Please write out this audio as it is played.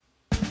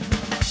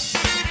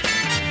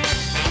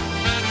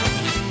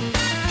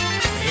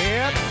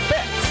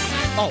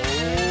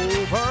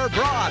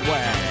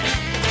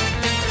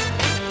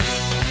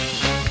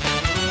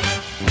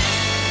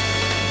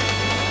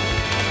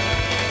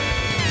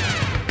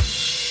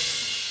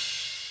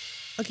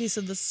Okay,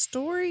 so the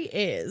story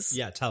is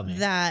tell me.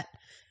 that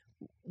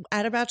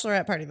at a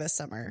bachelorette party this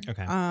summer,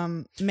 Okay.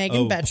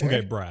 Megan Betcher.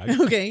 Okay, brag.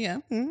 Okay, yeah.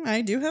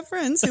 I do have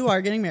friends who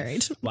are getting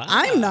married. Wow.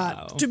 I'm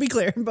not, to be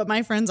clear, but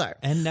my friends are.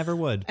 And never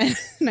would. And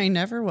I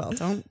never will.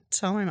 Don't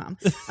tell my mom.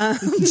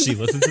 She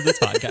listens to this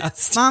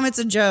podcast. Mom, it's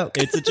a joke.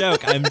 It's a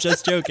joke. I'm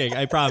just joking.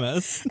 I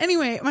promise.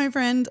 Anyway, my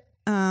friend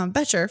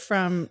Betcher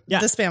from the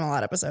Spam a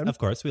Lot episode Of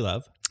course, we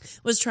love.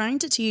 was trying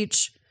to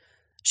teach.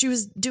 She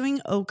was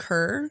doing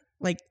occur,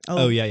 like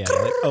Yeah.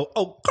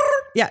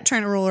 Like,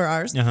 trying to roll her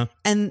R's, Uh-huh.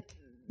 and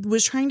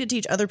was trying to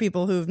teach other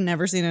people who've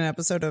never seen an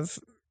episode of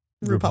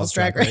RuPaul's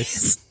Drag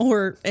Race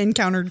or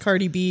encountered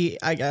Cardi B,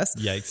 I guess.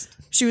 Yikes.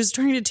 She was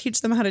trying to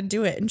teach them how to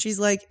do it, and she's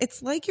like,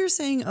 "It's like you're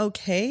saying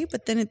okay,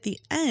 but then at the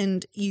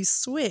end you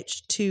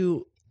switch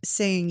to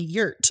saying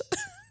yurt."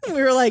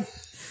 We were like,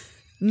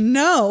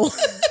 "No,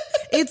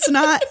 it's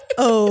not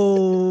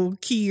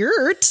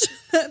yurt."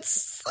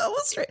 That's so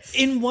strange.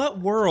 In what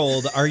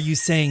world are you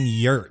saying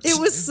yurt? It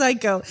was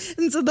psycho.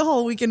 And so the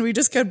whole weekend we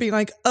just kept being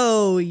like,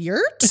 "Oh,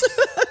 yurt?"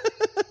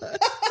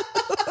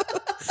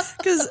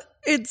 Because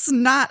it's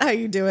not how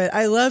you do it.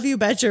 I love you,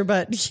 Betcher,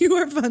 but you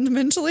are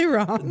fundamentally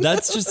wrong.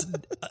 That's just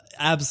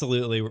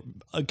absolutely,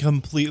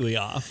 completely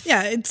off.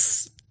 Yeah,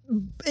 it's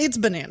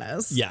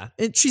bananas. Yeah.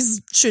 She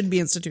should be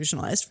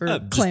institutionalized for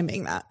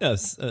claiming that.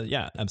 Yes.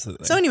 Yeah,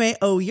 absolutely. So anyway,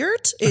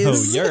 yurt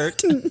is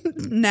yurt.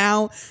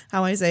 now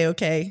how I say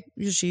okay.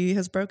 She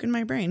has broken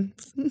my brain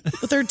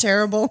with her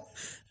terrible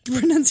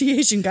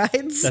pronunciation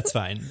guides. That's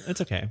fine.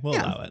 It's okay. We'll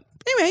allow it.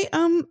 Anyway,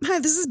 hi,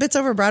 this is Bits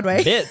Over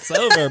Broadway. Bits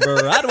Over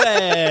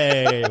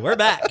Broadway. We're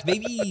back,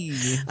 baby.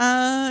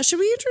 Should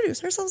we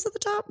introduce ourselves at the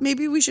top?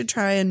 Maybe we should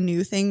try a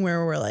new thing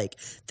where we're like,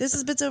 this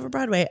is Bits Over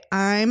Broadway.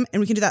 And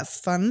we can do that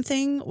fun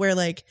thing where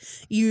like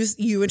you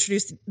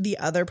introduce the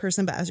other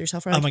person, but as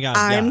yourself. We're like, oh my God.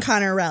 I'm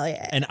Connor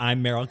Relier. And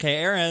I'm Meryl K.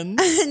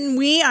 Aarons. And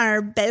we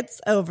are Bits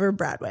Over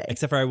Broadway.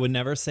 Except for I would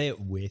never say it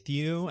with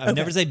you. I would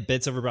never say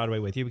Bits Over Broadway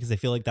with you because I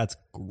feel like that's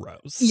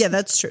gross. Yeah,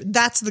 that's true.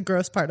 That's the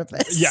gross part of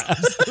this. Yeah,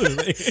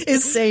 absolutely.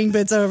 Is saying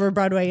Bits Over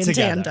Broadway in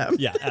Together. tandem.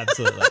 Yeah,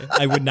 absolutely.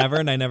 I would never,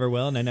 and I never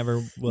will, and I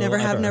never will. Never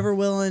have, ever. never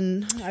will,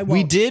 and I won't.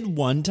 We did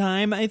one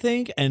time, I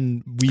think,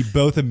 and we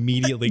both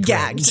immediately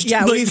gagged. cringed.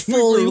 Yeah, we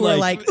fully were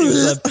like, it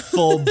was a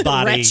full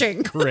body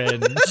retching.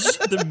 cringe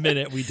the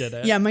minute we did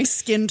it. Yeah, my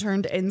skin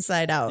turned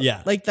inside out.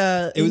 Yeah. Like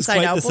the It was Inside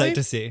quite Out the boy. sight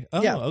to see.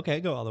 Oh, Yeah. okay,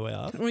 go all the way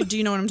off. Wait, do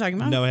you know what I'm talking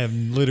about? No, I have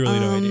literally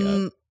no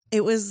idea.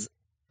 It was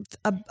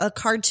a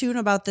cartoon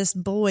about this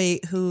boy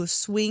who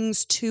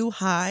swings too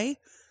high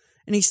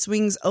and he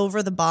swings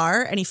over the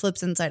bar and he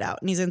flips inside out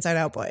and he's Inside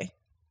Out boy.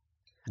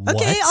 What?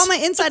 Okay, all my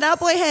Inside Out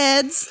boy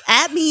heads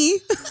at me.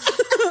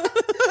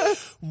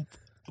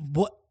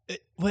 What?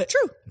 What?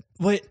 True.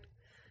 What?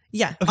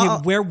 Yeah. Okay,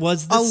 where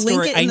was this I'll story?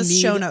 link it in the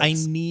show notes. I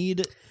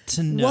need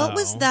to know. What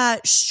was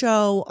that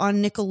show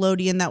on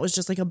Nickelodeon that was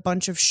just like a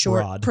bunch of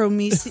short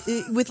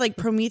with like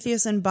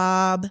Prometheus and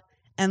Bob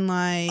and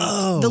like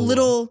the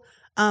little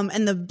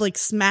and the like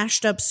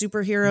smashed up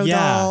superhero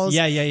dolls.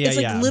 Yeah. It's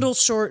like little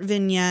short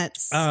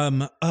vignettes.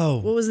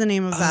 What was the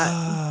name of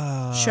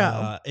that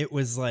show? It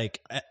was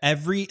like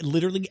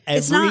literally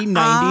It's every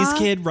not 90s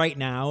kid right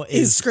now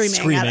is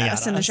screaming at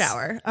us in the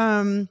shower.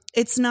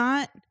 It's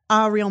not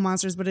Real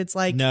Monsters, but it's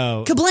like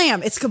no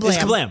Kablam. It's Kablam. It's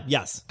Kablam.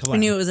 Yes, Kablam. I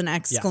knew it was an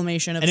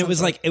exclamation of and some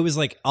sort. it was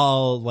like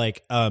all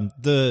like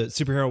the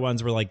superhero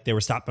ones were like they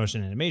were stop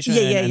motion animation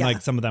and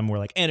like some of them were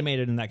like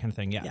animated and that kind of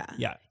thing.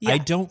 Yeah. I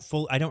don't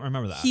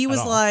remember that. He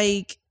was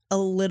like a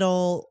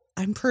little,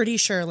 I'm pretty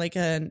sure like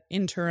an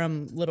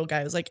interim little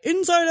guy was like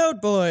Inside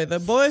Out boy, the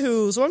boy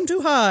who swung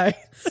too high.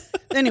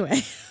 Anyway.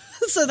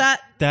 So that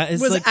is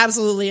was like,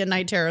 absolutely a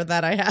night terror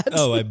that I had.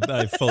 Oh,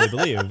 I fully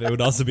believe. It would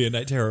also be a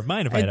night terror of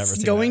mine if I had ever seen it.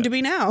 It's going to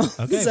be now.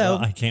 Okay, so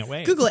I can't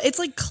wait. Google it. It's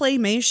like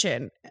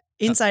claymation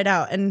Inside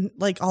Out, and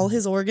like all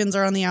his organs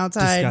are on the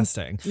outside.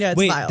 Disgusting. Yeah, it's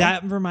wait, vile.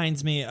 that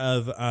reminds me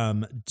of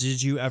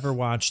did you ever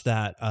watch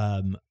that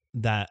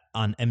that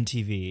on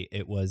MTV?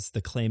 It was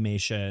the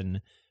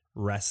claymation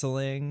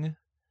wrestling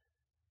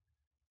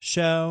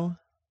show.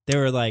 They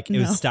were like, it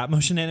was stop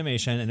motion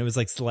animation and it was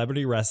like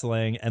celebrity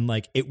wrestling and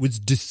like, it was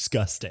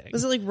disgusting.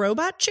 Was it like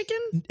Robot Chicken?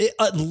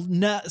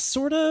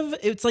 Sort of.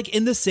 It's like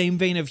in the same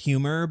vein of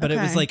humor, but it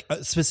was like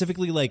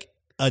specifically like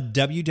a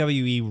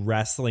WWE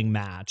wrestling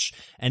match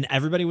and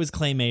everybody was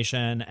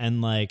claymation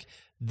and like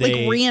like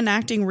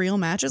reenacting real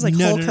matches like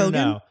Hulk Hogan?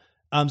 No.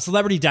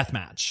 Celebrity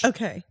Deathmatch.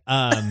 Okay.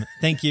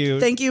 Thank you.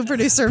 Thank you,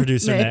 producer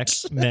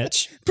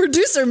Mitch.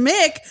 Producer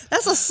Mick.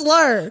 That's a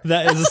slur.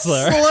 That is a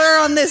slur. Slur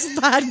on this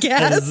podcast.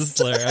 That is a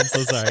slur. I'm so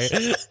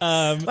sorry.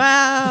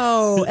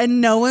 Wow. And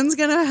no one's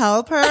gonna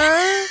help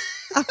her.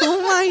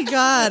 Oh my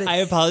God. I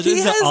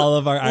apologize to all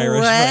of our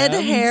Irish red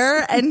friends.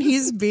 hair and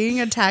he's being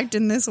attacked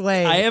in this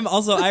way. I am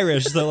also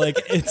Irish, so like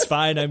it's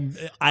fine. I'm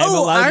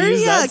allowed to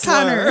use that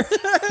Connor. slur.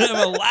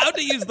 I'm allowed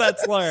to use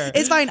that slur.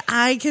 It's fine.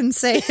 I can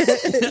say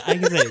it. I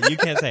can say it. You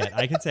can't say it.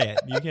 I can say it.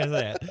 You can't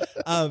say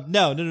it.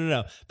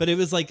 No. But it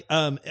was like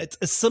it's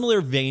a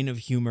similar vein of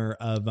humor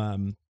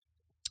of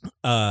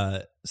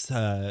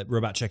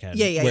Robot Chicken.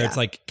 Yeah, where it's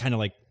like kind of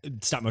like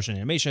stop motion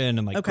animation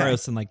and like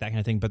gross and like that kind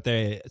of thing. But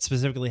they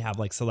specifically have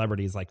like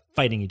celebrities like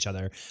fighting each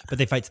other, but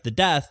they fight to the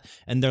death,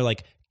 and they're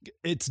like,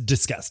 it's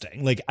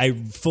disgusting. Like I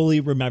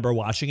fully remember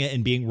watching it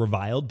and being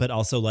reviled, but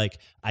also like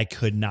I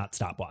could not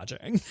stop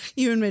watching.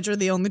 You and Mitch are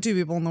the only two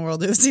people in the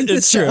world who have seen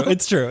this show.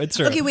 It's true.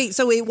 Okay, wait.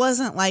 So it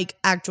wasn't like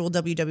actual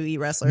WWE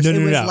wrestlers. No,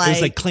 it was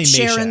like like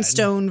claymation. Sharon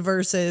Stone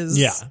versus.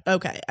 Yeah.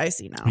 Okay, I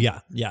see now.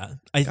 Yeah.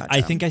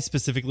 I think I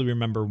specifically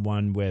remember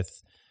one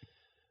with.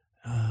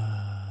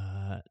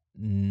 I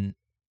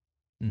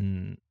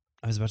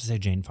was about to say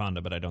Jane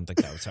Fonda, but I don't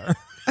think that was her.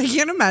 I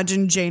can't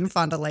imagine Jane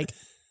Fonda like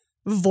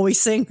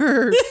voicing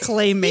her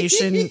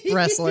claymation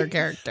wrestler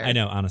character. I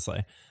know,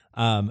 honestly.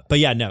 But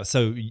yeah, no.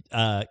 So,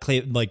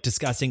 like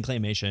disgusting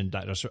claymation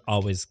that just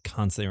always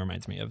constantly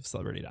reminds me of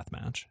Celebrity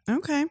Deathmatch.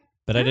 Okay.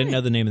 But I didn't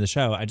know the name of the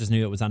show. I just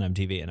knew it was on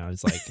MTV, and I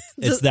was like,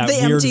 "It's the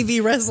weird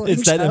MTV wrestling.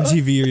 It's show. that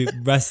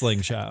MTV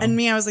wrestling show." And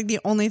me, I was like, the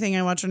only thing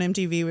I watched on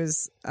MTV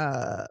was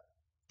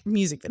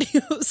music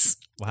videos.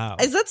 Wow,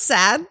 is that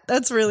sad?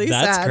 That's really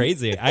sad. That's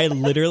crazy. I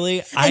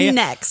literally,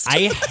 next,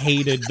 I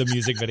hated the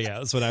music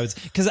videos when I was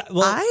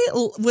I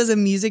was a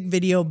music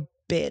video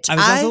bitch. I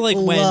was also like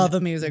love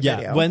a music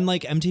video. When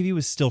like MTV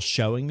was still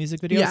showing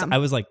music videos, I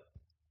was like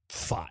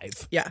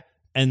 5. Yeah.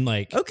 And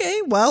like,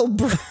 okay, well,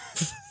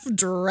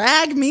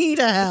 drag me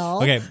to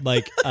hell. Okay,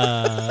 like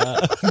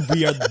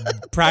we are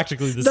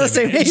practically the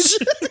same age.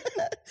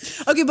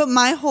 Okay, but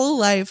my whole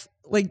life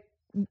like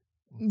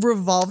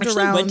revolved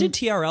around. When did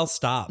TRL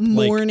stop?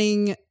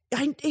 Morning.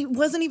 It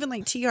wasn't even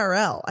like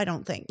TRL. I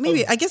don't think.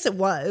 Maybe I guess it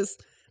was,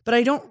 but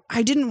I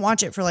didn't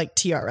watch it for like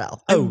TRL.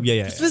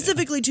 Yeah.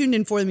 Specifically tuned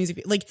in for the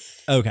music. Like,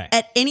 okay.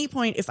 At any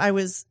point, if I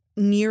was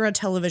near a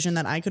television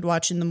that I could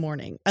watch in the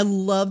morning, I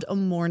loved a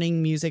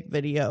morning music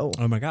video.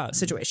 Oh my god,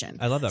 situation.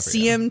 I love that. For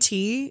CMT.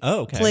 You.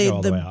 Oh, okay.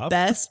 Played the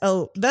best.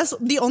 Oh, that's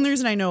the only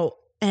reason I know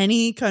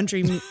any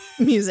country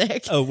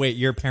music. Oh wait,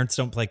 your parents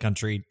don't play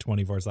country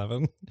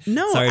 24/7?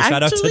 No, sorry.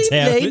 Shout out to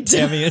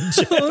Tammy and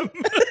Jim.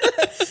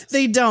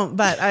 They don't,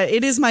 but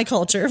it is my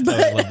culture.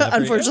 But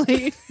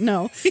unfortunately,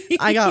 no.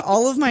 I got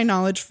all of my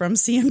knowledge from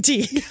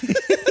CMT.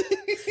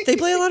 They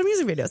play a lot of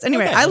music videos.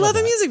 Anyway, I love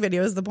a music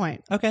video is the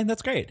point. Okay,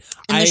 that's great.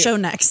 And the show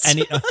Next.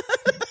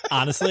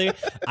 Honestly,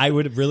 I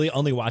would really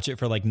only watch it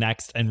for like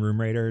Next and Room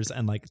Raiders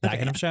and like that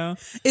kind of show.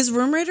 Is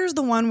Room Raiders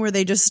the one where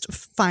they just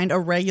find a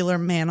regular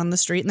man on the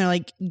street and they're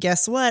like,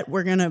 guess what?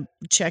 We're going to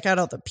check out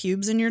all the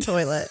pubes in your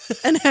toilet.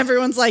 And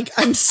everyone's like,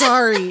 I'm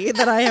sorry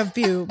that I have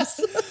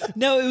pubes.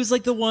 No, it was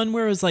like the one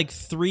where it was like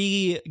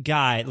 3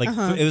 guys, like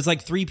it was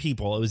like 3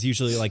 people. It was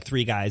usually like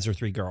 3 guys or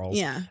 3 girls.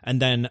 Yeah.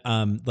 And then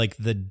like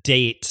the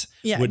date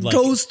would like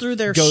goes through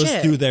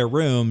their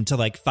room to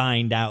like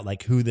find out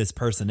like who this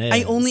person is.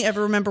 I only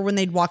ever remember when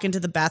they'd walk into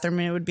the bathroom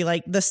and it would be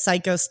like the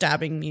psycho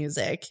stabbing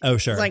music. Oh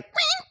sure. It's like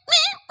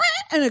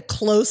and a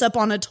close up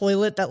on a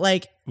toilet that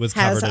like was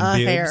has covered in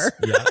pubes. Hair.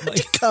 Yeah,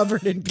 like,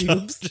 covered in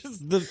pubes.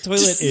 The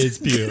toilet is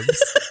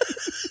pubes.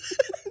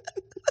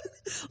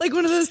 Like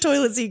one of those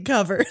toilet seat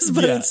covers,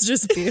 but it's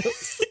just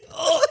pubes.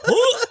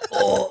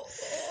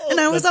 And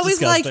I was always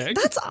disgusting. Like,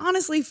 that's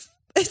honestly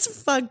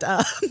it's fucked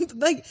up.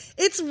 Like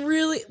it's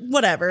really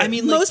whatever. I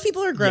mean, like, most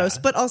people are gross,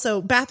 but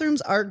also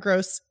bathrooms are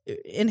gross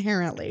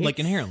inherently. Like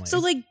inherently. So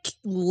like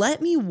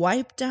let me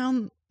wipe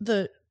down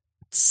the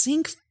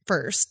sink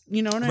first.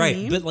 You know what I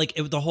mean? Right. But like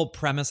the whole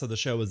premise of the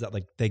show was that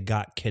like they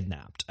got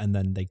kidnapped and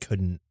then they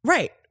couldn't.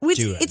 Right. Which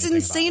it's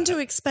insane to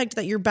expect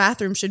that your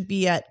bathroom should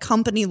be at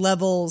company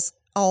levels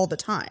all the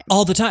time.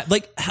 All the time.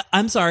 Like,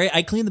 I'm sorry,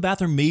 I clean the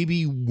bathroom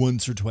maybe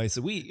once or twice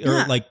a week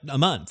or like a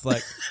month,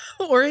 like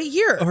or a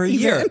year. Or a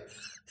year.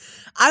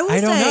 I will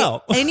don't say,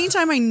 know.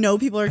 anytime I know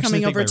people are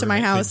coming over to my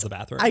house,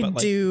 bathroom, I like,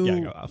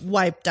 do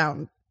wipe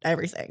down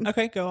everything.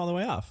 Okay, go all the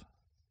way off.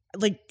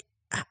 Like,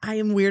 I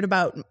am weird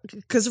about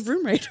because of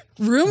Room Raiders.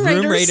 Room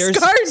Raiders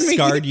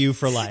scarred you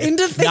for life.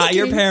 Into thinking, not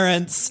your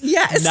parents.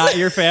 Yes. Not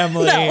your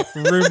family. No.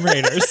 Room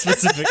Raiders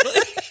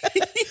specifically.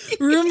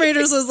 Room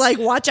Raiders was like,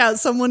 watch out,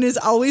 someone is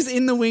always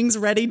in the wings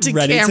ready to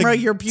camera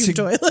your pube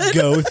toilet.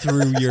 Go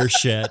through your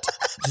shit.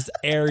 Just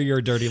air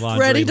your dirty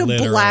laundry. Ready to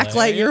literally.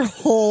 blacklight your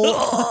whole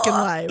fucking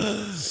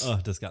life.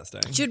 Oh,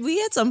 disgusting. Should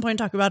we at some point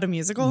talk about a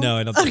musical? No,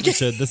 I don't think we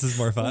should. This is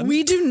more fun.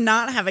 We do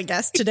not have a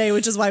guest today,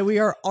 which is why we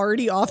are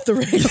already off the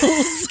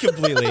rails.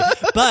 Completely.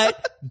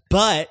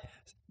 But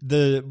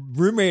the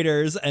Room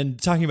Raiders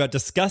and talking about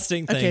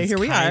disgusting things here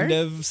we kind are.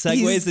 of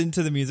segues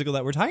into the musical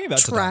that we're talking about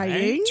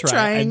today.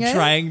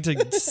 Trying to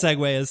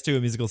segue us to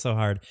a musical so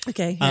hard.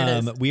 Okay, here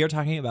it is. We are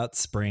talking about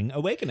Spring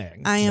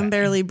Awakening. I Am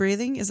Barely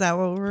Breathing. Is that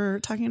what we're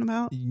talking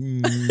about?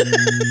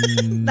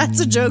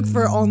 That's a joke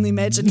for only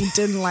Mitch, and he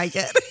didn't like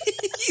it.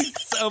 He's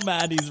so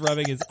mad. He's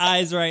rubbing his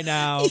eyes right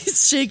now.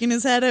 He's shaking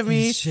his head at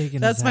me.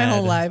 That's my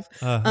whole life.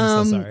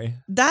 I'm so sorry.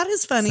 That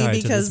is funny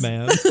because to this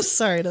man.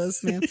 sorry to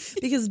this man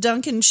because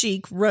Duncan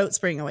Sheik wrote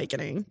Spring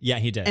Awakening. Yeah,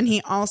 he did, and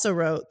he also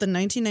wrote the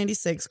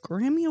 1996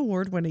 Grammy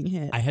Award-winning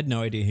hit. I had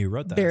no idea he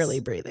wrote that. Barely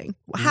Breathing.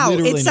 How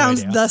Literally it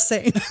sounds the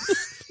same.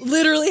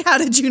 Literally, how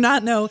did you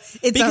not know?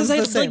 It Because sounds the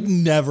I've same. like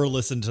never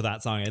listened to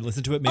that song. I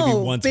listened to it maybe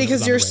once.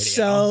 Because when it you're was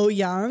on so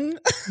young.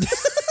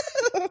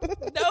 the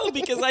radio. No,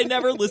 because I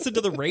never listened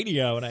to the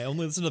radio, and I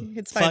only listen to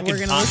It's fine. fucking We're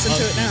gonna pop listen to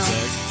punk it now.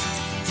 music.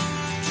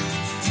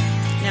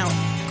 Now,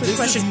 quick This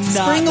question: is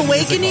not Spring the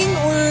Awakening,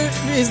 musical.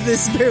 or is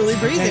this Barely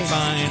Breathing? Okay,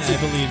 fine. I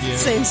believe you.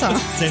 Same song.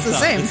 Same It's the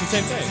song. same. It's the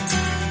same thing.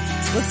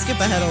 Let's skip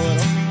ahead a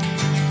little.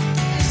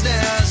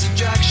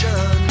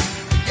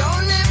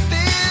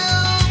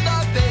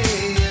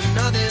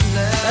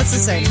 That's the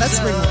same. That's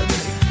Spring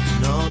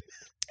Awakening.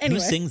 Anyway,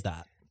 Who sings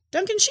that?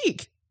 Duncan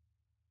Sheik.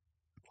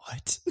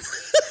 What?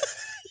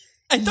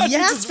 I thought Yeah,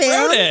 you just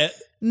fam. wrote it.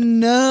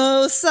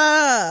 No,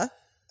 sir.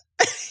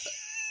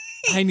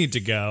 I need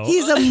to go.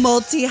 He's a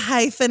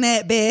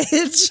multi-hyphenate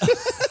bitch.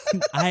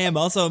 I am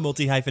also a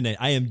multi-hyphenate.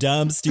 I am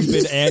dumb,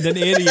 stupid, and an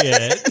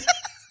idiot.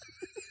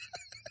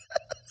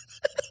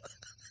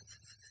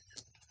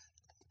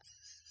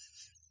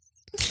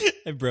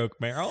 I broke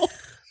Meryl.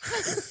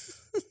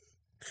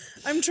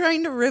 I'm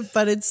trying to rip,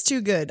 but it's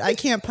too good. I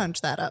can't punch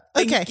that up.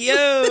 Okay. Thank you.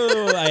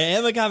 I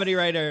am a comedy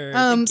writer.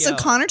 Thank So you.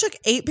 Connor took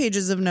 8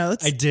 pages of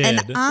notes. I did.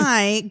 And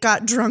I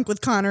got drunk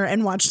with Connor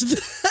and watched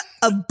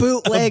a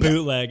bootleg,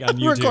 bootleg on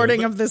YouTube.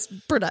 recording of this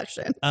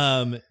production.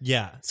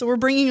 Yeah. So we're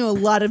bringing you a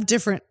lot of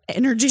different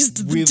energies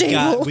to the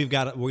table. We've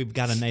got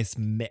a nice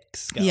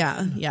mix going.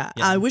 Yeah.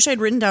 I wish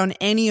I'd written down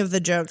any of the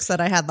jokes that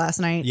I had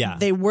last night. Yeah.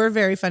 They were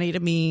very funny to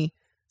me.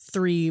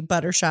 3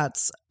 butter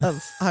shots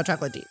of hot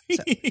chocolate deep.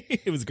 So.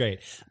 It was great.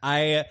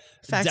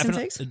 Facts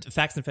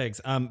and figs.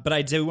 But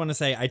I do want to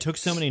say I took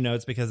so many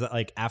notes because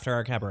like after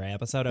our cabaret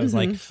episode, I was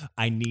like,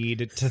 I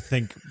need to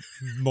think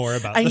more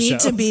about I the need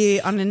shows. to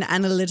be on an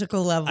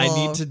analytical level.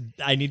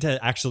 I need to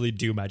actually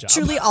do my job.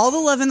 Truly all the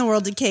love in the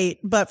world to Kate,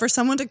 but for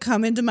someone to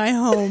come into my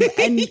home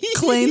and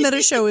claim that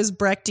a show is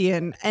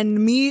Brechtian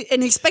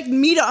and expect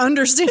me to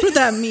understand what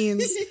that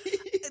means.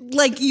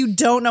 Like you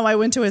don't know I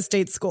went to a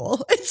state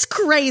school. It's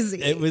crazy.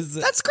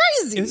 That's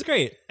crazy. It was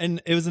great.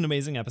 And it was an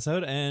amazing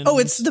episode. And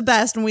it's the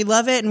best and we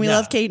love it and we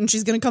love Kate and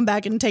she's going to come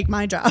back and take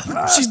my job.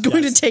 She's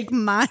going to take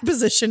my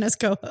position as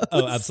co-host.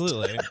 Oh,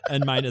 absolutely.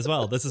 And mine as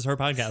well. This is her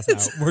podcast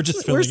now. We're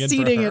just filling in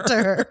ceding for her. it to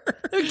her.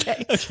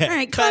 Okay. Okay. All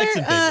right, Facts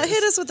Connor, and figures.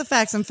 hit us with the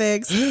facts and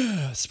figs.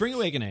 Spring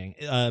Awakening.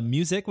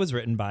 Music was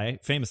written by,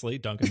 famously,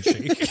 Duncan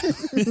Sheik,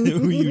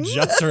 who you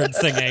just heard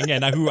singing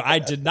and who I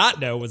did not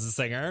know was a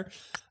singer.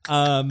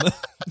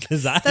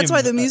 That's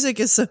why the music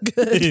is so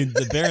good.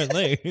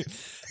 Apparently.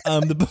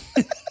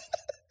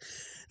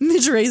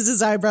 Mitch raised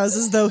his eyebrows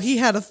as though he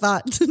had a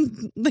thought.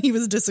 He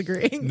was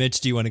disagreeing.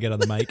 Mitch, do you want to get on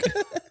the mic?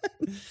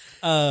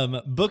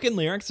 Book and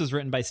lyrics was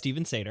written by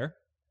Stephen Sater.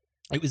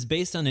 It was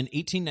based on an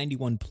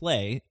 1891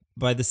 play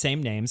by the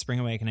same name, Spring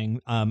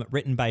Awakening,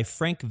 written by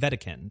Frank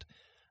Wedekind.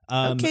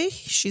 Okay,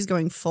 she's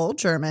going full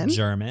German.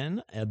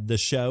 The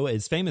show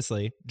is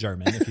famously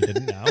German, if you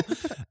didn't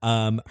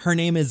know. Her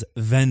name is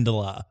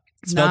Vendela,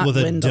 spelled Not with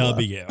a Wendela.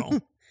 W.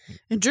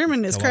 And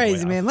German is Go all the way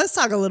crazy, off. man. Let's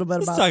talk a little bit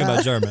Let's about talk that.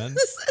 about German.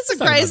 It's a talk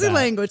about crazy that.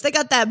 language. They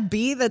got that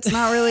B that's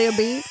not really a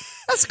B.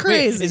 That's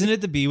crazy. Wait, isn't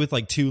it the B with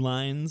like 2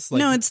 lines? Like,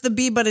 no, it's the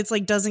B, but it's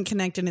like doesn't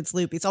connect in its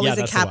loop. It's always a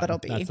that's capital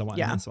the B. one. That's the one.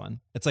 Yeah. That's the one.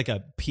 It's like a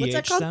that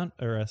PH called? sound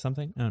or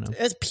something. I don't know.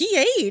 It's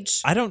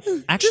PH. I don't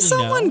actually Just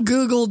someone know.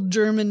 Googled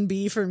German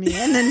B for me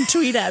and then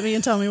tweet at me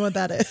and tell me what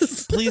that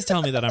is. Please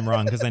tell me that I'm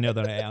wrong because I know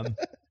that I am.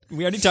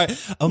 We already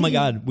talked. Oh my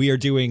God, we are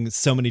doing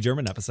so many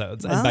German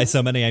episodes, and by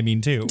so many I mean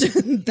 2.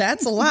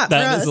 That's a lot.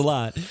 That for is us. a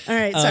lot. All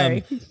right,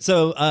 sorry.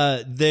 So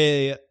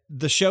the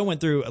show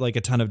went through like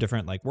a ton of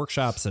different like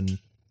workshops and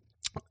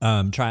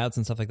tryouts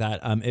and stuff like that.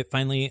 It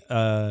finally,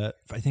 I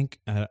think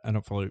I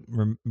don't fully.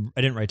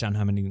 I didn't write down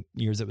how many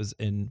years it was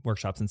in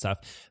workshops and stuff,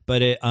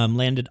 but it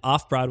landed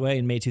off Broadway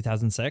in May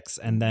 2006,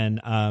 and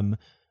then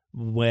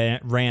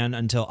ran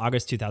until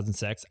August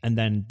 2006, and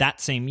then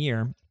that same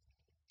year,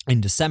 in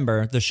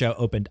December, the show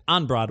opened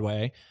on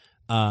Broadway.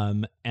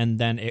 And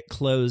then it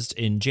closed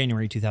in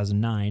January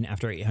 2009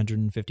 after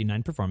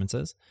 859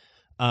 performances.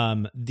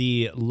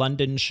 The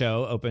London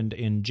show opened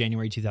in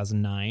January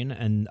 2009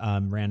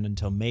 and ran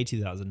until May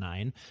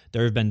 2009.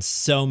 There have been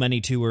so many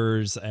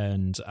tours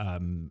and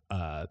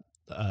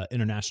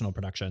international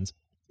productions.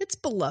 It's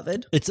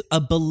beloved. It's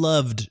a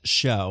beloved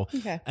show.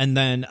 Okay. And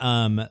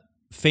then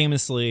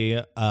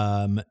famously,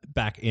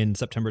 back in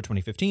September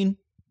 2015,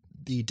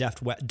 the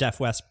Deaf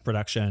West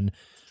production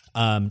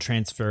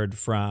transferred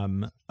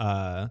from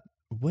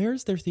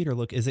where's their theater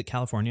look? Is it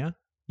California?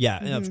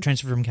 Yeah,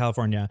 transferred from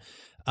California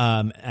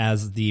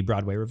as the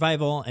Broadway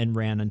revival and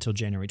ran until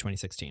January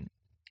 2016.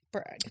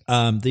 Brag.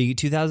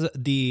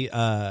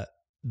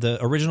 The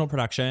original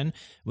production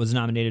was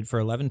nominated for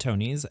 11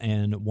 Tonys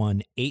and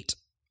won 8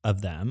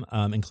 of them,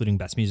 including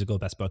Best Musical,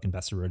 Best Book, and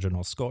Best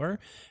Original Score.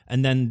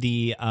 And then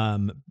the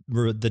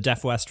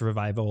Deaf West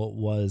revival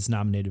was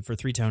nominated for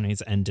 3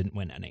 Tonys and didn't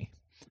win any.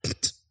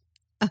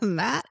 And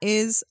that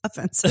is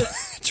offensive.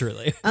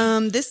 Truly.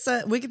 This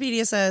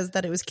Wikipedia says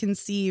that it was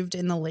conceived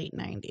in the late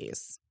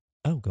 90s.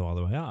 Oh, Go All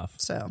the Way Off.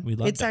 So We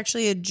loved it's it.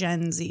 actually a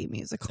Gen Z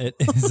musical. It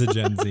is a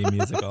Gen Z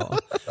musical,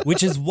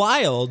 which is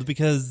wild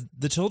because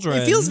the children.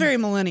 It feels very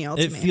millennial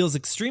to It me. feels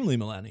extremely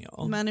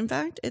millennial. But in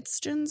fact, it's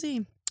Gen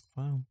Z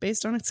Wow,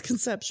 based on its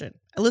conception.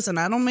 Listen,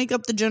 I don't make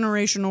up the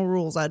generational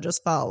rules. I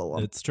just follow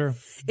them. it's true.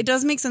 It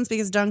does make sense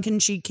because Duncan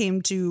Sheik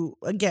came to,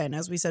 again,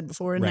 as we said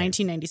before, in Right.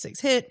 1996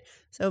 hit.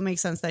 So it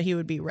makes sense that he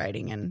would be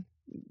writing and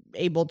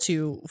able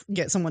to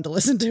get someone to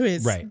listen to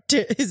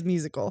his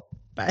musical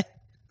by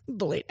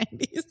the late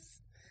 90s.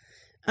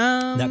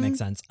 That makes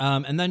sense.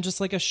 And then just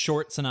like a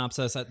short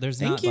synopsis. There's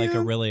Thank not like a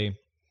you. really.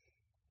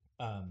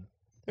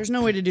 There's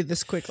no way to do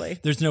this quickly.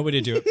 There's no way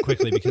to do it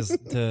quickly because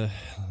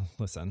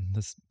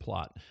this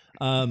plot.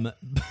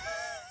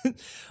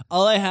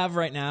 All I have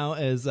right now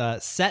is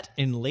set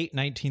in late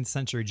 19th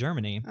century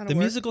Germany. That'll The work.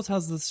 musical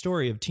tells the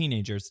story of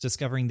teenagers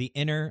discovering the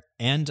inner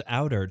and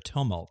outer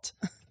tumult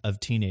of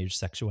teenage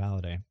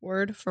sexuality.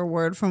 Word for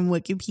word from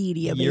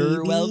Wikipedia, baby.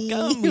 You're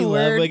welcome. We love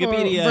Word for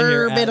Wikipedia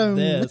here at verbatim.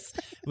 this.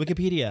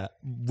 Wikipedia,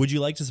 would you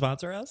like to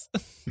sponsor us?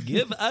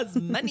 Give us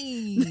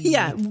money.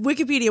 Yeah,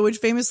 Wikipedia, which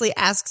famously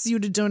asks you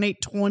to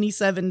donate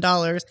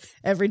 $27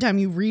 every time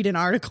you read an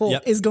article,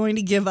 Yep. is going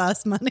to give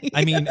us money.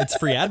 I mean, it's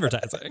free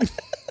advertising.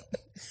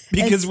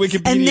 Because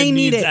Wikipedia and they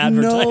need needs it.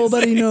 advertising.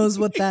 Nobody knows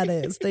what that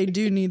is. They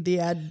do need the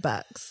ad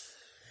bucks.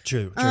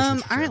 True. All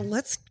right,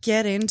 let's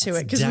get into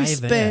it because we dive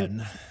spent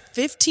in.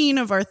 15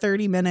 of our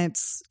 30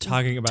 minutes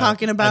talking about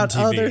talking about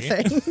MTV. other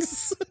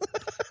things.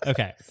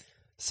 Okay.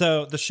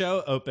 So the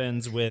show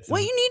opens with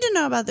What you need to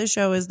know about this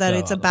show is that Go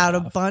it's on, about a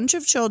laugh. bunch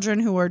of children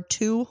who are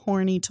too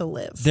horny to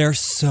live. they're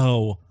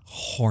so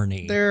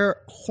horny. They're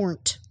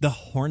horned. the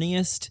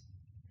horniest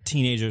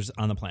teenagers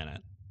on the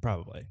planet,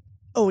 probably.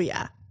 Oh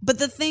yeah. But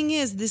the thing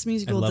is, this I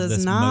musical love does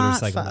this not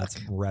motorcycle fuck. that's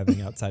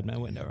revving outside my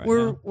window right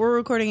We're now.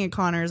 recording at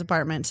Connor's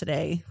apartment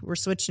today. We're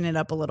switching it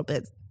up a little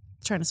bit,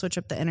 trying to switch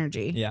up the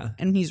energy. Yeah.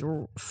 And he's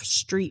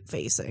street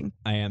facing,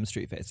 I am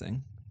street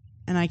facing.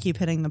 and I keep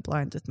hitting the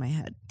blinds with my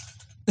head.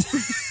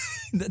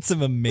 That's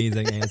some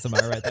amazing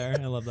ASMR right there.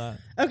 I love that.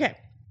 Okay.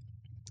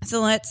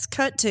 So let's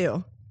cut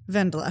to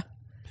Vendela,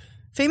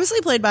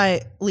 famously played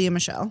by Leah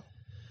Michele.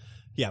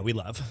 Yeah, we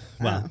love.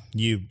 Well,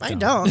 you I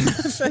don't.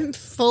 I'm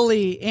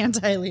fully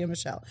anti Leah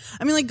Michele.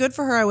 I mean, like, good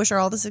for her. I wish her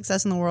all the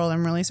success in the world.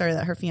 I'm really sorry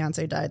that her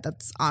fiance died.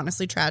 That's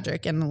honestly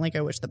tragic, and like,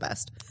 I wish the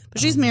best. But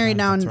she's married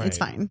now, and That's it's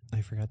right. fine.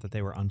 I forgot that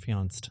they were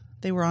unfianced.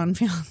 They were on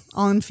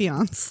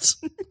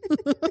fianced.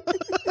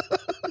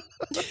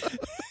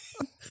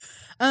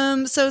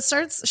 So it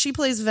starts. She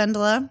plays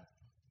Vendela,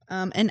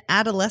 an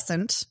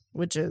adolescent,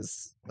 which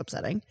is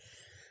upsetting.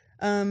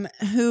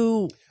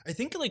 Who I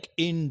think like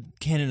in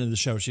canon of the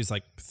show, she's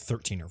like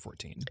 13 or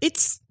 14.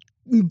 it's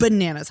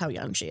bananas how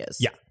young she is.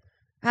 Yeah.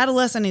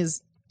 Adolescent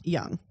is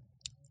young.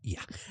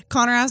 Yeah.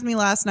 Connor asked me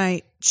last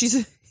night.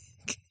 She's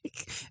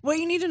what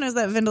you need to know is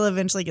that Vendela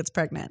eventually gets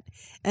pregnant,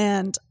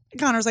 and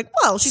Connor's like,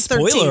 "Well, she's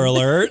 13. Spoiler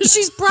alert.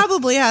 She's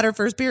probably had her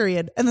first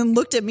period." And then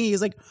looked at me.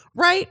 He's like,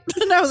 "Right?"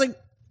 And I was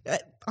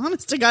like,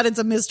 "Honest to God, it's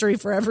a mystery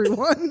for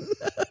everyone."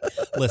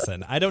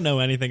 Listen, I don't know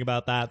anything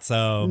about that,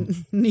 so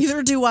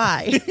Neither do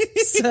I.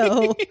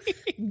 So,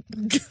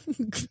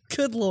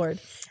 good Lord.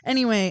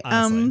 Anyway,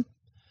 Honestly.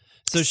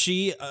 So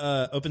she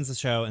opens the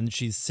show and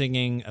she's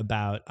singing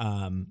about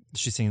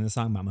she's singing the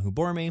song "Mama Who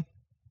Bore Me,"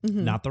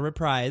 not the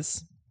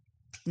reprise,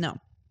 no,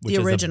 which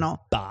the is a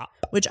original, bop.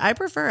 which I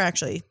prefer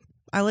actually.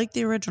 I like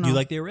the original. You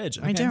like the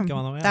original? I Okay, do. Go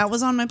on the way. That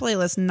was on my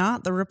playlist,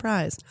 not the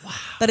reprise. Wow.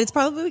 But it's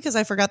probably because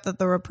I forgot that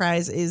the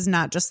reprise is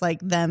not just like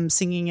them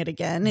singing it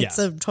again. It's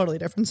Yeah. a totally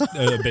different song.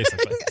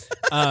 Basically.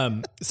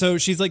 So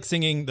she's like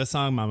singing the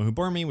song "Mama Who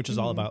Bore Me," which is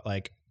all about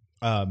like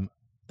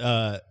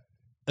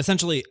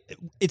essentially,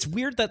 it's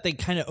weird that they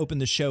kind of open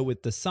the show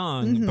with the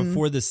song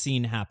before the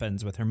scene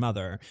happens with her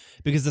mother,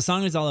 because the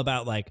song is all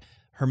about like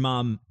her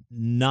mom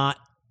not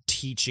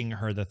teaching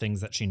her the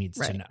things that she needs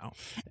to Right. know.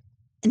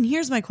 And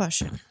here's my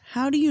question.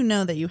 How do you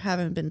know that you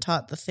haven't been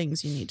taught the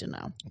things you need to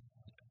know?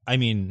 I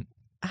mean,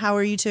 How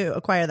are you to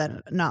acquire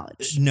that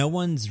knowledge? no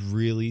one's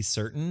really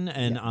certain,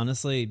 and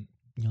honestly,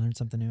 you learn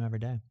something new every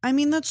day. I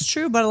mean, that's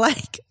true, but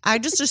like, I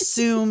just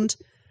assumed.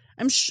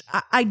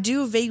 I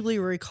do vaguely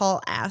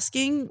recall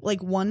asking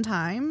like one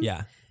time,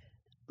 Yeah.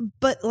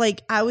 but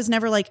like I was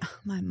never like,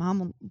 my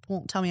mom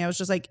won't tell me. I was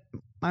just like,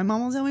 my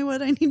mom will tell me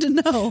what I need to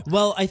know.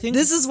 Well, I think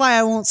This is why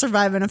I won't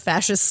survive in a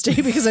fascist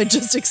state, because I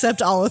just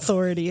accept all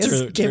authority as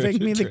True, giving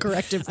true, me the true.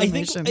 correct I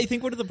information.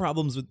 think one of the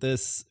problems with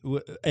this,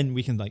 and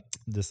we can like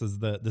this is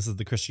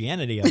the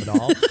Christianity of it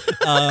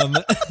all.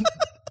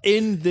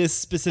 In this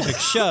specific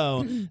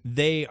show,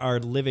 they are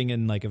living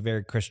in like a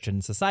very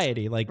Christian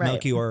society. Like Right.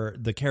 Melchior,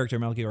 the character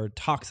Melchior,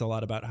 talks a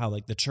lot about how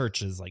like the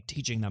church is like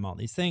teaching them all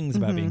these things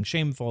about being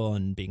shameful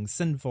and being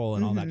sinful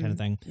and all that kind of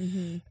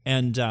thing.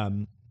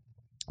 And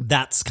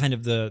that's kind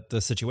of the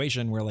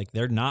situation where like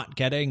they're not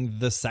getting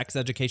the sex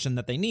education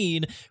that they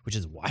need, which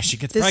is why she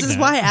gets this pregnant. is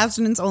why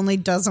abstinence only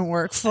doesn't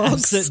work,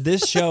 folks.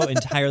 This show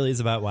entirely is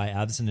about why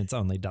abstinence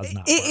only does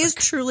not It work. is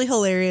truly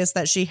hilarious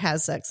that she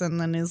has sex and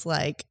then is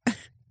like,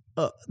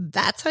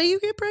 that's how you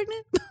get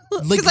pregnant?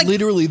 Like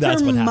literally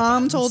that's what her mom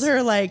happens. told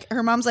her, like,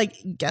 her mom's like,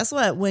 guess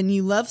what? When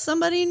you love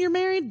somebody and you're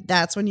married,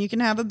 that's when you can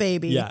have a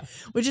baby. Yeah.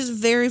 Which is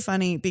very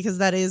funny because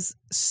that is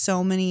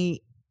so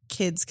many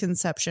kids'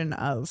 conception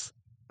of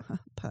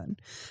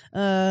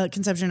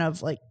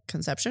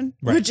conception,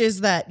 Right. which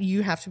is that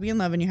you have to be in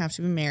love and you have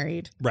to be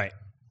married. Right.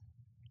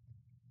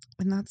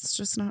 And that's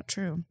just not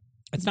true.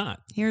 It's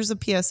not. Here's a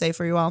PSA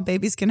for you all.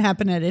 Babies can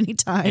happen at any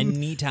time.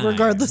 Anytime.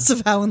 Regardless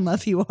of how in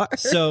love you are.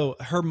 So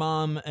her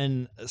mom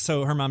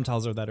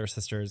tells her that her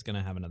sister is going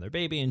to have another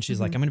baby, and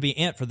she's like, I'm going to be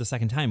aunt for the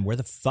second time. Where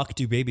the fuck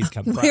do babies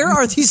come from? Where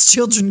are these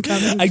children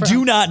coming I from?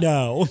 do not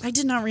know. I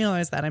did not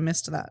realize that. I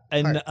missed that.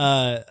 And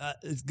part.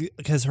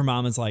 because her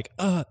mom is like,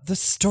 the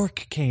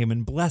stork came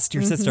and blessed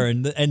your sister,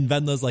 and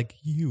Venla's like,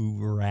 you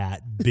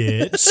rat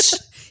bitch.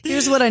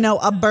 Here's what I know.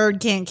 A bird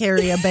can't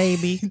carry a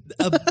baby.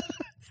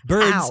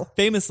 Birds Ow.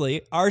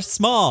 famously are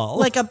small.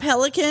 Like a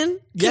pelican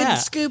could Yeah.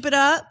 scoop it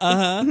up.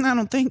 Uh-huh. I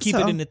don't think Keep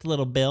so. it in its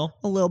little bill.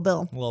 A little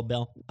bill. A little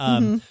bill.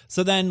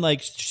 So then,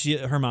 like,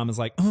 her mom is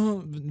like, "Oh,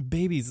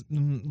 babies,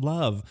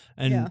 love,"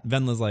 and Yeah.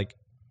 Venla's like,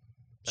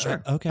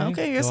 Sure. okay,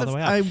 Okay. Yes. go all the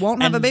way up." I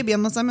won't have a And- baby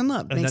unless I'm in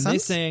love. And Makes then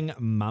sense. they sing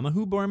 "Mama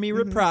Who Bore Me"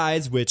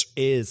 reprise, which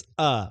is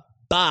a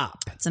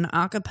bop. It's an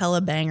a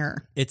cappella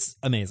banger. It's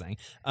amazing.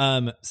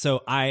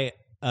 So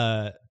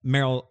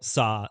Meryl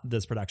saw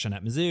this production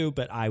at Mizzou,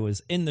 but I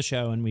was in the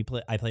show and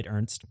I played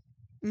Ernst.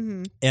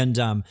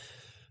 And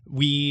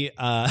we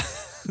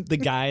the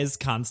guys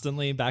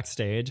constantly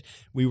backstage,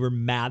 we were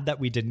mad that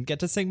we didn't get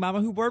to sing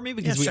Mama Who Bore Me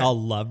because we sure. all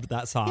loved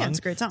that song. Yeah, it's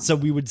a great song. So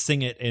we would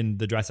sing it in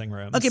the dressing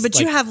room. Okay, but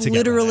you have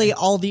literally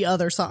all the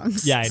other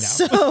songs. Yeah, I know.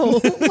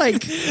 So,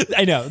 like,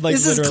 I know. Like,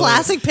 this is literally.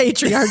 classic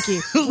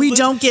patriarchy. We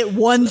don't get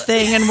one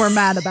thing and we're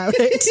mad about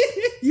it.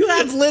 You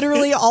have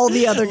literally all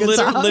the other good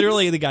songs.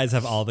 Literally, the guys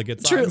have all the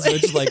good songs, Truly.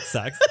 which like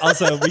sucks.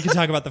 Also, we can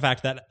talk about the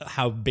fact that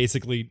how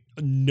basically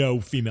no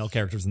female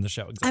characters in the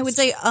show exist. I would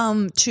say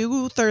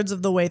 2/3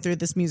 of the way through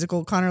this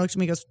musical, Connor looked at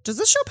me and goes, does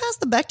this show pass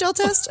the Bechdel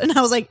test? And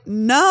I was like,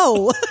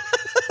 no,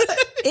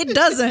 it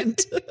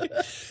doesn't.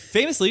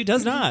 Famously, it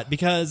does not,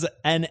 because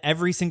in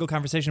every single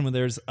conversation when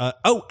there's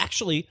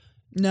actually,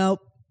 Nope.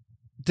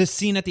 the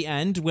scene at the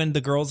end when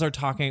the girls are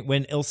talking,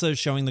 when Ilsa is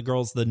showing the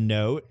girls the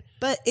note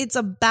But it's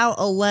about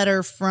a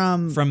letter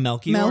from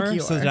Melchior,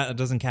 so that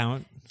doesn't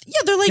count. Yeah,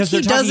 they're like, Because he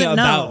they're talking doesn't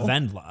about know.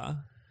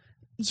 Vendla.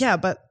 Yeah,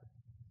 but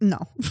no.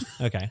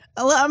 Okay.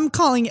 I'm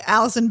calling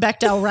Alison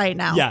Bechdel right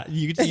now. Yeah,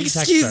 you text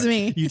Excuse her.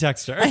 me. You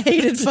text her. I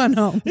hated Fun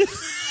Home.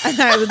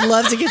 And I would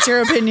love to get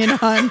your opinion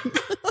on.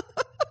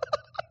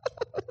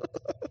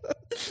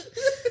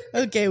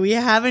 Okay, we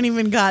haven't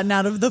even gotten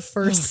out of the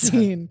first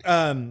scene.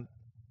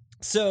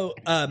 So,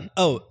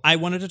 I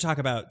wanted to talk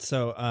about,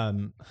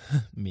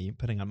 me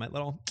putting on my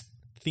little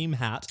theme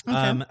hat.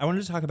 Okay. I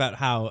wanted to talk about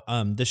how,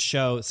 this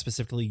show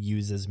specifically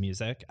uses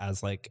music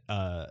as like,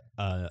 not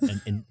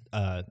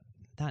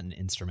an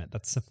instrument.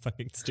 That's so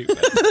fucking stupid.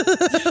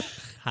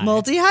 Hi.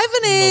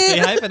 Multi-hyphenate.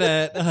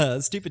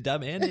 Multi-hyphenate. Stupid,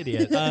 dumb, and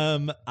idiot.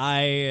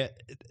 I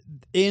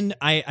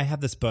have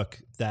this book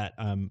that,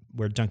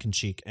 where Duncan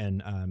Sheik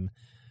and,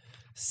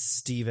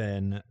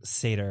 Steven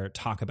Sater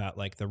talk about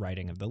like the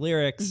writing of the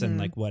lyrics and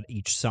like what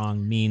each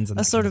song means and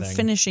A that sort kind of thing.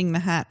 finishing the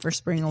hat for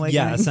Spring Awakening.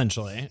 Yeah,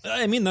 essentially.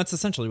 I mean, that's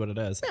essentially what it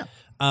is.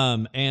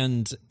 Yeah.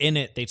 And in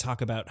it, they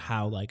talk about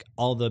how like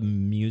all the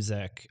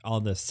music,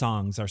 all the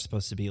songs are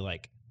supposed to be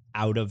like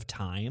out of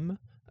time,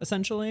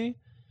 essentially.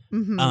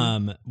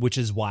 Which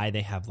is why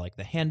they have like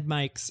the hand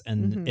mics,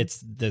 and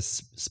it's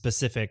this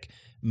specific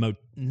what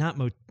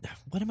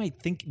am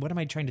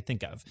I trying to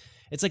think of?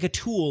 It's like a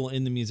tool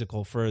in the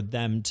musical for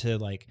them to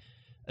like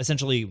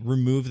essentially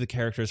remove the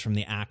characters from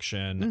the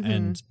action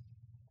and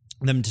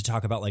them to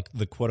talk about like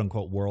the quote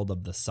unquote world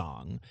of the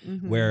song,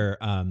 where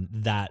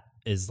that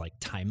is like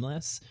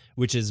timeless,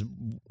 which is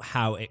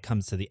how it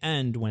comes to the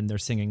end when they're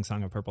singing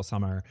Song of Purple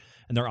Summer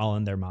and they're all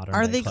in their modern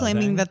Are day they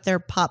claiming clothing. that their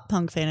pop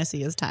punk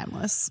fantasy is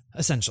timeless?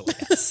 Essentially,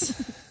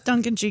 yes.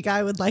 Duncan Cheek,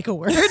 I would like a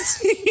word.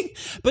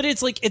 But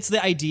it's like it's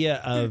the idea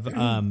of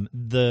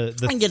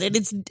the I get it.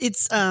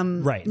 It's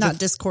Right. not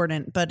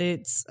discordant, but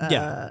it's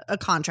Yeah. a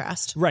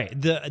contrast. right.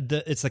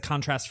 The it's the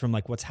contrast from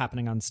like what's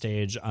happening on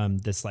stage.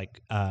 This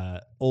like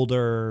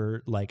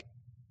older like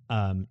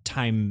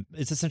time.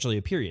 It's essentially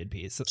a period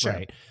piece, Sure.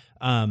 right?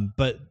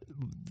 But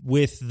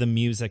with the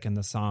music and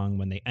the song,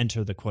 when they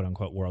enter the quote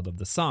unquote world of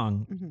the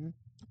song,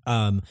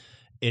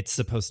 it's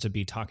supposed to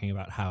be talking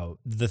about how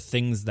the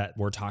things that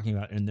we're talking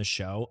about in this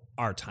show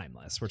are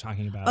timeless. We're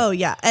talking about Oh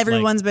yeah,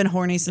 everyone's been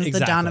horny since the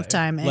dawn of Exactly.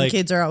 time, and Like-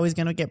 to are always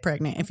going to get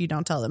pregnant if you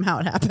don't tell them how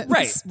it happens.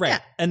 right. Yeah.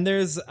 And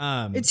there's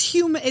It's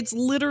human. It's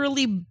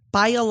literally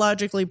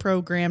biologically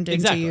programmed into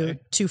Exactly.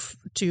 you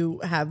to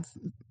have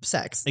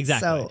sex.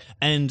 Exactly. So,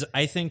 And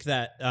I think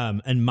that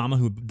and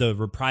the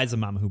reprise of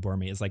Mama Who Bore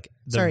Me is like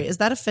sorry, is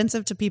that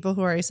offensive to people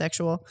who are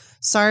asexual?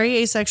 Sorry,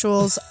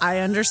 asexuals. I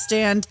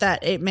understand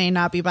that it may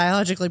not be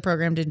biologically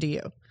programmed into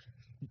you.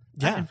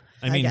 yeah.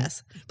 I mean,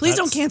 guess. Please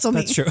don't that's- cancel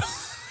me. That's true.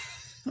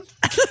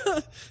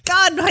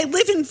 God, I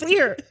live in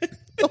fear.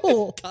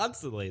 Oh,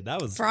 Constantly.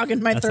 That was frog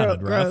in my that throat.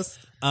 sounded rough.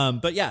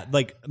 Gross. But yeah,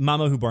 like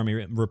Mama Who Bore Me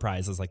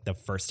Reprise is like the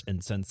first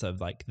instance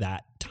of like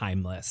that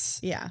timeless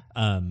Yeah.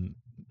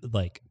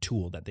 like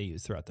tool that they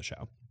use throughout the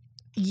show.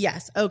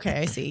 Yes. Okay,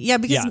 I see. Yeah,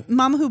 because Yeah.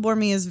 Mama Who Bore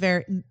Me is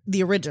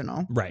the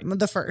original. Right.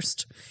 The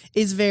first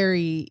is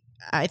very,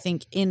 I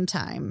think, in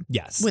time.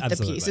 Yes, With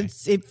absolutely. the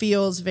piece. It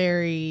feels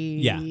very.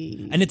 Yeah.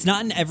 And it's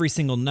not in every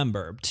single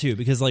number, too,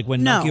 because like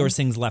when No. Melchior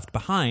sings Left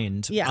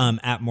Behind Yeah.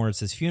 At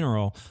Moritz's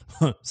funeral,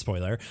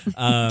 spoiler,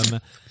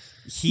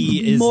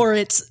 he is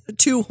Moritz,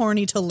 too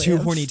horny to live. too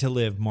horny to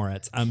live,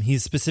 Moritz.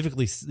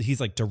 He's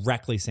like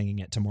directly singing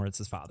it to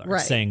Moritz's father,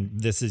 Right. saying,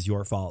 "This is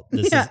your fault.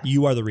 Yeah.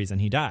 You are the reason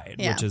he died,"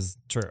 Yeah. which is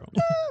true.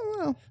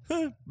 Well,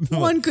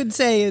 one could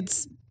say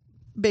it's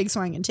big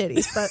swinging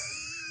titties, but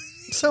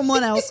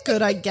someone else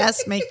could, I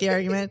guess, make the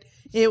argument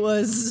it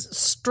was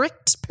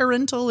strict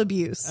parental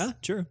abuse.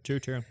 True.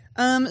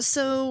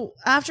 So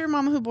after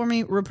Mama Who Bore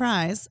Me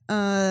Reprise,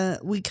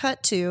 we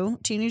cut to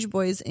teenage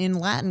boys in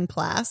Latin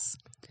class.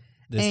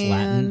 This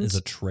Latin is a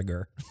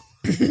trigger.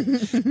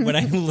 When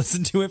I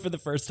listened to it for the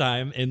first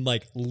time in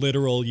like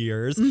literal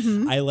years,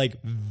 I like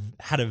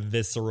had a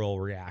visceral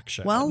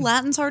reaction. Well,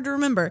 Latin's hard to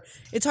remember.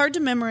 It's hard to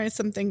memorize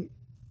something,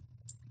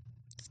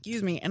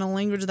 in a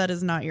language that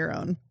is not your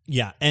own.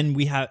 yeah, and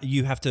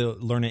you have to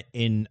learn it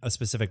in a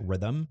specific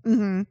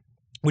rhythm,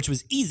 which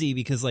was easy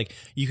because like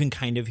you can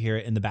kind of hear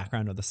it in the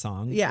background of the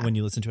song when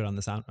you listen to it on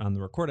the sound on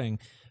the recording.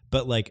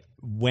 But like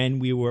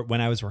when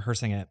I was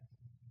rehearsing it,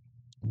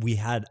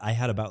 I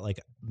had about like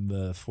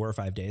 4 or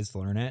 5 days to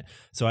learn it.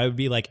 So I would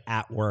be like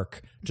at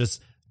work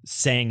just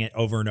saying it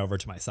over and over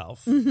to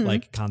myself,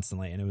 like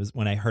constantly. And it was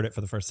when I heard it for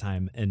the first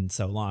time in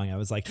so long, I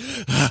was like,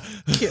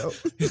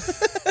 Cute.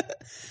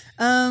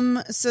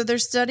 So they're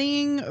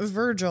studying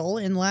Virgil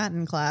in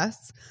Latin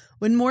class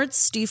when Moritz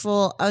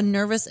Stiefel, a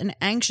nervous and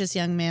anxious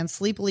young man,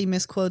 sleepily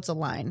misquotes a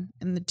line,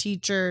 and the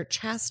teacher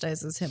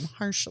chastises him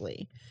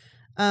harshly.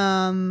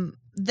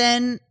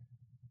 Then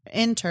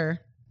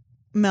enter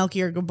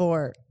Melchior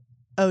Gabor,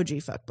 OG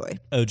fuckboy.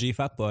 OG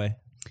fuckboy.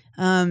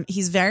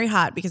 He's very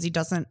hot because he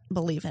doesn't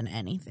believe in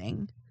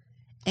anything.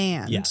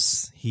 And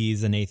Yes,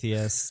 he's an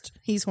atheist.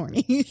 he's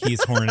horny.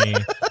 He's horny.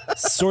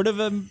 Sort of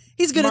a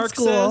He's good Marxist.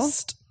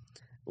 at school.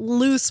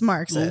 Loose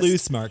Marxist.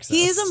 Loose Marxist.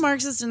 He is a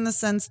Marxist in the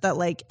sense that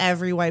like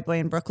every white boy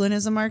in Brooklyn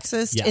is a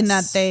Marxist Yes. in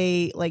that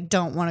they like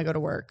don't want to go to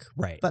work.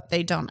 Right. But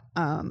they don't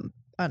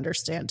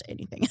understand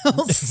anything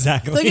else.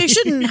 Exactly. Like I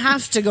shouldn't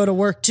have to go to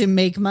work to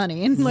make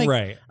money. And like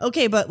Right.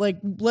 okay, but like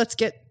let's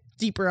get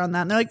deeper on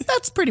that. And they're like,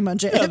 that's pretty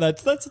much it. Yeah,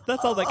 that's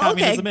all that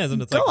communism is.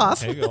 And it's go like,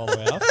 off. okay, go all the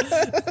way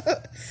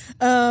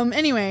off.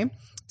 Anyway,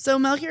 so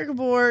Melchior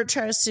Gabor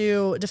tries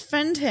to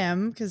defend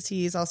him because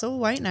he's also a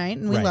white knight,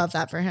 and we Right. love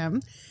that for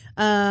him.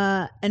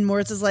 And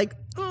Moritz is like,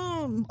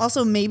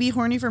 also maybe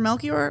horny for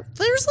Melchior.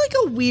 There's like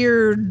a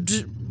weird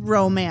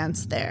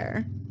romance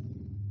there.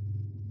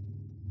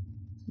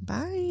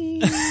 Bye.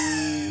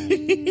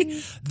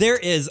 There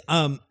is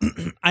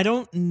I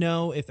don't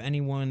know if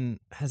anyone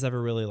has ever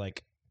really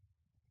like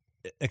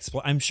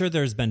explore. I'm sure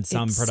there's been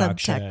some It's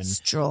production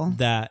subtextual.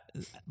 that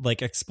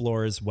like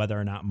explores whether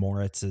or not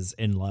Moritz is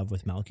in love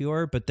with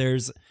Melchior, but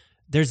there's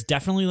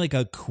definitely like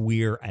a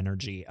queer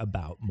energy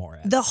about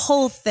Moritz. The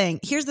whole thing.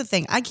 Here's the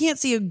thing. I can't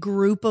see a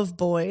group of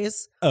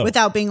boys Oh.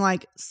 without being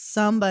like,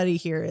 somebody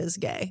here is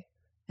gay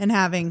and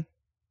having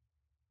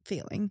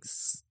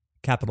feelings.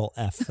 Capital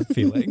F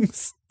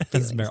feelings,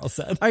 as Meryl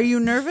said. Are you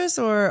nervous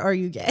or are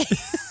you gay?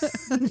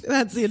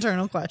 That's the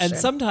eternal question. And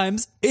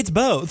sometimes it's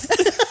both.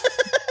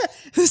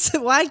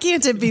 So why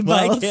can't it be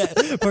Why both?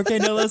 can't, porque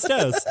no los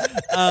dos?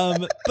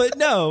 But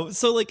no,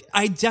 so like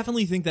I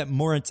definitely think that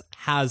Moritz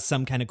has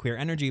some kind of queer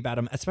energy about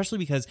him, especially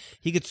because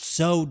he gets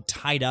so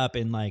tied up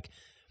in like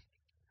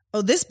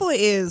Oh, this boy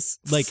is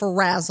Like-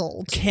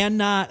 frazzled.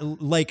 cannot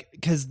like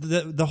because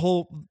the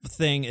whole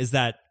thing is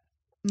that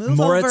Move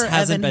Moritz over,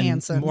 hasn't Evan been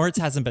Hansen. Moritz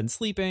hasn't been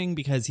sleeping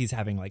because he's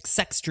having like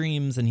sex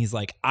dreams, and he's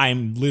like,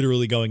 I'm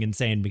literally going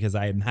insane because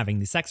I am having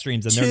these sex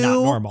dreams and they're not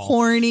Too normal.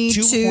 horny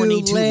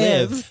to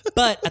live.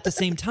 But at the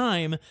same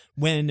time,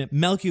 when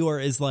Melchior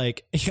is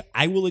like,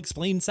 I will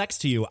explain sex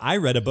to you. I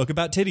read a book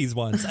about titties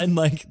once, and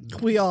like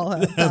We all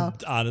have. Now.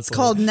 honestly, It's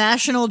called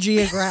National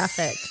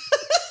Geographic.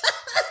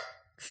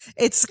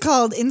 It's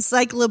called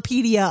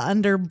Encyclopedia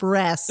Under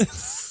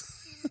Breasts.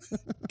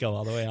 go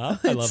all the way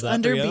off. I love It's that.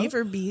 under for you. B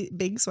for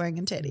big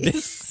swangin' titties.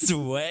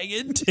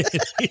 Swaggin'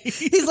 titties.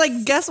 He's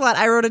like, guess what?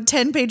 I wrote a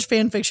 10-page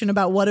fan fiction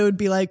about what it would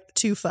be like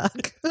to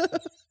fuck.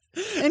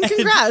 And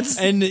congrats.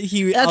 And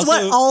he That's also,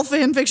 what all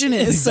fan fiction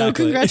is. So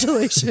Exactly.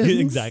 congratulations.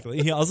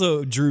 Exactly. He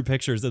also drew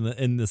pictures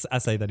in this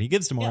essay that he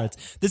gives to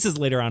Moritz. This is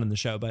later on in the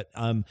show, but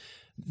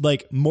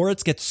like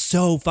Moritz gets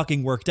so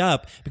fucking worked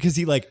up because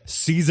he like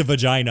sees a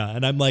vagina,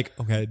 and I'm like,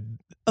 okay,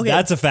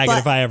 that's a faggot but-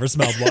 if I ever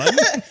smelled one.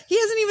 He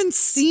hasn't even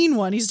seen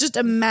one. He's just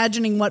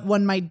imagining what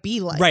one might be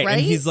like. Right.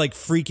 And he's like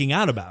freaking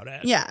out about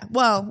it. Yeah.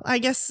 Well, I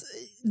guess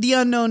the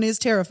unknown is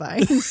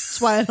terrifying.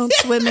 That's why I don't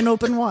swim in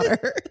open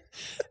water.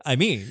 I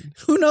mean,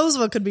 Who knows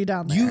what could be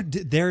down there?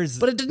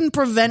 But it didn't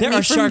prevent there me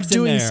are from sharks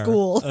doing in there.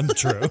 school.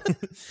 True.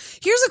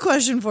 Here's a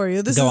question for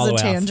you. This Go all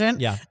is the a way off. tangent.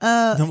 Yeah.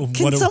 Can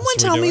What else someone are we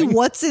tell me doing?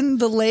 what's in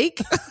the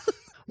lake?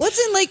 What's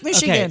in Lake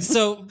Michigan? Okay,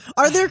 so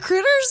Are there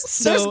critters?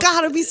 There's So-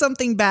 got to be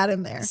something bad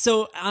in there.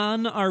 So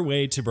on our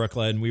way to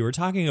Brooklyn, we were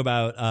talking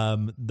about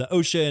the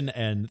ocean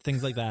and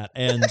things like that,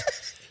 and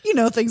You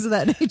know, things of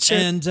that nature.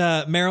 and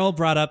Meryl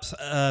brought up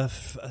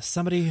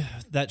somebody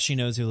that she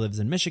knows who lives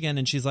in Michigan,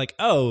 and she's like,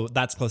 "Oh,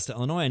 that's close to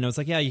Illinois." And I was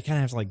like, "Yeah, you kind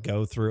of have to like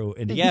go through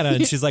Indiana."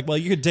 And she's like, "Well,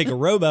 you could take a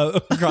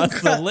rowboat across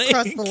the lake."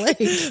 Across the lake.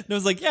 And I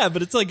was like, "Yeah,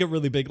 but it's like a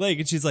really big lake."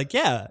 And she's like,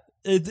 "Yeah."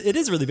 It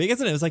is really big,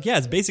 isn't it? I was like, yeah,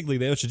 it's basically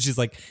the ocean. She's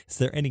like, is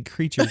there any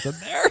creatures in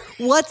there?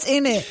 What's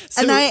in it?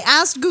 And I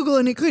asked Google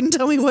and it couldn't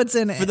tell me what's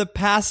in it. For the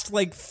past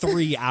like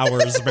 3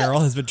 hours,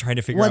 Meryl has been trying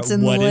to figure What's out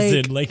in the what is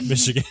lake? in Lake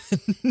Michigan.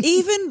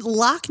 Even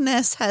Loch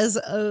Ness has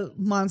a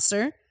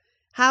monster.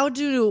 How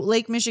do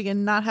Lake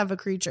Michigan not have a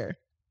creature?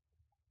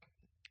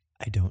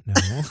 I don't know.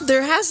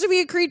 There has to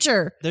be a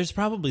creature. There's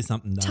probably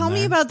something down Tell me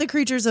there. about the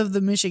creatures of the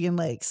Michigan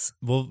lakes.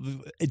 Well,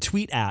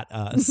 tweet at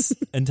us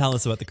and tell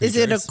us about the Is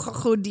creatures. it a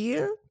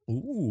crocodile?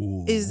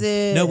 Ooh. Is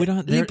it No, we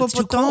don't. It's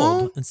too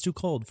cold. l'hippopotame? It's too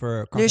cold for a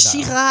Le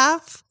crocodile.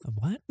 giraffe?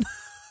 What?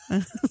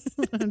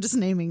 I'm just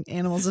naming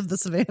animals of the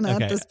savannah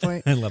Okay. at this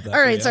point. I love that. All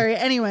for right, you. sorry.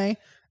 Anyway,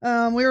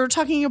 we were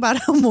talking about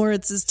how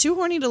Moritz is too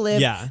horny to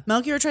live. Yeah.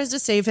 Melchior tries to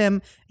save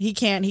him. He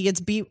can't. He gets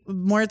beat.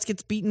 Moritz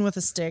gets beaten with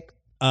a stick.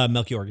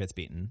 Melchior gets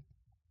beaten.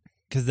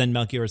 Because then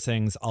Melchior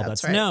sings All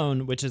That's That's right.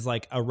 Known, which is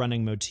like a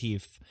running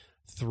motif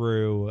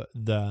through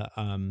the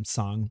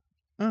song.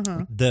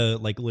 Uh-huh. The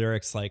like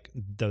lyrics, like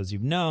those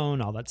you've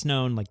known, all that's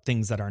known, like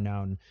things that are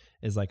known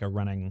is like a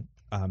running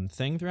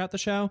thing throughout the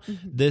show.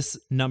 Mm-hmm. This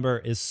number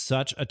is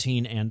such a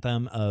teen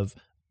anthem of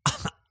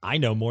I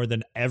know more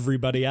than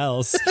everybody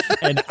else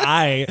and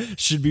I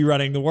should be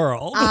running the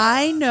world.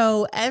 I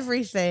know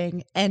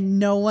everything and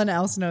no one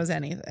else knows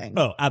anything.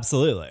 Oh,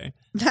 absolutely.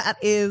 That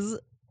is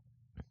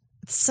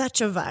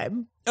such a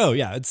vibe. Oh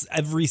yeah, it's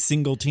every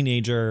single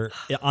teenager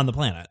on the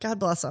planet. God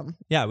bless them.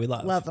 Yeah, we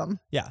love them.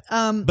 Yeah.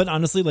 Um, But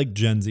honestly, like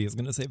Gen Z is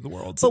going to save the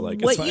world. So but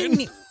like, what it's you fine.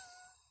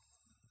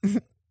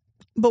 need,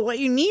 but what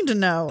you need to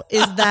know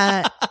is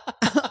that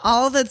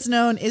All That's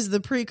Known is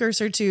the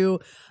precursor to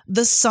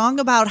the song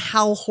about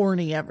how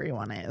horny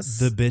everyone is.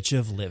 The bitch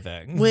of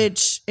living.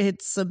 Which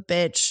it's a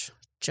bitch,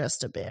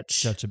 just a bitch.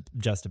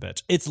 Just a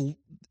bitch.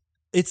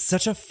 It's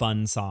such a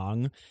fun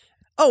song.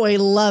 Oh, I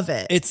love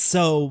it. It's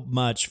so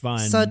much fun.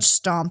 Such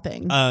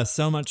stomping.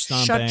 So much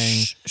stomping.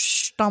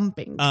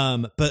 Stomping.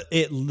 But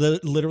it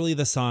literally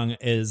the song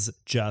is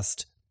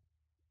just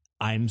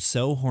I'm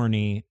so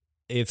horny.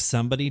 If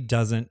somebody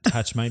doesn't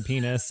touch my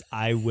penis,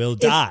 I will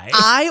die. If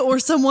I or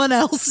someone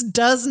else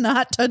does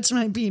not touch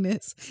my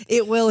penis,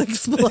 it will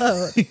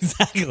explode.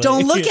 Exactly.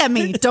 Don't look at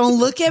me. Don't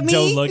look at me.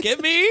 Don't look at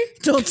me.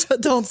 Don't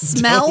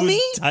smell Don't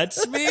me. touch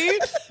me.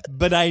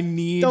 But I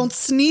need. Don't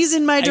sneeze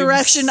in my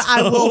direction.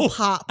 I will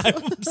pop.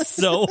 I'm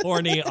so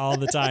horny all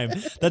the time.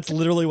 That's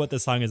literally what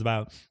this song is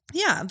about.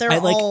 Yeah, they're I,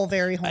 like- all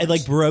very horny. I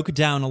like broke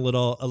down a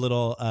little.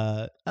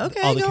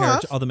 Okay, all the go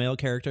off. all the male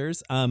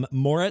characters.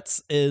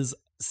 Moritz is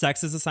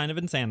sex is a sign of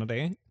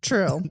insanity.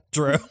 True.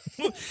 Drew.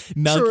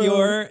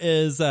 Melchior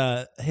is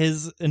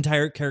his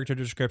entire character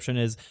description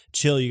is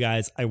chill, you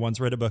guys. I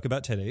once read a book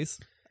about titties.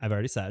 I've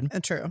already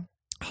said. True.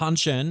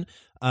 Hanshin,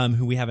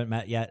 who we haven't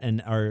met yet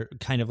and are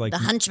kind of like The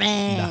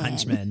Hunchman. The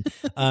Hunchman.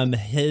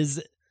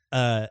 His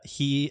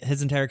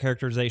entire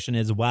characterization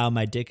is wow,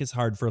 my dick is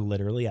hard for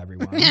literally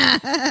everyone.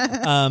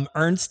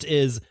 Ernst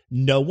is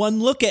no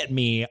one look at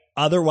me,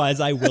 otherwise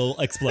I will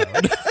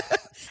explode.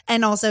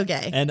 And also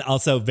gay. And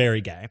also very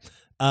gay.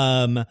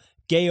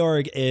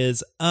 Georg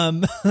is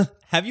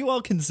have you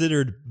all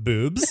considered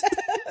boobs?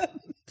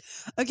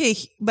 Okay,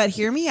 but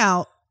hear me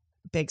out.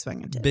 Big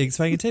swinging titties. Big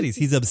swinging titties.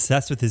 He's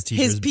obsessed with his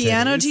teacher's His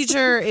piano titties.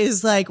 teacher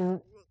is like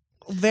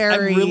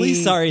very I'm really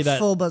sorry that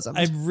full bosom.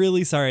 I'm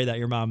really sorry that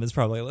your mom is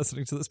probably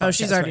listening to this podcast. Oh,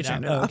 she's already right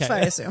turned now. it off, I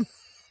assume.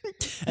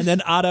 And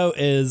then Otto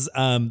is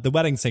the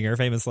wedding singer,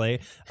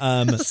 famously.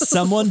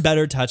 Someone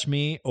better touch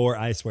me or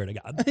I swear to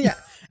God. Yeah.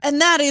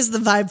 And that is the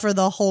vibe for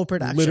the whole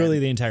production. Literally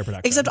the entire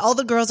production. Except all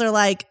the girls are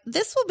like,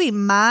 this will be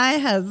my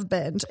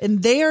husband.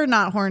 And they are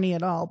not horny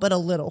at all, but a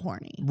little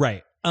horny.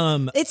 Right.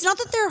 It's not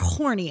that they're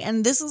horny,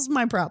 and this is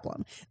my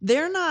problem.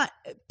 They're not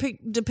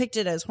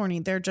depicted as horny.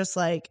 They're just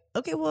like,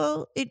 okay,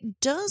 well, it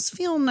does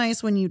feel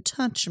nice when you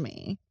touch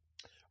me.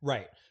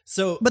 Right.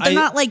 So But they're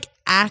not like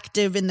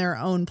active in their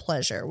own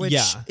pleasure, which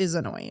Yeah. is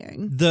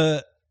annoying.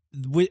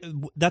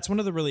 That's one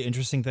of the really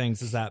interesting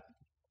things is that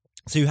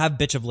so you have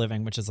Bitch of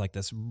Living, which is like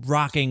this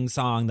rocking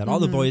song that all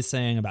the boys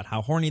sing about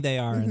how horny they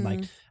are and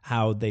like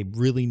how they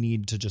really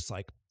need to just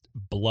like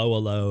blow a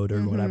load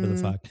or whatever the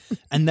fuck.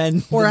 And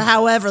then Or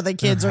however the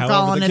kids are however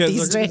calling the it kids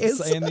these are days.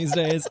 saying these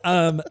days.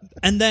 And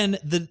then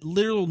the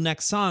literal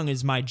next song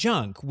is My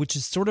Junk, which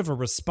is sort of a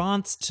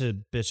response to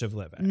Bitch of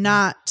Living.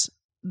 Not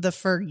the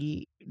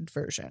Fergie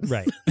version.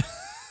 Right.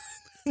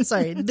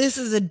 Sorry, this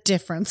is a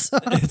different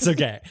song. It's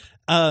okay.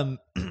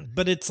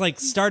 But it's like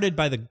started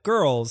by the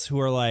girls who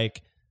are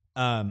like,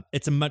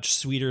 it's a much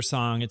sweeter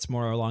song. It's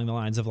more along the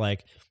lines of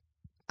like,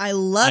 I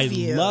love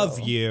you. I love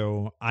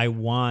you. I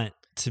want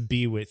to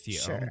be with you.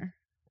 Sure.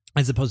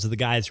 As opposed to the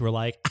guys who are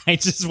like, I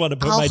just want to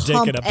put I'll my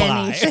dick in a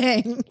pie.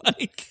 anything.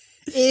 Like,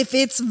 if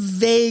it's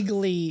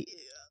vaguely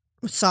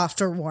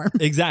soft or warm,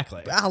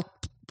 exactly.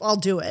 I'll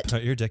do it.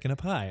 Put your dick in a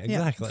pie.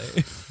 Exactly.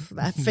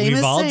 That famous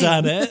We've all saying.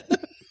 done it.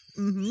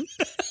 Mm-hmm.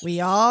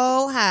 We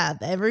all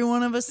have. Every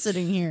one of us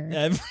sitting here.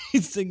 Every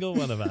single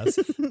one of us.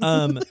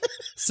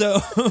 So,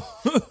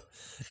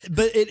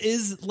 but it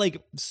is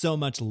like so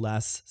much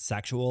less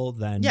sexual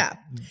than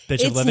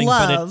Bitch of Living.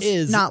 Love, but it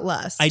is not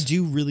lust. I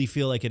do really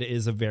feel like it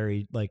is a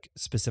very like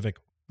specific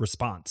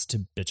response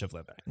to Bitch of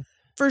Living.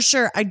 For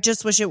sure. I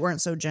just wish it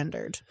weren't so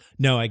gendered.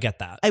 No, I get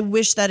that. I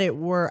wish that it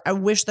were. I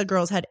wish the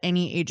girls had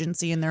any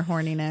agency in their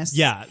horniness.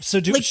 Yeah. So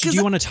do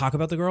you want to talk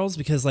about the girls?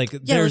 Because like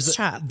let's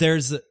chat.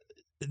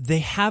 They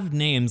have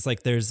names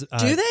like there's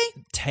do they?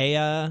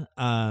 Taya,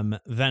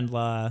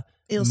 Vendla,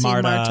 Ilse,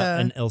 Marta, Marta,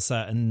 and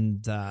Ilsa,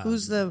 and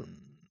who's the?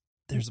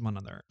 There's one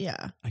other.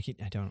 Yeah, I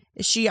don't.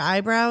 Is she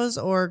Eyebrows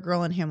or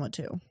girl in Hamlet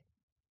too?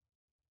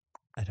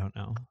 I don't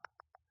know.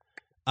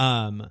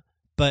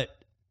 But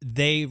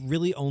they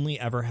really only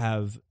ever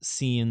have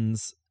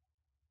scenes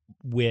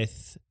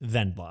with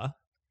Vendla.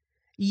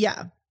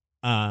 Yeah.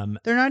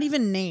 They're not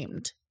even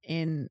named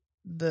in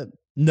the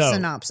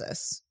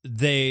synopsis.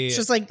 It's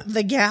just like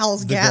the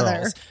gals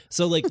gather. Girls.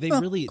 So like they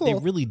really Cool. they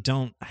really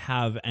don't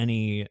have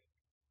any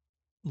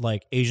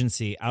like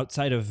agency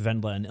outside of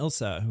Vendla and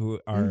Ilsa, who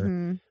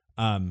are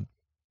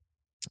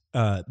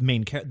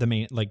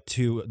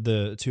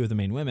two of the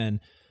main women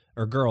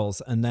or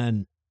girls, and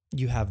then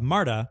you have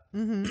Marta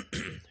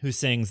who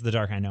sings "The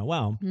Dark I Know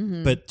Well,"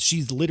 but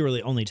she's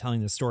literally only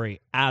telling the story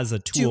as a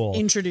tool to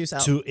introduce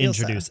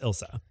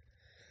Ilsa.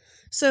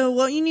 So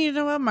what you need to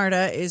know about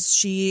Marta is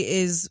she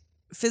is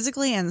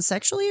physically and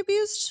sexually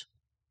abused.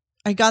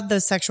 I got the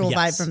sexual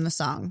vibe from the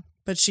song,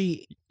 but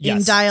she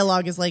in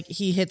dialogue is like,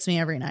 he hits me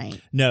every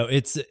night. No,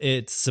 it's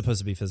supposed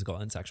to be physical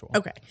and sexual.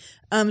 Okay.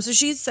 So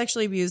she's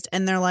sexually abused,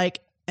 and they're like,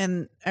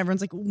 and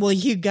everyone's like, well,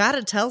 you got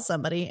to tell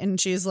somebody.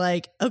 And she's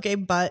like, okay,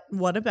 but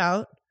what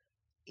about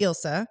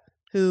Ilsa,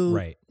 who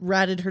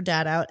ratted her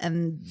dad out,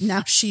 and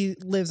now she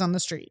lives on the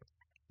street,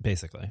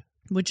 basically,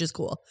 which is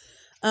cool.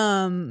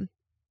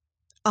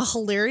 A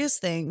hilarious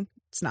thing,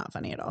 it's not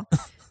funny at all,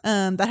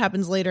 that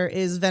happens later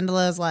is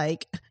Vendela's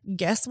like,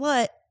 guess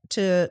what,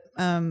 to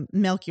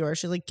Melchior.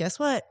 She's like, guess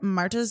what,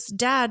 Marta's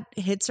dad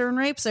hits her and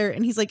rapes her.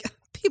 And he's like,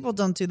 people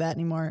don't do that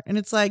anymore. And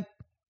it's like,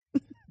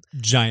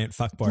 giant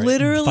fuckboy,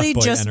 literally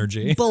just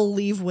energy.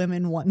 Believe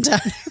women one time.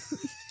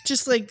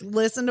 Just like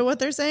listen to what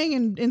they're saying,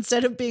 and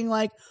instead of being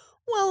like,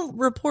 well,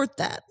 report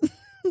that,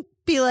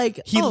 be like,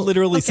 he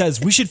literally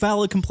says we should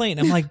file a complaint.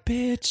 I'm like,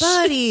 bitch,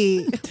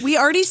 buddy, we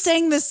already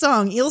sang this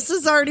song.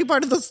 Ilsa's already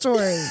part of the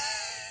story.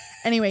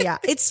 Anyway, yeah,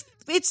 it's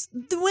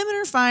the women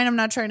are fine. I'm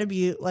not trying to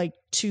be like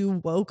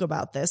too woke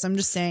about this. I'm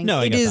just saying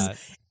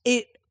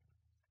it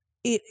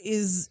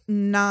is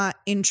not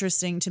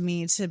interesting to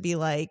me to be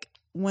like,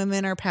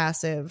 women are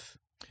passive,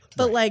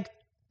 but like,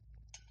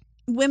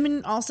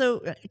 women also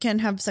can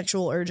have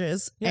sexual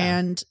urges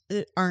and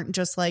aren't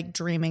just like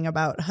dreaming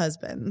about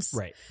husbands.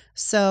 Right.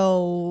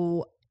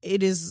 So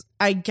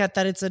I get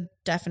that it's a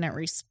definite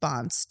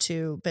response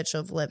to Bitch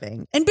of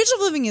Living. And Bitch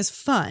of Living is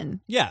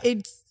fun. Yeah.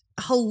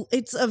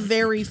 It's a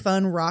very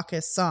fun,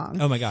 raucous song.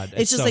 Oh my God.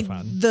 It's just so like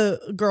fun.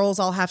 the girls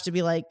all have to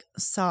be like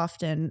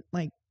soft and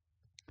like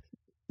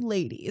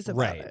ladies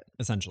about it.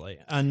 Essentially.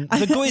 And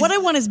what I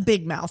want is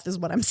big mouth is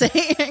what I'm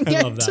saying.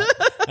 I love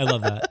that. I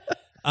love that.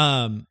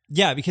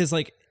 Yeah, because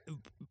like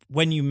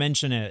when you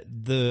mention it,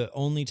 the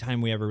only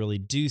time we ever really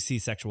do see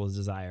sexual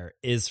desire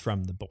is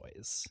from the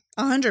boys.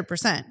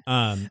 100%.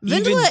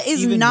 Vendela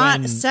is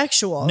not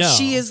sexual. No.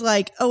 She is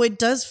like, oh, it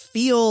does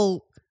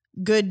feel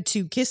good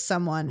to kiss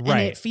someone, and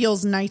it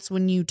feels nice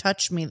when you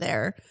touch me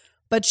there.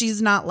 But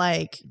she's not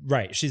like...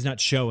 Right. She's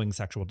not showing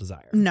sexual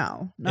desire.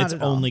 No, not it's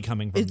at all. only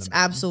coming from It's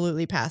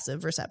absolutely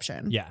passive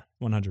reception. Yeah,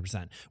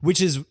 100%.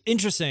 Which is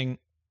interesting,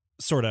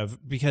 sort of,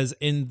 because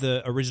in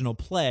the original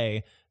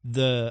play,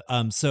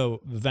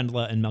 so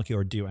Vendela and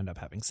Melchior do end up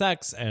having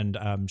sex, and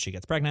she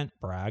gets pregnant.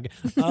 Brag.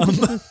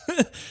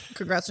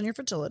 Congrats on your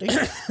fertility.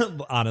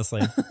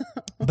 Honestly.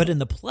 But in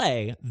the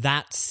play,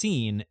 that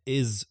scene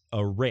is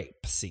a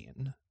rape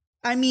scene.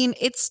 I mean,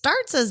 it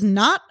starts as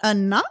not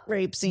a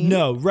rape scene.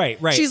 No, right.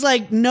 She's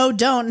like, no,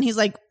 don't. And he's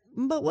like,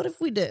 but what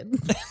if we did?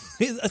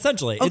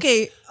 Essentially.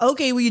 Okay,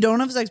 well, you don't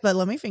have sex, but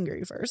let me finger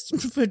you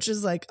first, which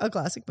is like a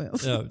classic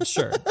move. Oh,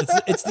 sure.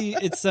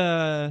 It's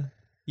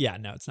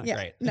not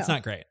great. No. It's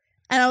not great.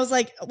 And I was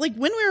like when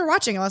we were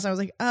watching it last night, I was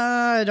like,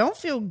 I don't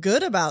feel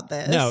good about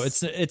this. No,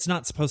 it's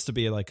not supposed to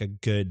be like a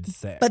good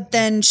thing. But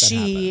then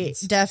she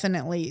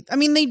definitely, I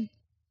mean, they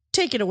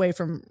take it away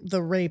from the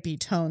rapey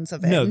tones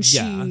of it. No, and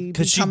she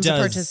becomes a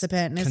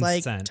participant and is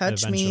like,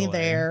 touch me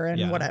there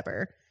and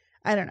whatever.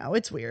 I don't know.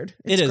 It's weird.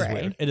 It's It is gray.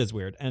 weird. It is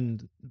weird.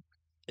 And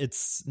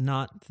it's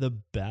not the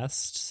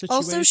best situation.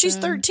 Also, she's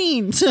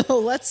 13, so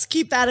let's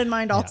keep that in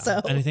mind.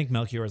 Also, and I think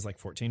Melchior is like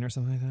 14 or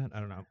something like that. I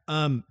don't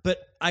know. But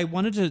I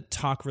wanted to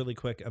talk really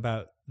quick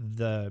about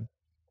the.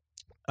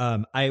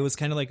 I was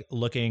kind of like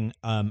looking.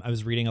 I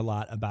was reading a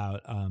lot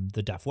about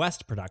the Deaf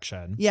West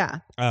production. Yeah.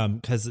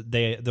 Because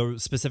the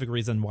specific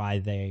reason why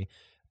they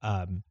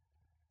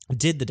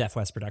did the Deaf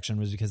West production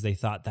was because they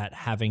thought that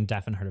having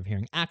deaf and hard of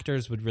hearing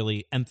actors would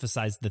really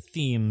emphasize the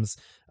themes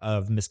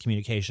of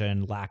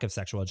miscommunication, lack of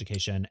sexual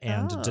education,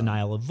 and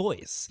denial of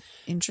voice.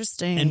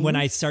 Interesting. And when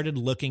I started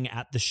looking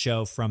at the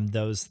show from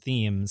those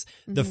themes,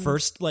 the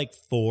first like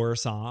 4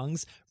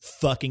 songs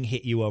fucking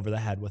hit you over the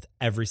head with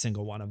every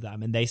single one of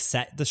them. And they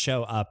set the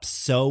show up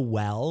so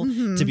well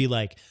to be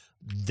like,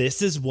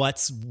 this is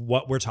what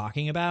we're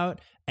talking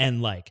about.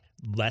 And like,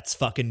 let's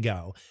fucking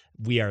go.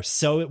 We are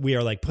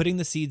like putting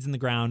the seeds in the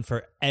ground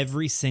for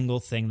every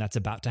single thing that's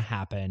about to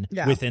happen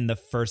within the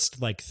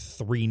first like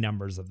 3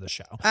 numbers of the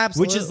show.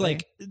 Absolutely. Which is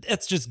like,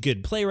 that's just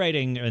good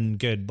playwriting and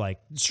good like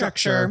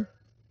structure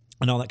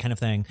and all that kind of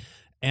thing.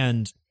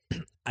 And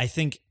I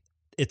think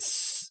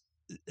it's,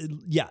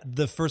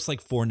 the first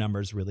like 4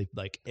 numbers really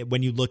like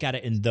when you look at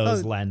it in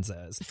those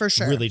lenses, for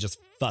sure, really just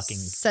fucking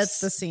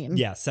sets the scene.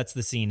 Yeah, sets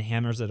the scene,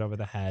 hammers it over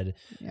the head.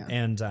 Yeah.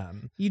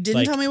 And you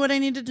didn't tell me what I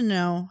needed to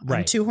know. Right.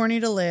 I'm too horny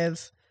to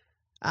live.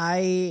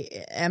 I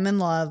am in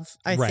love,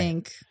 I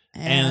think.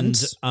 And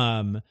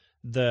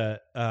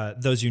the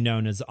Those You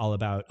Known is all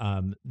about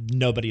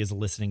nobody is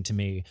listening to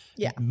me.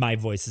 Yeah. My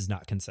voice is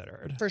not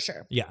considered. For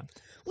sure. Yeah.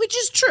 Which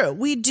is true.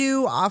 We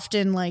do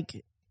often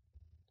like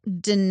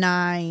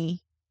deny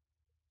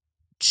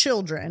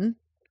children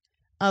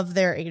of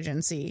their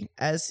agency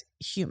as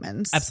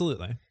humans.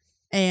 Absolutely.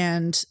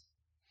 And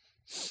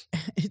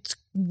it's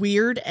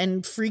weird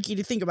and freaky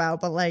to think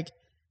about, but like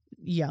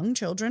young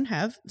children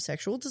have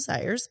sexual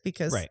desires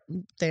because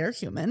they're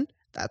human.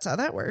 That's how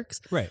that works.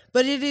 Right.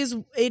 But it is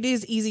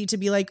easy to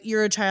be like,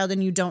 you're a child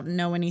and you don't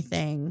know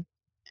anything.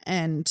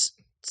 And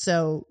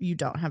so you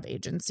don't have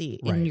agency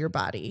in your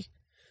body.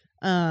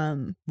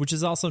 Which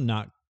is also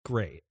not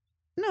great.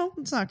 No,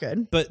 it's not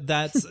good. But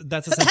that's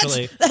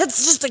essentially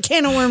that's just a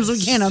can of worms we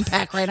can't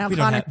unpack right now,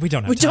 Connor. We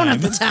don't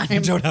have the time. We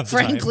don't have the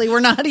Frankly, time. we're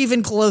not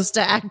even close to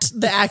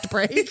the act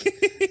break.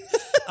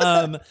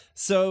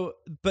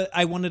 But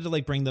I wanted to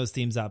like bring those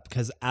themes up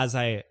because as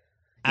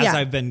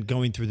I've been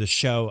going through the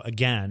show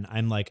again,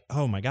 I'm like,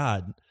 oh my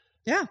God.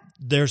 Yeah.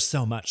 There's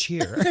so much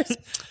here.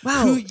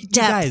 Wow. You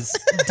guys,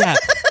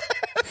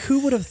 depth.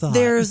 Who would have thought?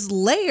 There's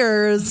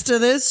layers to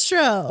this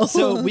show.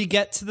 So we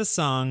get to the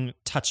song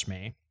Touch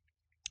Me,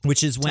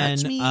 which is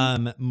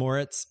when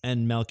Moritz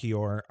and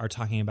Melchior are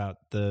talking about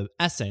the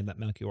essay that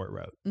Melchior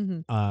wrote.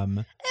 And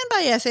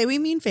by essay, we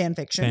mean fan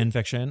fiction. Fan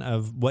fiction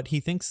of what he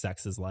thinks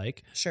sex is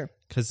like. Sure.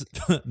 Because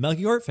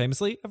Melchior,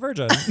 famously a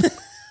virgin.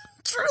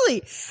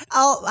 Truly.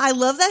 I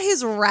love that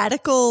his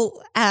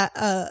radical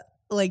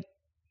like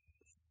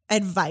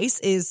advice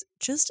is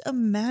just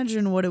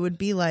imagine what it would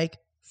be like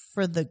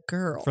for the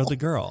girl. For the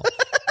girl.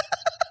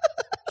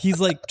 He's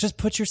like, just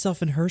put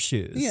yourself in her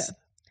shoes. Yeah.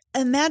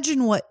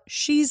 Imagine what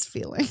she's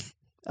feeling.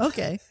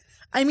 Okay.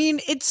 I mean,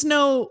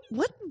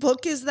 what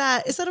book is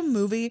that? Is that a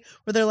movie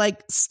where they're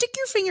like, stick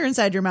your finger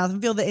inside your mouth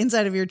and feel the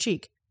inside of your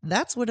cheek?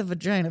 That's what a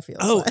vagina feels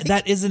like. Oh,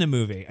 that isn't a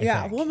movie. I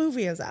think. What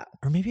movie is that?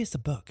 Or maybe it's a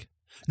book.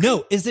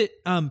 No, is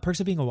it Perks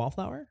of Being a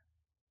Wallflower?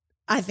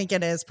 I think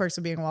it is Perks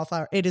of Being a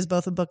Wallflower. It is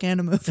both a book and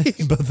a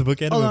movie. Both a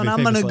book and a movie. Hold on,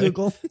 I'm going to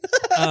Google.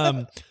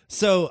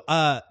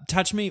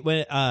 Touch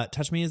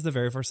Me is the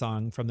very first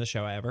song from the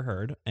show I ever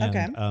heard.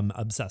 And I'm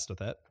obsessed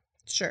with it.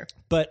 Sure.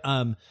 But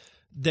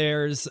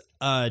there's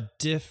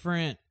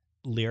different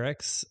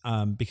lyrics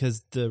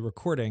because the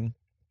recording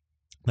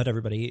that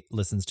everybody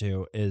listens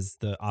to is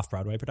the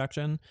off-Broadway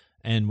production.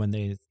 And when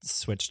they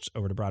switched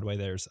over to Broadway,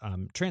 there's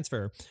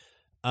transfer.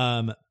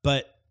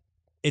 But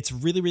it's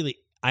really, really,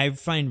 I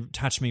find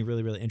Touch Me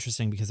really, really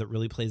interesting because it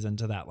really plays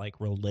into that like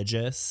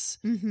religious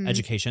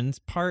education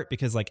part,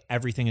 because like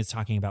everything is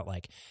talking about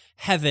like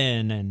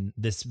heaven and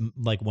this,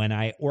 like when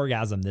I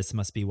orgasm, this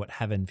must be what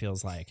heaven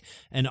feels like.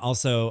 And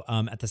also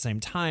at the same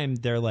time,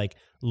 they're like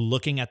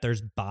looking at their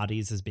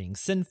bodies as being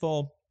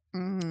sinful,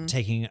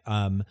 taking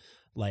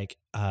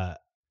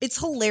it's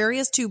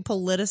hilarious to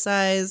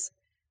politicize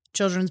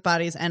children's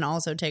bodies and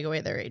also take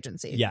away their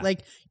agency. Yeah.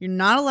 Like you're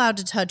not allowed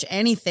to touch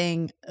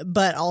anything,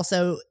 but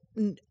also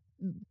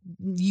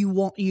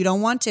you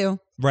don't want to.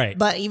 Right.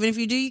 But even if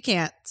you do, you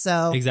can't.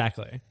 So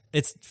exactly.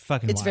 It's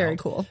fucking It's wild. very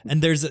cool.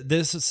 And there's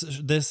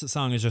this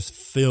song is just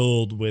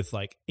filled with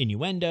like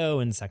innuendo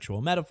and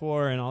sexual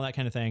metaphor and all that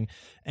kind of thing.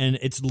 And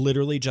it's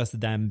literally just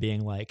them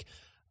being like,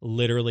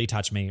 literally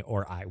touch me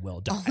or I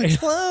will die. I'll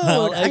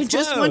explode. I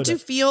just want to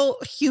feel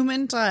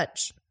human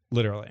touch.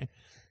 Literally.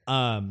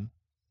 And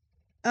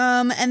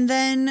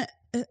then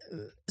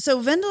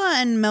so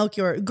Vendela and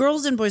Melchior,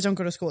 girls and boys don't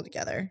go to school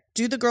together.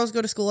 Do the girls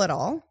go to school at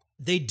all?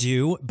 They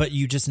do, but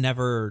you just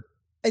never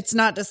It's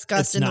not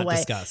discussed in the way.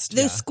 Discussed,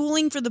 the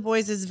schooling for the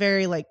boys is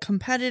very like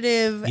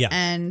competitive,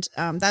 and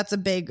that's a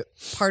big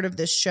part of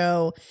this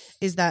show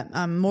is that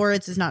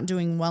Moritz is not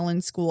doing well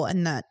in school,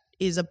 and that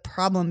is a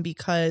problem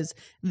because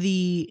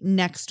the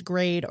next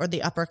grade or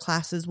the upper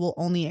classes will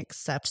only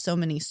accept so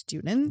many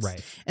students,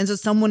 Right. And so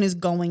someone is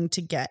going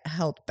to get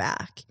held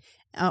back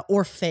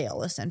or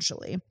fail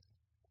essentially,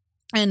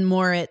 and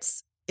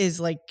Moritz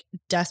is like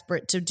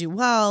desperate to do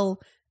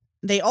well.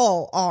 They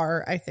all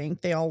are, I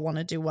think. They all want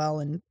to do well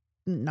and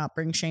not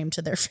bring shame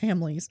to their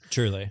families.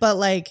 Truly. But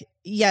like,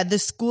 yeah, the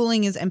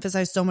schooling is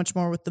emphasized so much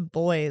more with the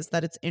boys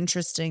that it's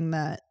interesting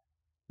that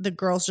the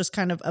girls just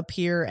kind of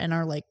appear and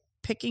are like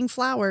picking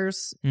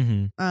flowers.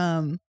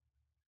 Mm-hmm.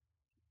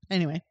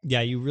 Anyway.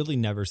 Yeah, you really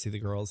never see the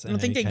girls. I don't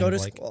think they go to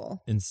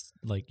school.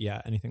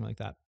 Anything like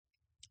that.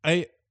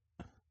 I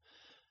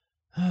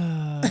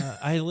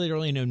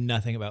literally know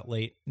nothing about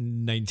late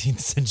 19th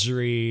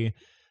century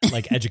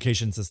like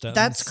education systems.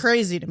 That's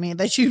crazy to me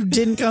that you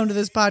didn't come to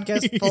this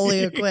podcast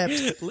fully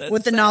equipped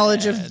with the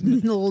knowledge of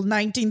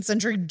 19th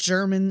century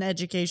German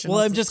education.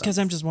 Well, I'm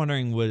just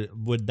wondering,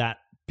 would that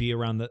be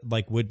around the,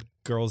 like, would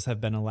girls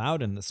have been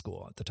allowed in the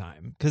school at the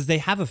time? Because they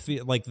have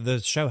like the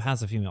show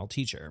has a female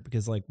teacher,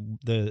 because like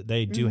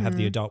they do have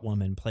the adult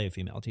woman play a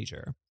female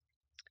teacher.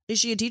 Is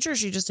she a teacher or is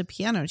she just a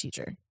piano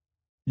teacher?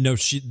 No,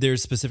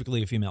 there's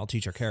specifically a female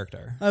teacher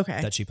character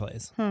that she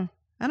plays. Huh.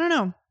 I don't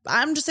know.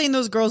 I'm just saying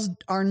those girls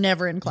are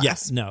never in class.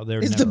 Yes, no,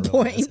 they're is never the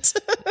really point.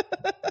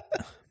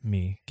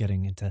 Me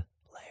getting into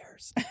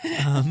layers.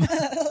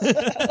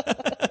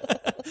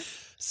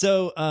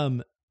 So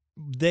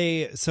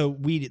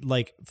we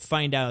like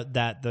find out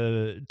that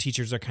the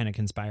teachers are kind of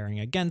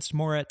conspiring against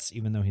Moritz,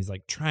 even though he's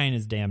like trying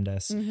his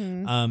damnedest.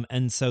 Mm-hmm.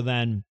 And so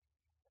then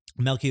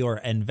Melchior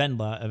and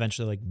Wendla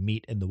eventually like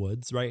meet in the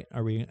woods, right?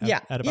 Are we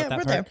at about that we're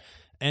part? there.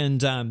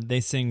 And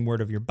they sing Word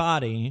of Your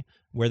Body,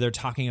 where they're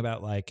talking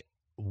about like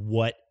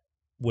what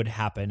would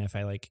happen if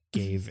I like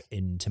gave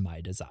into my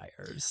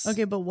desires.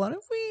 Okay, but what if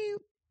we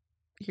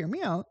hear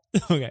me out?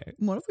 Okay.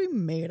 What if we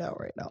made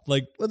out right now?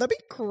 Like, would that be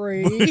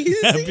crazy?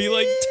 That'd be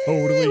like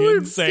totally it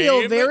would insane.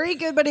 Feel very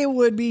good, but it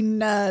would be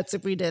nuts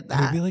if we did that.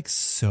 It would be like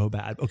so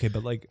bad. Okay,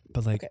 but okay.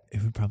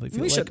 It would probably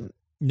feel we like shouldn't.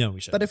 No,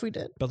 we shouldn't. But if we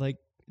did. But like,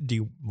 do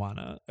you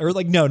wanna, or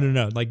like no,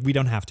 like we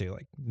don't have to.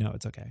 Like, no,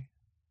 it's okay.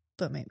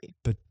 But maybe.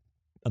 But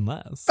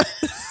unless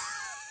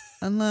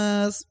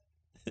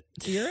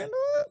you're into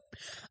it.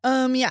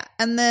 Yeah.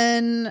 And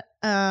then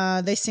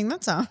they sing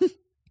that song,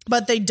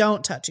 but they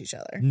don't touch each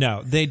other.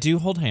 No, they do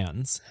hold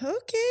hands.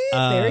 Okay.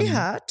 Very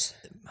hot.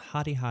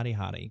 Hottie.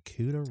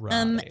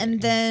 Cooterati.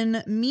 And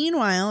then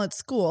meanwhile at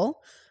school,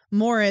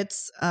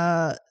 Moritz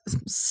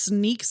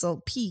sneaks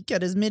a peek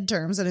at his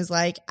midterms and is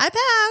like, I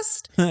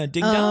passed.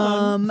 Ding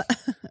dong.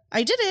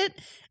 I did it.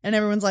 And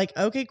everyone's like,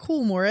 okay,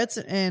 cool, Moritz.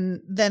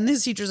 And then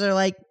his teachers are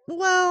like,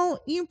 well,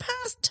 you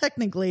passed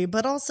technically,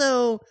 but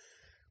also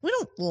we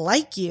don't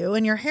like you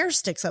and your hair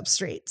sticks up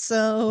straight.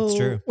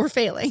 So we're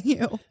failing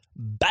you.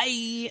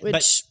 Bye.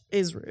 Which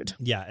is rude.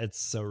 Yeah, it's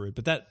so rude.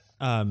 But that,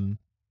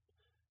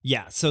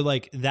 yeah. So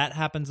like that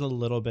happens a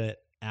little bit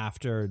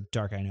after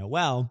Dark I Know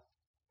Well,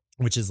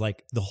 which is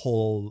like the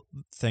whole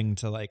thing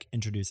to like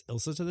introduce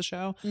Ilsa to the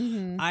show.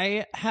 Mm-hmm.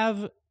 I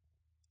have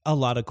a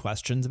lot of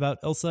questions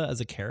about Ilsa as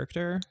a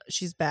character.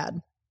 She's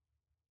bad.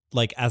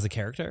 Like as a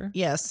character?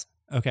 Yes.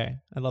 Okay.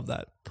 I love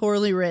that.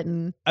 Poorly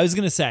written. I was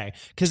going to say,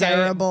 because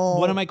terrible,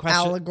 one of my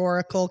questions,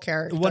 allegorical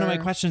character. One of my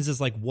questions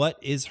is like, what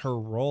is her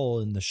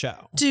role in the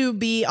show? To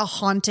be a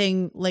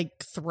haunting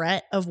like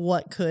threat of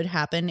what could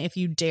happen if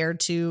you dare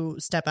to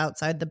step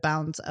outside the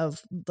bounds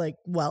of like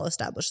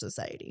well-established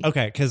society.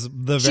 Okay, because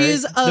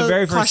she's a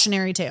very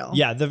cautionary tale.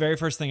 Yeah, the very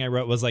first thing I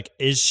wrote was like,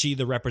 is she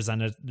the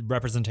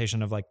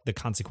representation of like the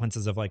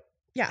consequences of like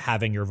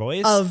having your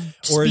voice,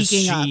 or is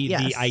she up,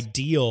 yes. the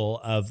ideal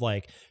of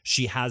like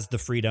she has the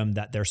freedom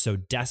that they're so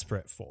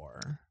desperate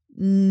for?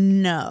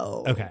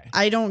 No. Okay.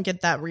 I don't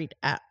get that read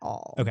at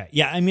all. Okay.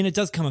 Yeah, I mean it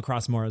does come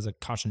across more as a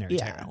cautionary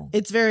tale.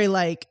 It's very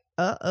like,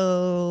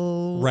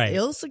 uh-oh, right.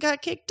 Ilsa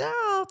got kicked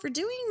out for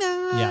doing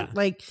that. Yeah.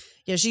 Like,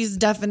 yeah, she's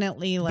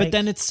definitely like. But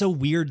then it's so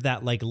weird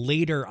that like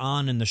later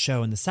on in the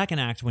show, in the second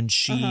act, when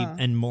she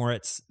and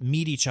Moritz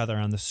meet each other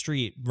on the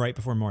street right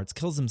before Moritz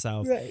kills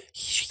himself,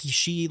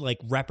 she like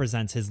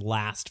represents his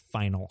last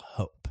final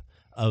hope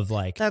of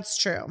like. That's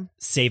true.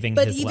 Saving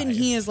but his life. But even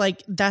he is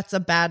like, that's a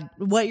bad,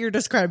 what you're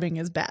describing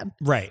is bad.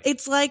 Right.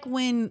 It's like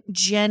when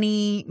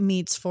Jenny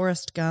meets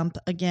Forrest Gump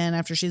again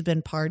after she's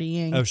been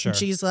partying. Oh, sure. And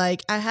she's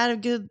like, I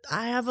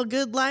have a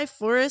good life,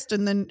 Forrest.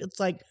 And then it's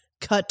like,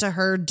 cut to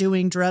her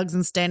doing drugs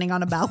and standing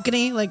on a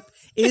balcony. Like,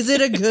 is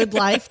it a good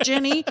life,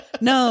 Jenny?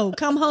 No,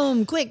 come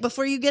home quick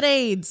before you get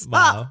AIDS.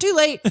 Wow. Ah, too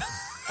late.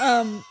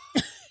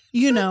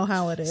 You know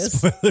how it is.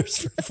 Spoilers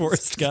for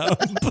Forrest Gump.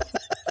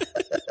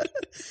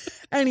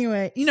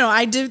 Anyway,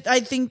 I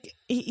think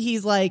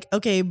he's like,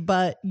 okay,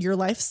 but your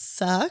life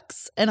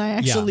sucks and I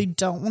actually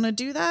don't want to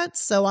do that.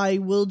 So I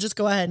will just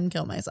go ahead and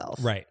kill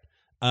myself. Right.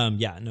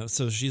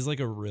 So she's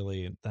like a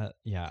really I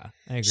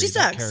agree. She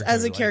sucks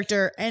as a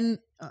character. And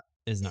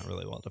is not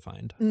really well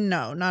defined.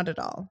 No, not at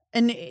all.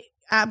 And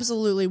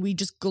absolutely, we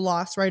just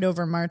gloss right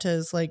over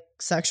Marta's like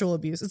sexual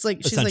abuse. It's like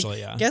she's like, Essentially,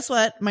 yeah. guess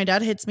what? My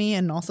dad hits me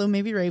and also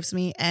maybe rapes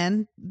me,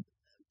 and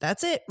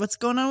that's it. What's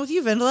going on with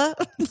you, Vendela?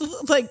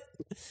 Like,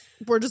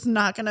 we're just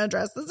not going to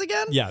address this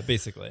again. Yeah,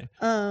 basically.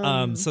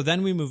 So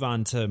then we move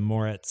on to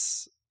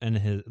Moritz and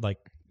his like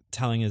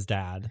telling his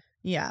dad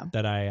Yeah,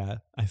 that I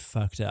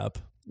fucked up,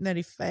 that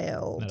he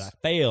failed. that I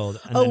failed.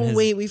 And Oh then his,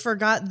 wait, we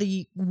forgot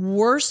the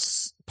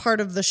worst part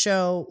of the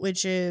show,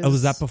 which is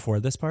was that before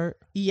this part?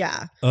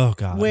 Yeah, Oh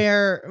god.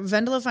 where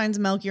Vendela finds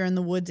Melchior in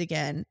the woods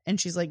again, and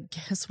she's like,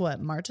 "Guess what?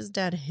 Marta's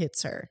dad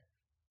hits her,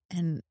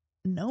 and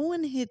no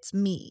one hits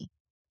me,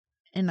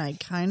 and I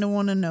kind of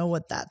want to know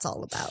what that's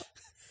all about."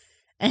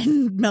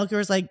 And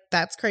Melchior's like,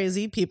 "That's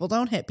crazy. People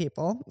don't hit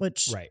people."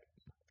 Which, Right.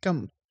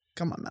 come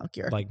on,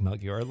 Melchior. Like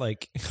Melchior,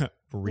 like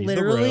read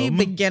Literally, the room.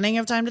 beginning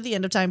of time to the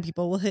end of time,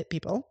 people will hit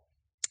people.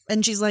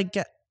 And she's like,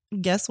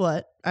 "Guess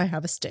what? I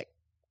have a stick.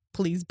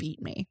 Please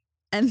beat me."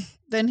 And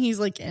then he's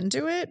like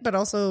into it, but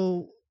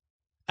also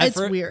it's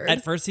weird.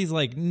 At first he's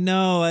like,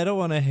 "No, I don't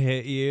want to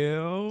hit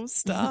you.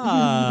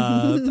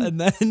 Stop." And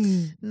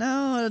then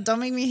No, don't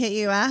make me hit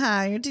you.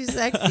 Aha, you're too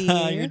sexy.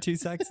 you're too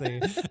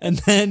sexy. And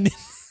then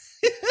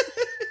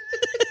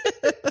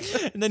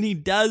and then he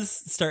does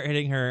start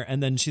hitting her,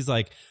 and then she's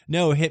like,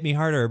 "No, hit me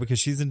harder," because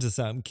she's into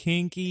some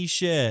kinky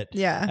shit.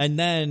 Yeah. And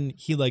then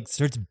he like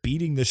starts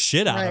beating the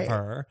shit out of Right.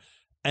 her.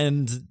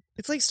 And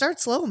It's like, start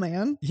slow,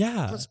 man.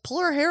 yeah. Just pull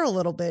her hair a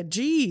little bit.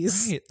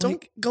 Jeez. Right, Don't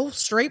like- go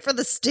straight for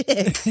the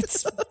stick.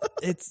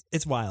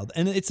 it's wild.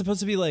 And it's supposed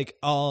to be like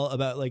all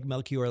about like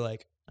Melchior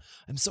like,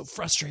 I'm so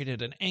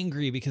frustrated and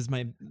angry because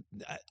I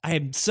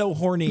am so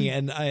horny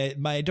and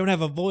I don't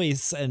have a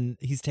voice, and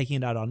he's taking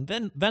it out on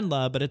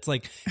Venla, but it's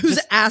like Who's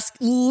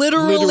just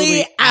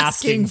literally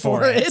asking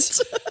for it.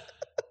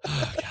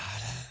 oh god.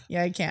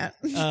 Yeah, I can't.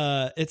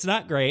 It's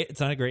not great. It's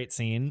not a great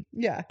scene.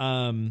 Yeah.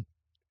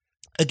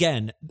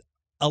 Again,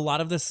 a lot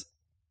of this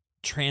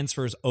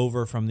transfers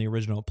over from the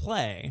original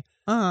play.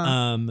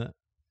 Uh-huh.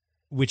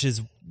 Which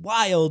is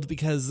wild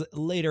because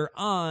later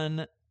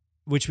on,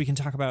 which we can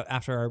talk about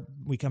after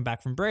we come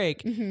back from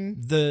break,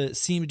 the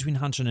scene between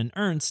Hanschen and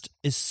Ernst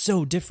is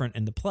so different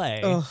in the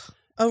play. Ugh.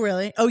 Oh,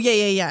 really? Oh,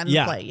 yeah. In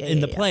the play. In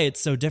the play, it's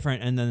so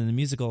different. And then in the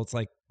musical, it's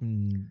like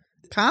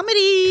Comedy.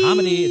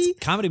 It's a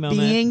comedy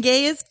moment. Being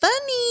gay is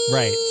funny.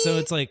 Right. So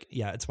it's like,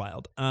 yeah, it's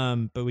wild.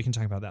 But we can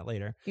talk about that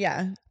later.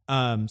 Yeah.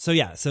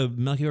 So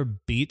Melchior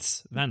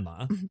beats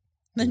Venla.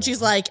 Then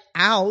she's like,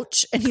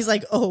 ouch. And he's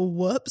like, oh,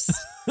 whoops.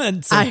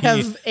 And so I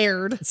have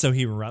erred. So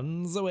he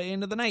runs away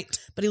into the night.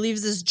 But he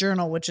leaves this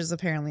journal, which is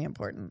apparently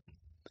important.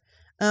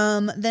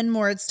 Then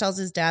Moritz tells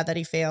his dad that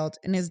he failed.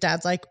 And his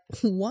dad's like,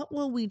 what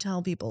will we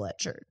tell people at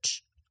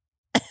church?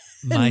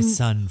 My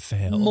son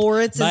failed.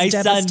 Moritz is My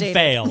son devastated.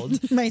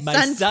 failed. My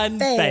son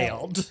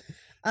failed.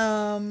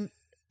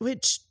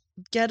 Which,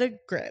 get a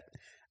grip.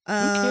 Who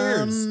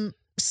cares?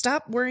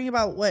 Stop worrying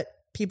about what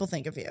people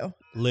think of you.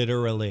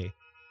 Literally.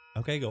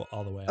 Okay, go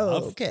all the way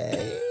up.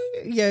 Okay.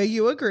 Yeah,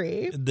 you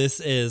agree. This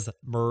is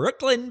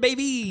Brooklyn,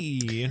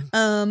 baby.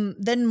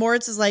 Then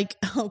Moritz is like,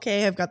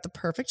 okay, I've got the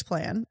perfect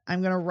plan.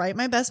 I'm going to write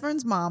my best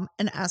friend's mom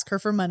and ask her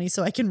for money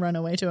so I can run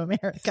away to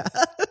America.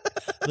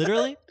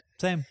 Literally?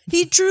 Same.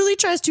 He truly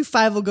tries to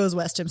Five Goes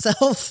West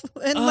himself.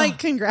 And like,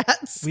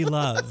 congrats. We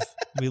love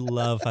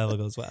Five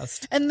Goes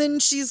West. And then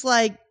she's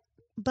like,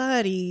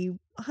 buddy,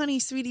 honey,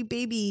 sweetie,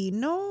 baby,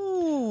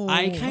 no.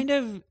 I kind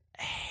of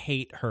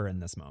hate her in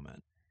this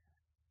moment.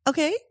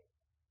 Okay.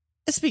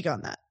 Speak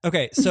on that.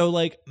 Okay, so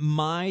like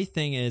my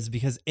thing is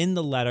because in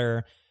the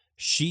letter,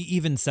 she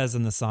even says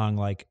in the song,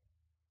 like,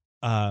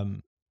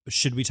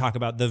 should we talk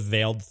about the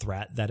veiled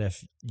threat that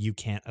if you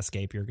can't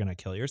escape, you're gonna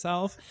kill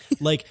yourself?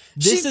 Like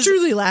this She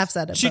truly laughs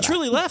at it. She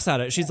truly laughs at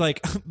it. She's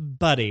like,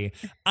 buddy,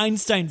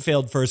 Einstein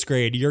failed first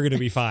grade. You're going to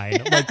be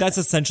fine. Like, that's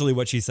essentially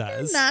what she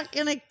says. You're not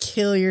going to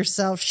kill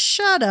yourself.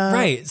 Shut up.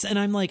 Right. And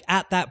I'm like,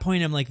 at that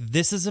point, I'm like,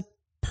 this is a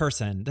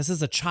person, this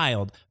is a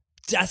child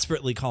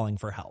desperately calling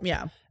for help.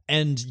 Yeah.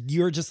 And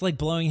you're just like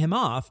blowing him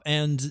off.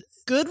 And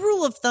good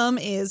rule of thumb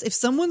is if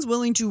someone's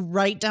willing to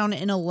write down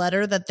in a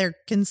letter that they're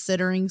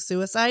considering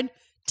suicide,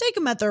 take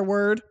them at their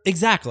word.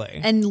 exactly.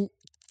 And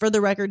for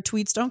the record,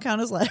 tweets don't count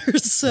as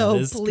letters.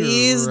 So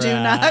please do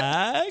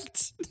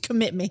not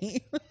commit me.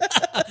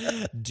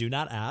 do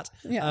not at.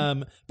 Yeah.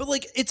 But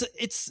like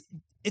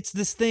it's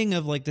this thing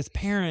of like this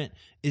parent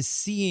is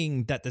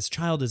seeing that this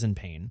child is in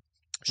pain.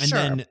 And Sure.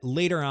 then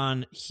later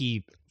on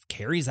he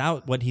carries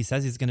out what he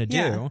says he's going to do.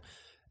 Yeah.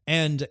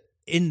 And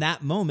in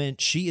that moment,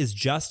 she is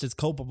just as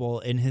culpable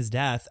in his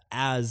death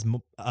as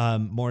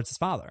Moritz's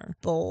father.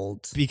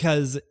 Bold.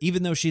 Because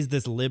even though she's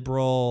this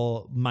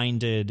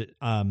liberal-minded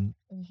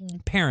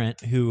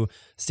parent who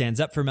stands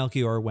up for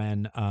Melchior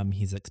when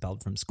he's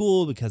expelled from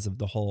school because of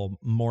the whole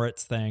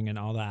Moritz thing and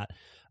all that,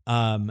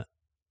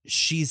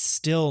 she's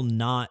still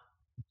not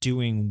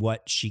doing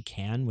what she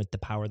can with the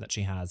power that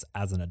she has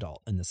as an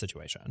adult in this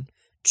situation.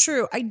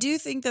 True. I do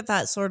think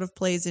that sort of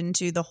plays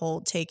into the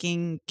whole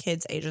taking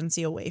kids'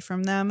 agency away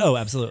from them. Oh,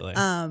 absolutely.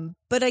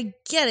 But I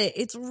get it.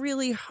 It's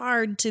really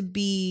hard to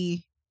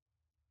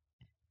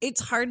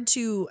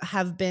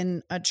have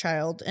been a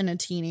child and a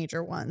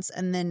teenager once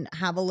and then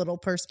have a little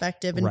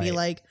perspective and be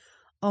like,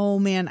 oh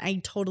man,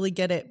 I totally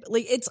get it.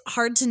 Like, it's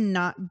hard to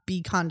not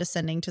be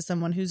condescending to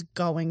someone who's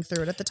going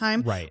through it at the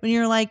time. Right. When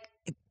you're like,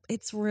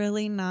 it's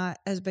really not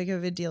as big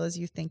of a deal as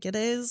you think it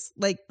is.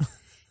 Like,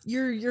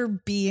 you're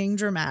being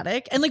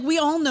dramatic. And like, we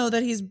all know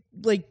that he's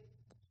like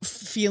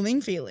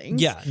feeling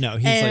feelings. Yeah, no,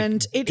 he's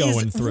and like it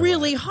going is through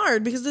really it.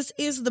 hard because this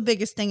is the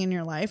biggest thing in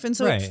your life. And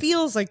so it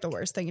feels like the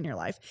worst thing in your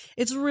life.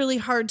 It's really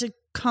hard to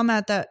come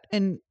at that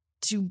and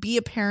to be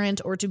a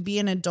parent or to be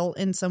an adult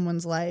in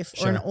someone's life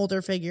or an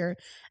older figure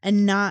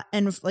and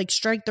like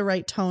strike the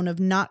right tone of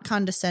not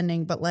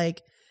condescending, but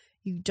like,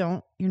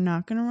 you're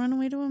not going to run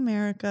away to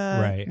America.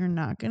 Right. You're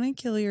not going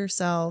to kill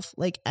yourself.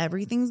 Like,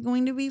 everything's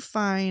going to be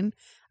fine.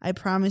 I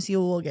promise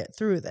you we'll get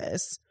through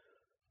this.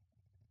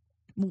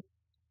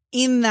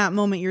 In that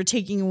moment, you're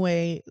taking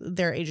away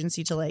their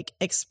agency to like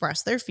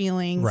express their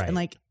feelings. Right. And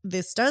like,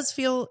 this does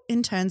feel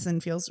intense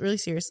and feels really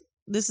serious.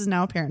 This is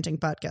now a parenting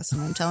podcast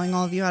and I'm telling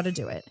all of you how to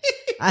do it.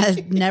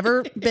 I've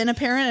never been a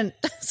parent,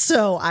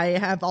 so I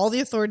have all the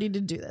authority to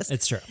do this.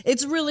 It's true.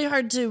 It's really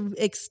hard to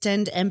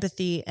extend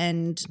empathy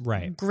and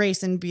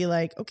grace and be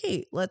like,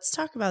 okay, let's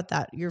talk about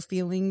that. You're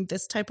feeling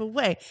this type of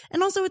way.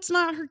 And also, it's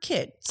not her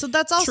kid. So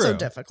that's also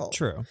difficult.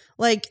 True.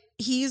 Like,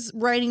 he's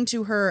writing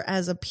to her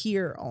as a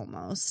peer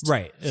almost.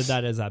 Right.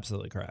 That is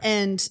absolutely correct.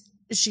 And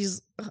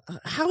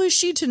how is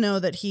she to know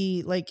that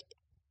he, like,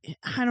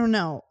 I don't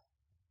know.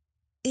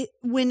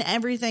 When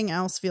everything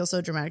else feels so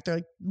dramatic, they're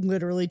like,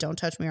 literally, don't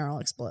touch me or I'll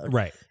explode.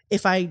 Right.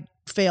 If I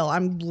fail,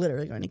 I'm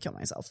literally going to kill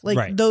myself.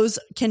 Like, those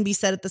can be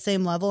said at the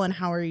same level. And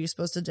how are you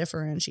supposed to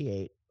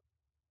differentiate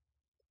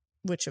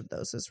which of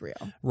those is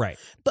real? Right.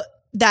 But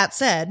that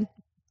said,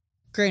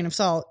 grain of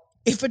salt,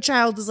 if a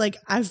child is like,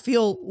 I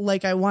feel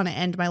like I want to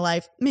end my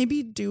life,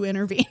 maybe do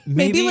intervene.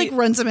 Maybe like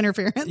run some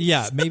interference.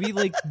 Yeah. Maybe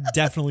like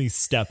definitely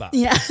step up.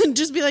 Yeah.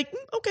 Just be like,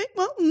 okay,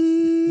 well,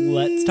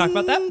 let's talk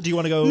about that. Do you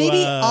want to go?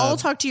 Maybe I'll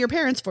talk to your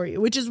parents for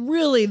you, which is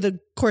really the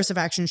course of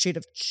action she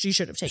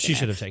should have taken. She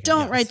should have taken.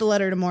 Don't write the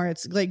letter to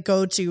Moritz. Like,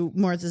 go to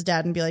Moritz's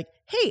dad and be like,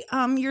 hey,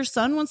 your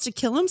son wants to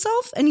kill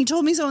himself. And he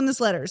told me so in this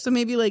letter. So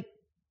maybe like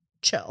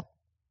chill.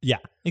 Yeah,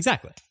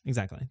 exactly.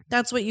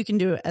 That's what you can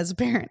do as a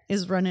parent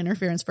is run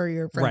interference for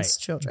your friends'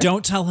 children.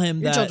 Don't tell him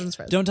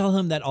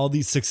that all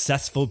these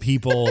successful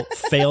people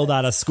failed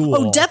out of school.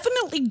 Oh,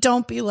 definitely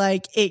don't be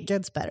like, it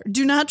gets better.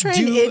 Do not try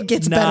it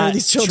gets better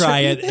these children. Try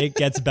it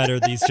gets better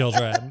these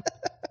children.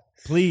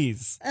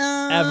 Please.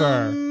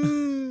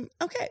 Ever.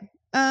 Okay.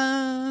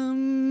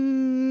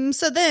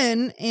 So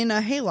then in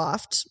a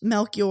hayloft,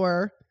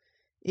 Melchior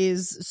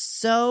is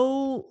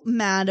so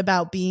mad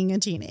about being a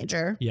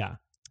teenager. Yeah.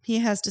 He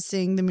has to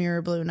sing The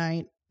Mirror Blue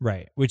Night.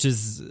 Right. Which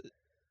is,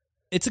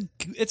 it's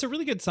a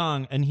really good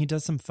song. And he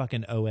does some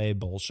fucking OA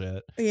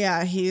bullshit.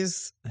 Yeah,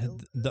 he's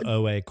the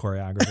OA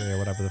choreography or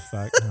whatever the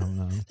fuck. I don't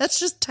know. That's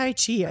just Tai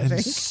Chi, I think. I'm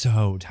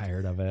so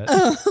tired of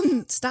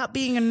it. Stop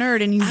being a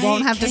nerd and you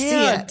won't have to see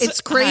it.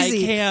 It's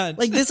crazy. I can't.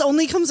 Like, this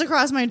only comes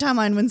across my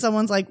timeline when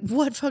someone's like,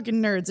 what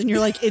fucking nerds? And you're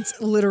like, it's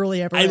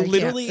literally everywhere.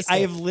 I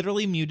have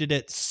literally muted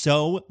it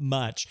so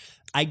much.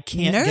 I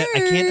can't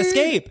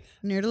escape.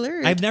 Nerd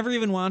alert. I've never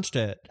even watched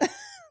it.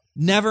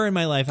 Never in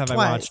my life have I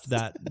watched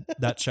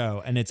that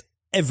show, and it's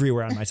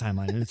everywhere on my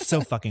timeline, and it's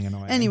so fucking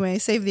annoying. Anyway,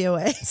 save the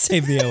OA.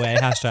 Save the OA,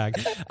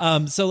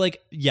 hashtag.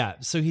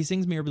 So he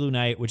sings Mirror Blue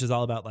Night, which is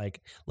all about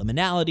like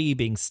liminality,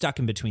 being stuck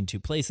in between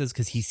two places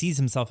because he sees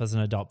himself as an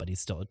adult, but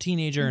he's still a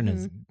teenager, and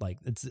is like,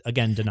 it's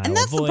again denial and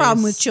that's of voice. The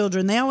problem with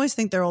children. They always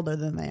think they're older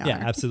than they are. Yeah,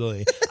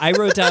 absolutely. I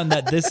wrote down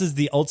that this is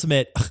the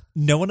ultimate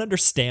no one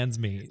understands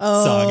me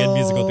song in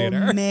musical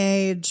theater.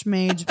 Mage.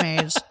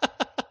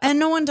 And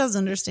no one does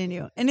understand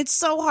you. And it's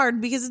so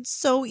hard because it's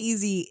so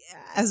easy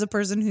as a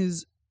person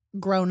who's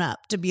grown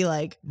up to be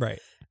like, right,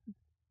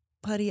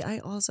 buddy, I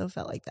also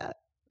felt like that.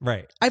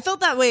 Right. I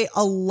felt that way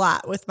a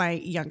lot with my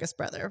youngest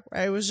brother,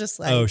 where I was just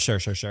like, oh, sure.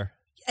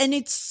 And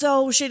it's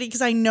so shitty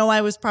because I know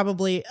I was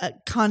probably a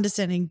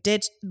condescending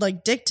dick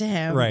to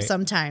him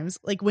sometimes,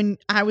 like when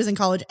I was in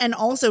college, and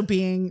also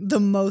being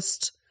the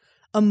most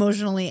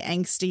emotionally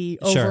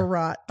angsty,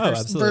 overwrought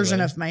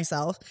version of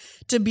myself,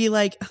 to be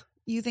like,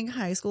 you think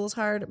high school is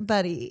hard?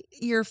 Buddy,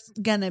 you're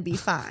gonna be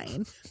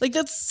fine. Like,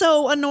 that's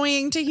so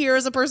annoying to hear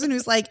as a person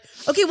who's like,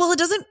 okay, well, it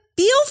doesn't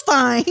feel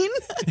fine.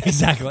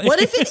 Exactly.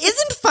 What if it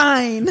isn't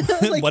fine?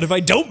 Like, what if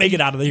I don't make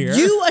it out of here?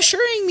 You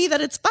assuring me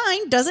that it's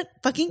fine doesn't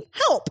fucking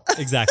help.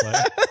 Exactly.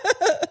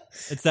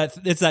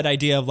 It's that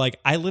idea of like,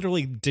 I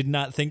literally did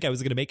not think I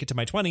was going to make it to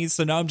my 20s,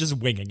 so now I'm just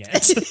winging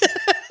it.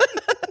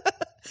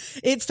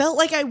 It felt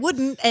like I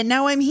wouldn't, and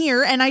now I'm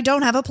here, and I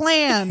don't have a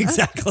plan.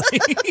 Exactly.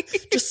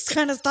 Just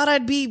kind of thought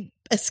I'd be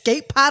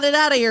escape potted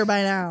out of here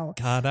by now.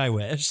 God, I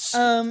wish.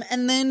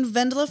 And then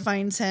Vendela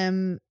finds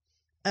him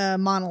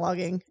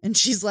monologuing, and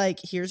she's like,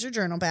 here's your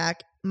journal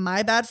back.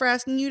 my bad for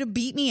asking you to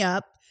beat me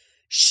up.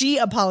 She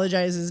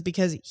apologizes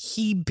because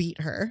he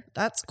beat her.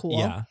 That's cool.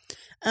 Yeah.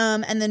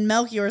 And then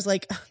Melchior's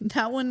like,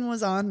 that one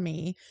was on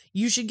me.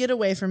 You should get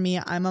away from me.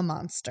 I'm a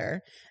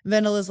monster.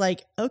 Vendel is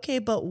like, okay,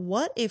 but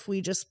what if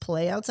we just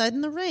play outside in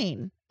the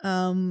rain?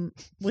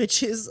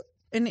 Which is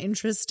an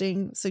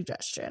interesting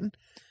suggestion.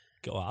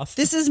 Go off.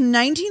 This is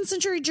 19th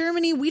century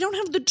Germany. We don't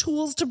have the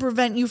tools to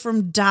prevent you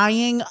from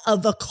dying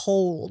of a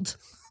cold.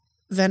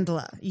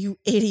 Vendela, you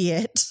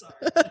idiot.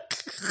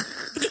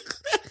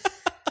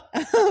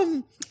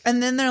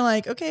 And then they're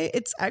like, okay,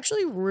 it's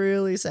actually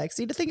really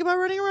sexy to think about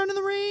running around in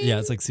the rain. Yeah,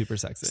 it's like super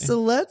sexy.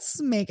 So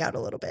let's make out a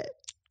little bit.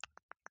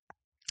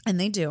 And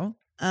they do.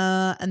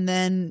 And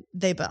then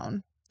they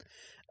bone.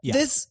 Yeah.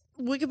 This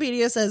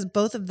Wikipedia says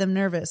both of them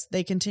nervous.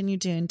 They continue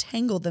to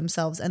entangle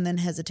themselves and then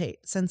hesitate,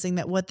 sensing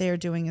that what they are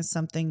doing is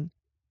something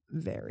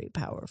very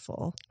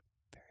powerful.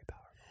 Very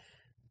powerful.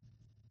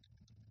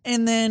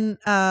 And then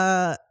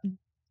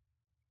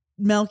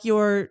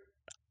Melchior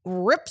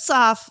rips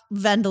off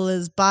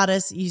Vendela's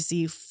bodice. You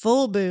see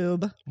full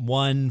boob.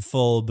 One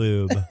full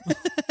boob.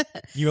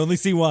 You only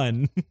see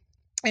one.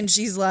 And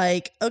she's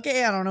like,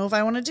 okay, I don't know if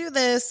I want to do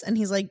this. And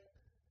he's like,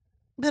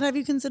 but have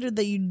you considered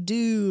that you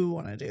do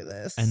want to do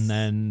this? And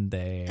then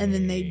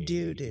they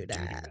do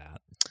that.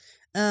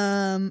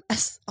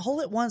 As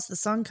all at once, the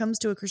song comes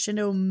to a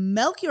crescendo.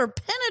 Melchior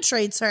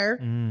penetrates her.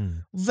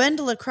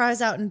 Vendela cries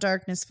out and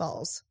darkness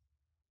falls.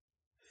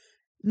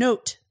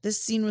 Note,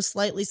 this scene was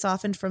slightly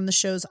softened from the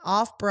show's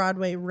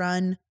off-Broadway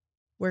run,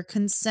 where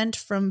consent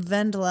from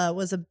Vendela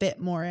was a bit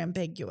more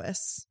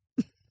ambiguous.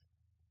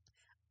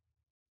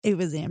 It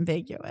was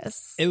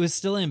ambiguous. It was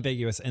still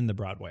ambiguous in the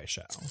Broadway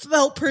show.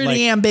 Felt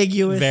pretty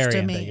ambiguous very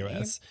to me.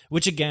 ambiguous.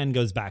 Which again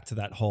goes back to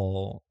that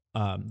whole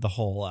the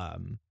whole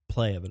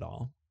play of it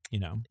all, you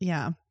know.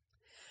 Yeah.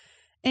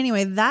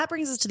 Anyway, that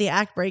brings us to the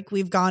act break.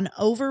 We've gone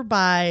over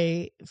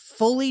by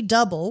fully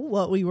double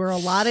what we were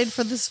allotted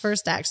for this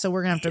first act, so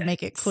we're going to have to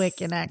make it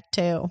quick in Act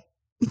 2.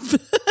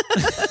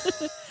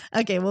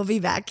 Okay, we'll be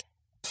back.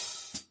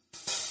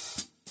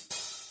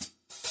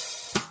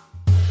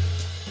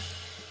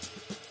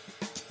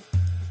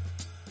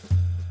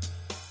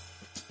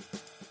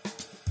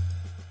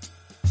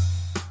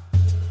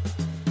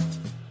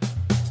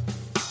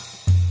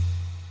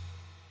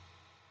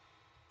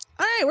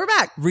 We're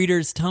back.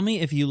 Readers, tell me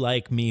if you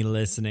like me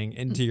listening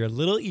into your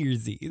little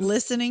earsies.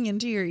 Listening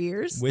into your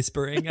ears?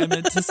 Whispering, I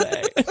meant to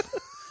say.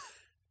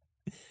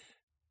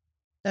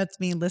 That's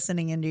me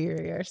listening into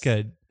your ears.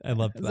 Good. I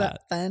loved that. Is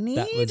that funny?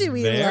 That was Do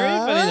we very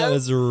love? funny. That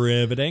was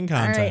riveting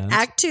content. All right,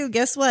 Act 2,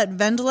 guess what?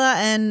 Vendela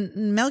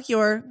and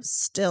Melchior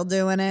still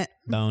doing it.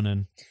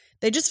 Boning.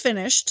 They just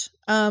finished.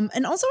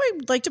 And also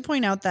I'd like to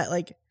point out that,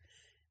 like,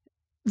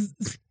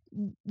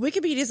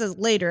 Wikipedia says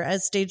later,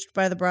 as staged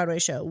by the Broadway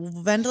show,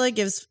 Vendela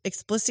gives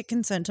explicit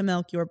consent to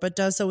Melchior, but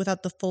does so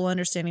without the full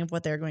understanding of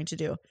what they're going to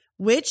do,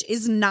 which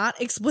is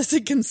not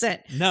explicit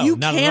consent. No, you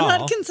not cannot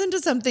at all. consent to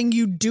something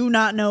you do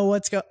not know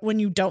when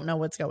you don't know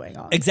what's going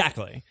on.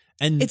 Exactly.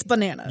 And It's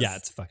bananas. yeah,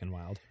 it's fucking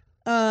wild.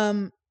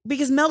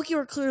 Because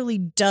Melchior clearly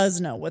does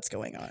know what's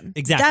going on.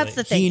 Exactly. That's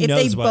the thing. He If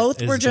knows they what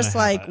both is were just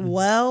gonna like, happen.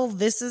 well,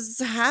 this is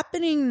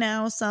happening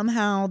now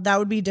somehow, that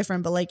would be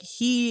different. But like,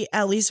 he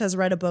at least has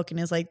read a book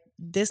and is like,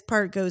 this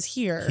part goes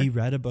here. He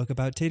read a book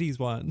about titties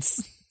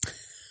once.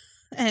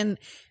 And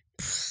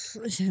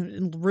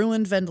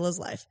ruined Vendela's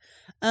life.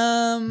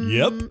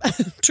 Yep.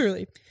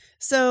 Truly.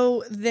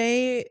 So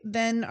they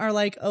then are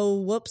like, oh,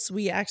 whoops,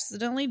 we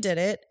accidentally did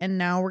it. And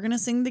now we're going to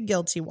sing the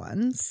guilty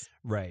ones.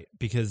 Right.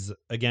 Because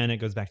again, it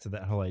goes back to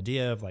that whole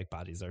idea of like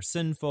bodies are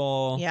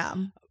sinful. Yeah.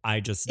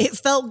 It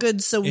felt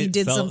good, so we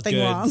did felt something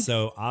good, wrong.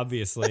 So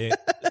obviously,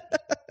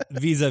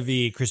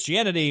 vis-a-vis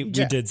Christianity, we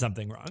Yeah. did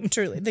something wrong.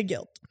 Truly, the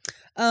guilt.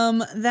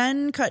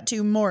 Then cut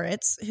to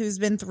Moritz, who's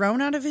been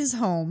thrown out of his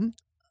home.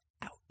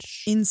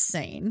 Ouch.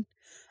 Insane.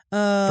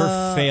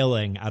 For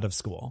failing out of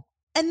school.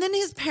 And then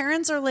his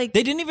parents are like,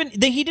 He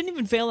didn't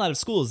even fail out of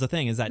school is the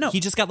thing, is that No.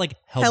 he just got like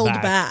held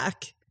back.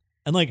 back.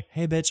 And like,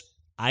 hey bitch,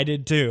 I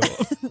did too.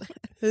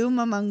 Whom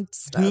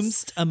amongst us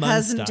Whomst amongst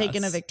hasn't us.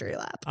 taken a victory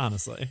lap?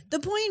 Honestly. The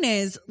point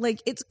is,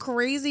 like, it's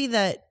crazy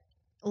that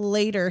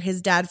later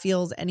his dad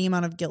feels any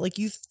amount of guilt. Like,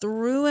 you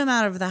threw him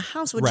out of the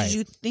house. What Right. did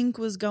you think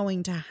was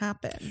going to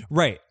happen?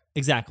 Right.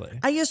 Exactly.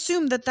 I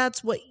assume that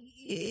that's what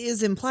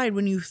is implied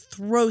when you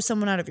throw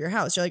someone out of your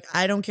house. You're like,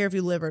 I don't care if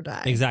you live or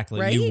die. Exactly.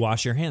 Right? You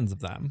wash your hands of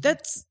them.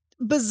 That's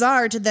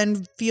bizarre to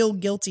then feel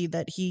guilty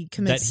that he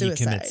commits suicide.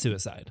 He commits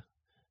suicide.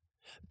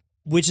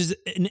 Which is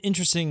an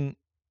interesting,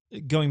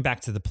 going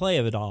back to the play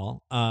of it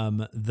all,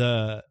 in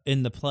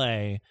the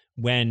play,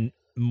 when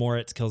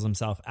Moritz kills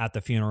himself at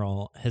the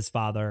funeral, his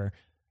father,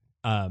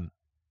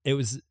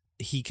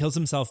 he kills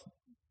himself.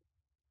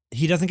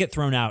 He doesn't get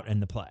thrown out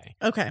in the play.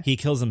 Okay. He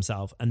kills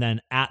himself, and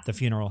then at the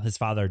funeral, his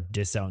father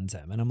disowns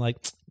him. And I'm like,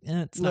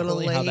 it's not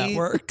really how that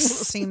works.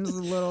 Seems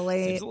a little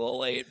late. Seems a little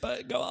late,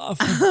 but go off.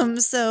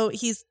 So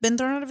he's been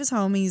thrown out of his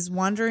home. He's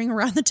wandering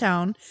around the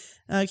town,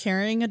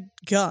 carrying a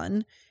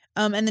gun.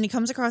 And then he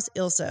comes across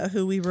Ilsa,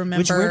 who we remember.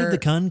 Which, where did the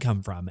gun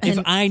come from? If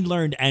I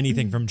learned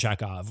anything from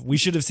Chekhov, we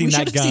should have seen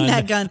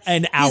that gun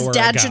an hour ago. His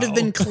dad should have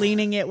been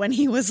cleaning it when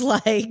he was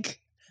like,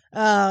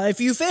 if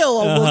you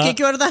fail, we'll kick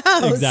you out of the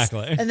house.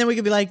 Exactly. And then we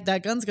could be like,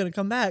 that gun's going to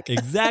come back.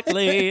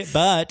 Exactly.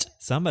 But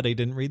somebody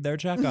didn't read their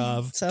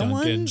Chekhov.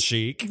 Someone Duncan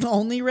Sheik.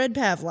 Only read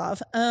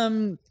Pavlov.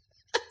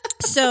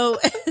 So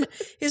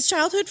his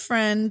childhood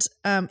friend,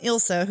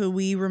 Ilsa, who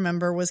we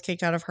remember was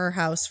kicked out of her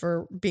house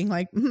for being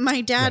like, my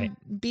dad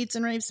beats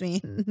and rapes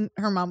me.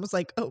 Her mom was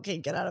like, okay,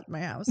 get out of my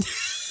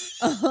house.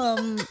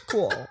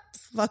 Cool.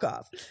 Fuck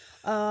off.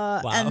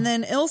 Wow. And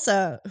then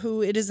Ilsa,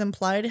 who it is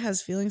implied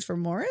has feelings for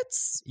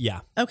Moritz. Yeah.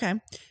 Okay.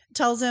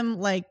 Tells him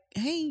like,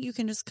 hey, you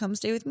can just come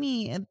stay with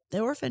me at the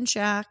orphan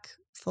shack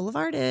full of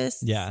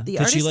artists. Yeah. The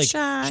artist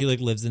shack. She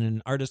lives in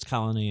an artist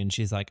colony and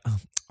she's like, oh,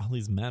 all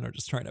these men are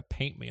just trying to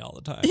paint me all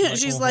the time. Yeah,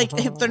 she's like,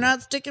 if they're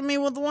not sticking me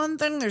with one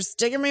thing, they're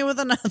sticking me with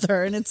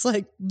another. And it's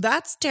like,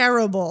 that's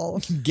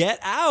terrible. Get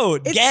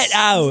out. Get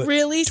out.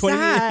 Really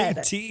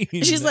sad.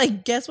 She's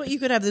like, guess what? You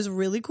could have this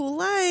really cool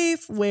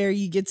life where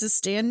you get to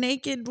stand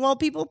naked while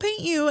people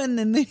paint you and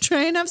then they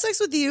try and have sex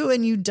with you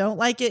and you don't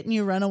like it and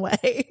you run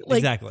away. Like,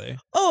 exactly.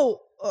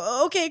 Oh,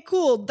 okay,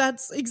 cool.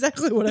 That's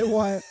exactly what I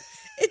want.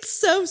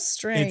 It's so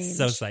strange. It's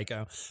so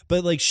psycho.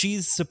 But like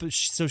she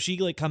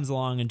like comes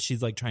along and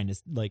she's like trying to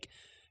like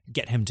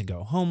get him to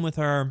go home with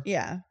her.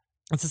 Yeah.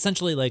 It's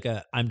essentially like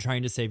a I'm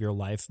trying to save your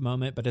life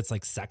moment, but it's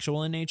like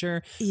sexual in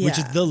nature, yeah. which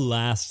is the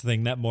last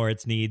thing that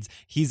Moritz needs.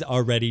 He's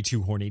already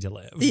too horny to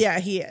live. Yeah,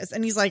 he is.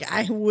 And he's like,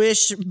 I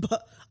wish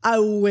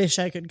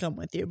I could come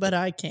with you, but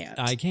I can't.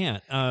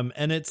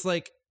 And it's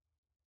like,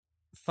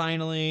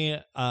 finally,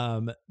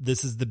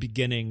 this is the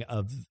beginning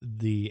of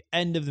the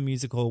end of the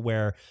musical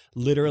where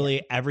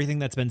literally everything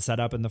that's been set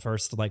up in the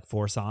first like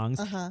 4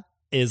 songs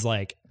is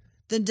like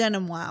the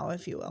denim wow,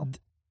 if you will.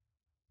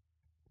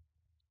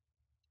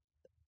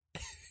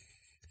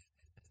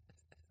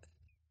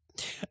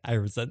 I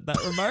resent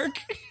that remark.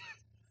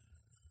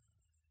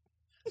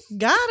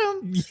 Got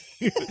him.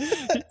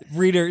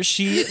 Reader,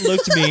 she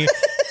looked me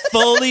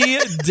fully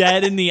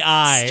dead in the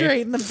eye.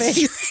 Straight in the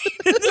face.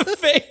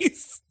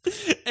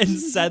 And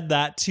said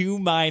that to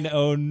mine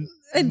own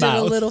and mouth.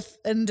 Did a little smile.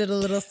 And did a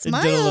little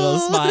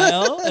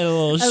smile and a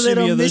little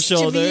shimmy of the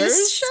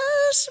shoulders.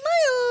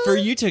 Smile. For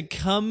you to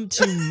come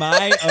to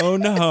my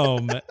own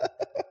home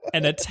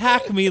and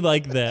attack me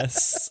like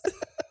this.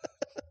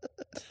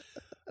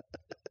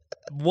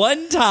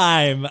 One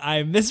time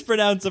I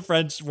mispronounce a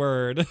French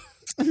word.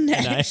 And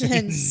I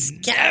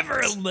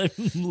never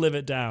live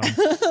it down.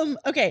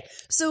 Okay,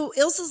 so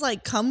Ilsa's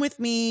like, come with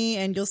me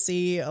and you'll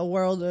see a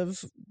world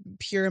of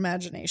pure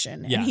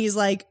imagination. And he's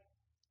like,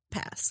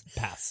 pass.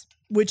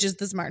 Which is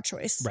the smart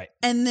choice. Right.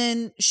 And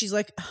then she's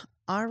like,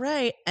 all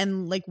right.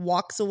 And like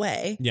walks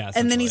away. Yeah.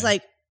 And then he's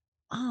like,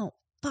 oh,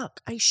 fuck,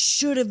 I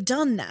should have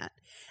done that.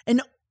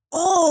 And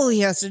all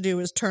he has to do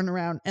is turn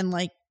around and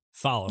like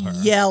follow her.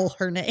 Yell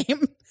her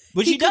name.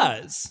 Which he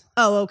does.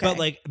 Oh, okay. But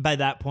like by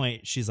that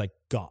point, she's like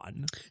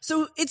gone.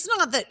 So it's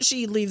not that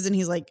she leaves and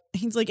he's like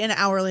an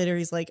hour later,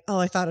 he's like, oh,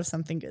 I thought of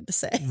something good to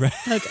say. Right.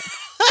 Okay.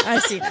 I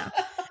see now.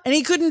 And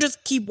he couldn't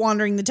just keep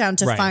wandering the town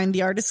to find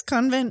the artist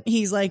convent.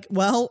 He's like,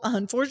 well,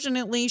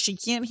 unfortunately, she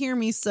can't hear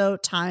me, so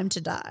time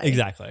to die.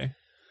 Exactly.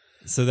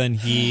 So then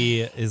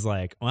he is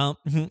like, well,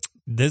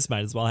 this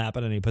might as well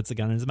happen. And he puts a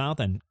gun in his mouth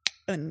and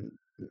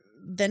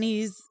then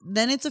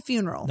it's a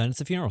funeral. Then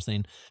it's a funeral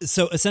scene.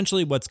 So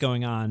essentially what's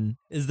going on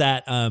is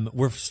that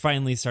we're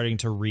finally starting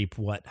to reap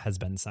what has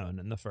been sown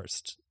in the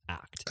first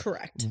act.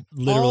 Correct.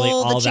 Literally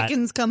all the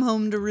chickens come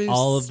home to roost.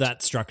 All of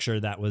that structure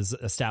that was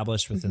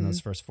established within those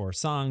first 4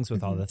 songs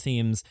with all the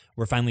themes,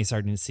 we're finally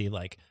starting to see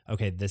like,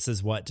 okay, this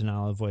is what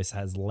Denali Voice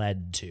has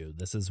led to.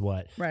 This is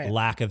what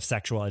lack of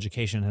sexual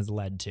education has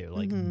led to.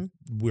 Like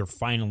we're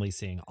finally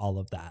seeing all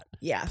of that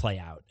play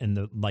out in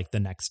the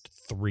next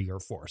 3 or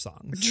 4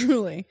 songs.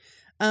 Truly.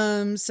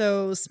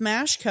 So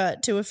smash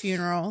cut to a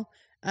funeral.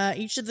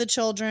 Each of the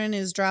children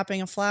is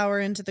dropping a flower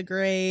into the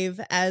grave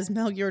as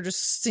Melchior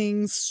just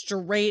sings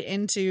straight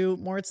into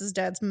Moritz's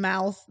dad's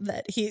mouth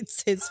that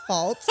it's his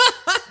fault.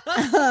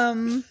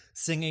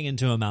 Singing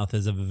into a mouth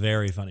is a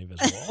very funny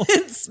visual.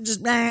 It's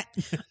just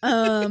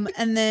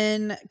and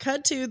then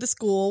cut to the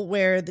school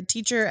where the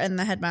teacher and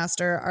the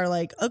headmaster are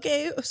like,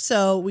 okay,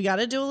 so we got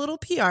to do a little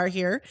PR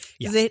here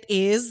because it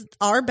is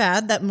our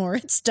bad that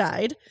Moritz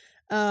died.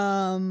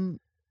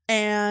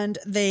 And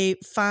they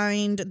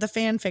find the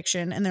fan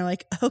fiction and they're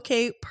like,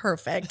 okay,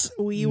 perfect.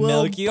 We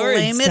will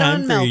blame it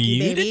on Melky,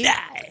 baby. To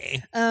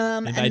die.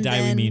 And by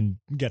die, we mean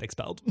get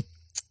expelled.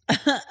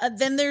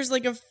 Then there's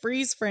like a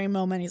freeze frame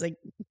moment. He's like,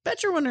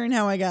 bet you're wondering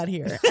how I got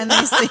here. And they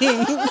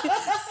sing.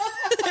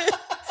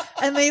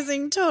 And they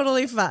sing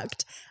Totally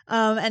Fucked.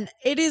 And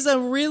it is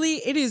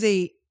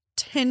a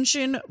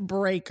tension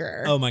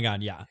breaker. Oh my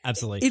God. Yeah,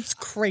 absolutely. It's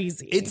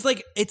crazy. It's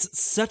like, it's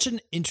such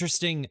an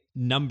interesting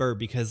number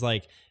because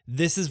like,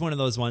 this is one of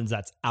those ones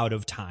that's out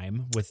of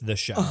time with the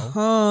show.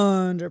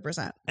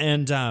 100%.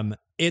 And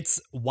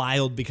it's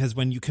wild because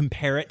when you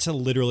compare it to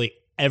literally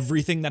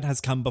everything that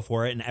has come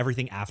before it and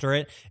everything after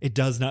it, it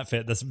does not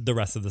fit the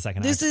rest of the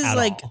second act. This is at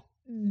like all.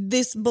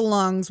 This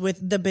belongs with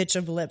the Bitch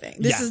of Living.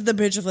 This is the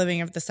Bitch of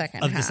Living of the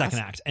second half. The second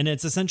act. And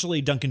it's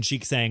essentially Duncan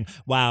Sheik saying,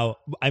 wow,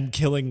 I'm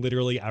killing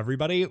literally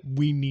everybody.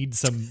 We need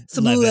some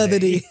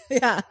levity.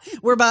 Yeah.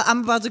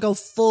 I'm about to go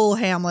full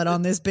Hamlet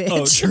on this bitch.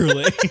 Oh,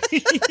 truly.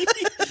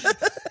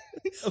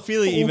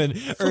 Ophelia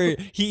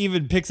he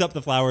even picks up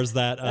the flowers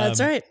that that's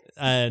right.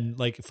 And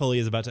like fully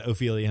is about to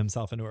Ophelia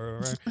himself into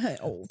her.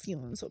 Oh,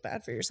 feeling so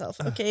bad for yourself.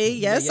 Okay,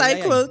 yes,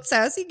 I quote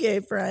sassy gay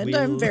friend.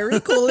 I'm very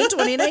cool in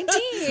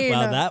 2019.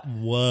 Wow, that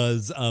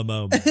was a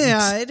moment.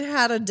 Yeah, it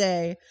had a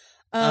day.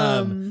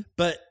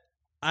 But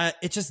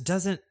it just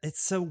doesn't.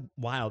 It's so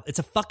wild. It's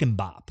a fucking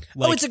bop.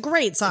 Like, it's a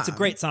great song. It's a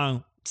great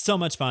song. So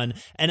much fun.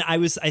 And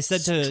I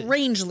said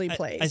strangely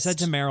placed. I said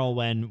to Meryl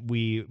when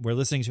we were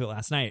listening to it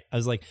last night, I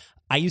was like,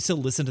 I used to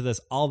listen to this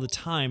all the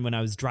time when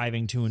I was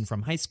driving to and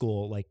from high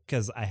school, like,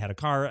 because I had a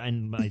car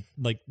in my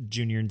like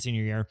junior and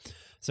senior year.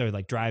 So I would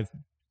like drive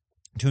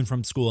to and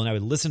from school and I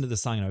would listen to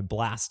this song and I would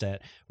blast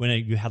it when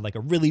you had like a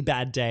really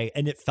bad day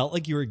and it felt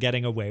like you were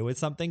getting away with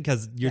something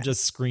because you're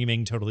just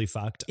screaming totally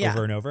fucked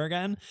over and over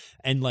again.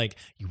 And like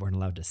you weren't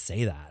allowed to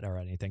say that or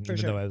anything, even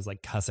though I was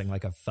like cussing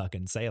like a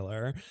fucking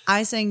sailor.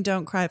 I sang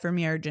Don't Cry for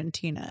Me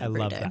Argentina I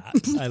love that.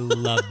 I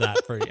love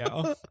that for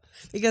you.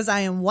 Because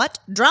I am what?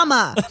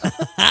 Drama.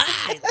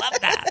 I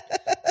love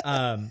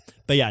that.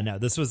 But yeah, no,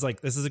 this is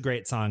a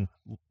great song.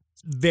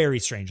 Very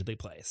strangely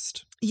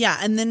placed. Yeah.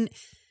 And then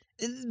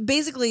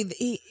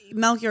basically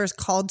Melchior is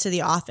called to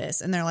the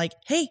office and they're like,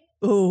 hey,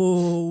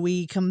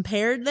 we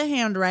compared the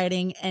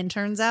handwriting and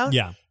turns out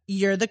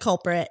you're the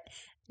culprit.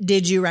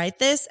 Did you write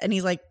this? And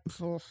he's like,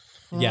 I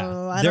don't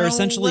know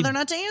whether or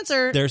not to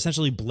answer. They're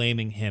essentially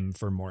blaming him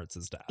for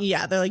Moritz's death.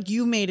 Yeah, they're like,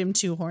 you made him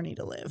too horny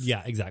to live.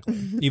 Yeah, exactly.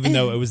 Even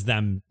though it was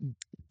them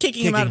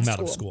kicking him out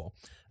of school.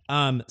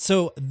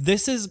 So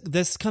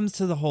this comes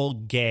to the whole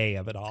gay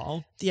of it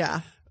all.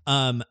 Yeah.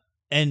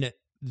 And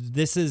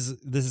this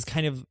is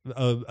kind of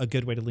a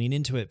good way to lean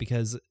into it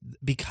because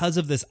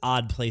of this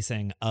odd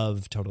placing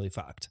of Totally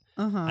Fucked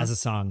as a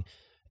song,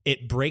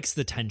 it breaks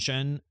the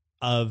tension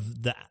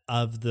of the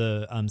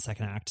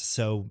second act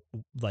so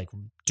like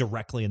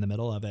directly in the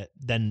middle of it.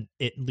 Then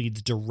it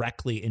leads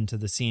directly into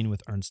the scene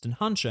with Ernst and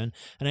Hanschen,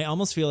 and I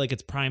almost feel like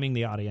it's priming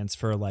the audience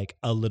for like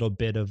a little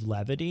bit of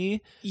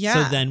levity.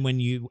 So then when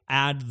you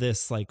add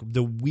this like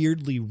the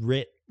weirdly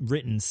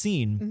written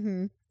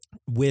scene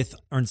with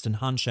Ernst and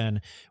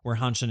Hanschen, where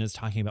Hanschen is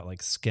talking about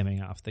like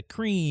skimming off the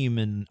cream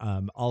and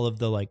all of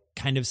the like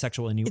kind of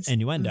sexual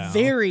innuendo,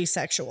 very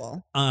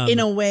sexual in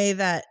a way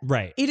that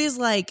it is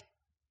like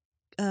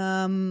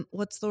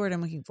what's the word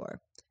I'm looking for?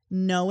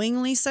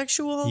 Knowingly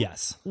sexual.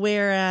 Yes.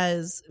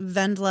 Whereas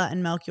Wendla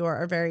and Melchior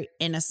are very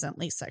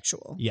innocently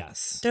sexual.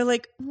 Yes. They're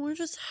like, we're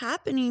just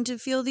happening to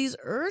feel these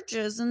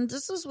urges and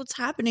this is what's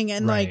happening.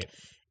 And like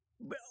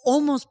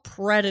almost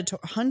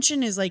predatory.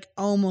 Hanschen is like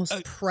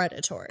almost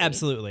predatory.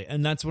 Absolutely.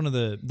 And that's one of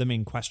the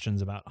main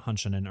questions about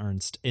Hanschen and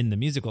Ernst in the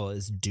musical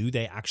is, do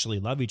they actually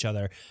love each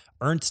other?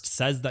 Ernst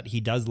says that he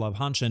does love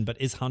Hanschen, but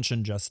is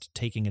Hanschen just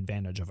taking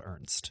advantage of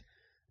Ernst?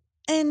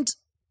 And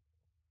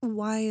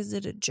why is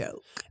it a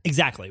joke?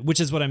 Exactly. Which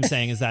is what I'm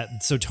saying is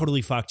that so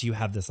Totally Fucked, you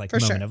have this like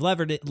moment of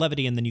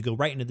levity and then you go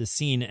right into the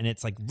scene and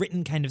it's like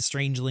written kind of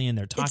strangely and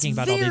they're talking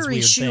about all these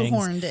weird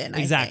shoehorned things. In,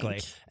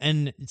 exactly.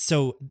 And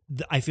so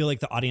I feel like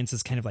the audience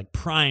is kind of like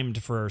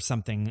primed for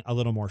something a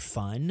little more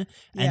fun.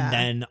 And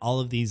then all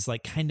of these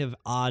like kind of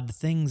odd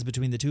things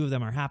between the two of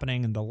them are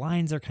happening and the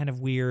lines are kind of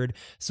weird.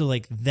 So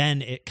like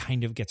then it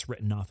kind of gets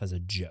written off as a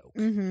joke,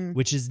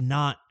 which is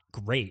not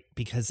great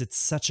because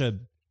it's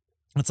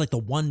like the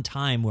one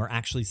time we're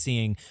actually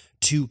seeing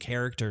two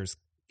characters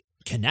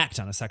connect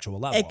on a sexual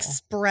level.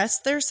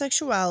 Express their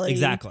sexuality.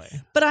 Exactly.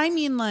 But I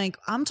mean, like,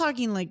 I'm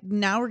talking like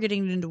now we're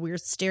getting into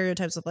weird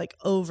stereotypes of like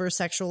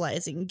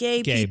over-sexualizing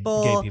gay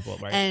people.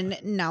 Right. And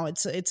now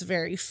it's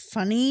very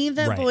funny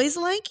that boys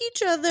like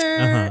each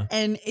other.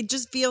 And it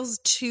just feels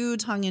too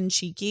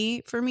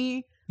tongue-in-cheeky for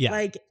me. Yeah.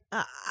 Like,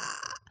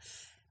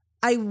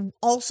 I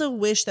also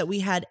wish that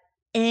we had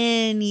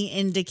any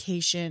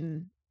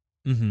indication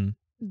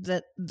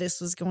that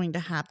this was going to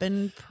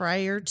happen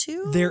prior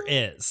to. There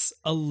is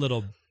a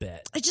little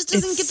bit. It just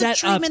doesn't get the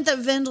treatment that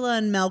Wendla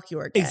and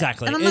Melchior get.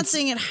 Exactly. And I'm not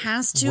saying it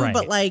has to,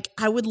 but like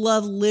I would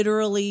love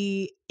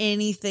literally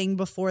anything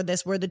before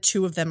this where the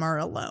two of them are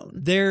alone.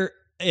 There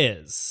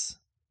is.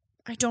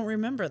 I don't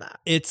remember that.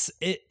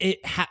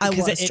 It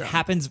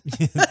happens.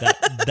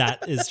 that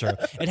is true.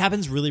 It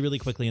happens really, really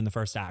quickly in the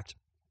first act.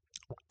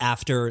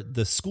 After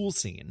the school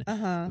scene,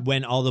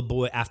 when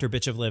after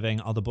Bitch of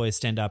Living, all the boys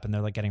stand up and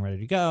they're like getting ready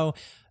to go.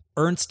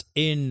 Ernst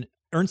and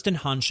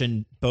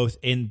Hanschen, both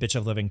in Bitch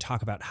of Living,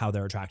 talk about how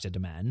they're attracted to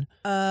men.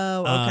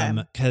 Oh,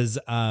 okay. Because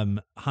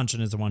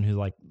Hanschen is the one who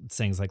like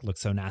sings like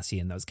 "Looks So Nasty"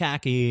 in those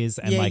khakis,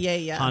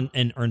 and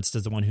and Ernst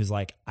is the one who's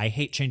like, I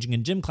hate changing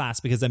in gym class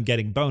because I'm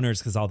getting boners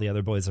because all the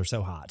other boys are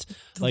so hot.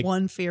 The like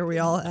one fear we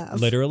all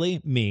have. Literally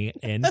me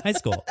in high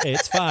school.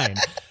 It's fine.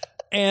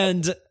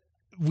 And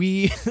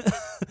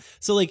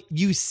So like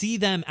you see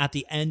them at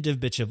the end of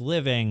Bitch of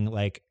Living,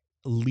 like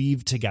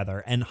leave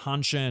together, and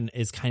Hanshin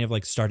is kind of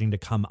like starting to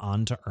come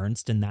on to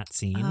Ernst in that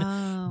scene.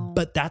 Oh.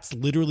 But that's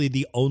literally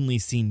the only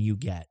scene you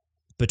get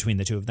between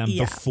the two of them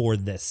before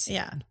this scene.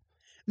 Yeah.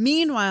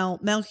 Meanwhile,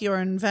 Melchior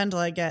and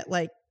Vendela get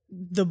like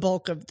the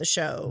bulk of the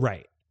show.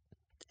 Right.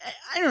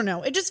 I don't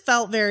know. It just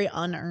felt very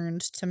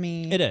unearned to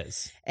me. It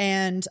is.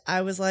 And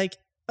I was like,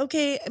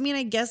 okay, I mean,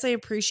 I guess I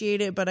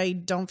appreciate it, but I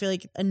don't feel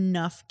like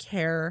enough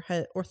care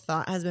or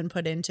thought has been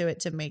put into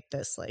it to make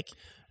this like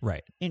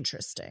right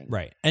interesting.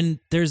 Right. And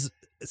there's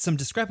some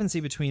discrepancy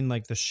between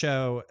like the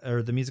show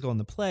or the musical and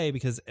the play,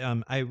 because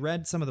I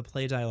read some of the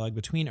play dialogue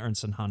between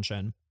Ernst and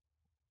Hanshin.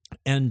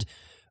 And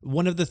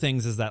one of the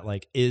things is that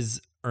like, is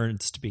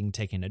Ernst being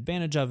taken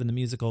advantage of in the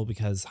musical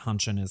because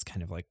Hanshin is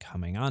kind of like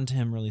coming on to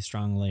him really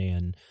strongly,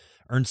 and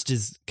Ernst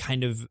is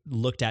kind of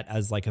looked at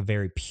as like a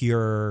very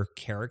pure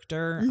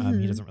character.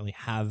 He doesn't really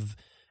have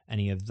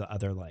any of the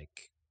other like,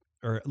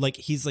 or like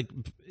he's like,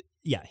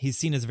 yeah, he's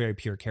seen as a very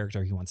pure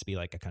character. He wants to be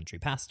like a country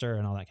pastor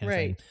and all that kind of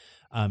thing.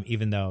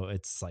 Even though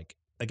it's like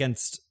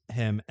against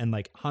him, and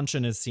like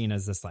Hanshin is seen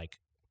as this like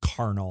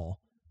carnal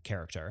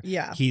character.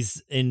 Yeah.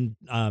 He's in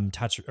My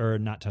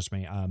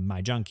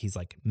Junk, he's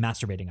like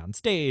masturbating on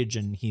stage,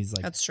 and he's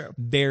like, that's true,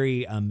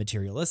 very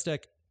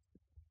materialistic.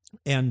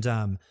 And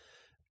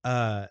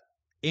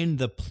in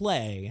the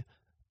play,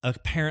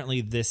 apparently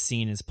this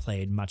scene is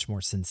played much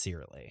more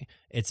sincerely.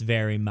 It's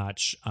very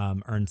much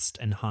Ernst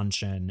and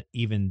Hanshin,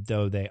 even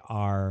though they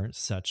are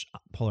such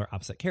polar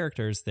opposite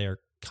characters, they're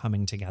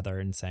coming together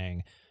and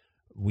saying,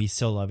 we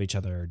still love each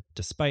other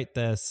despite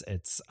this.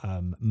 It's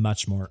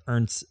much more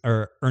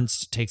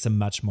Ernst takes a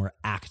much more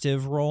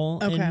active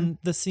role in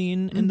the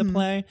scene in the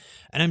play.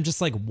 And I'm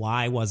just like,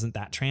 why wasn't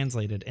that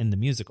translated in the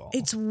musical?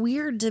 It's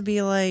weird to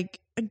be like,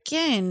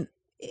 again,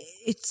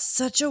 it's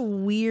such a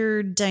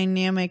weird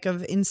dynamic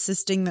of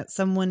insisting that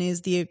someone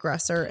is the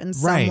aggressor and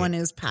someone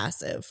is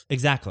passive.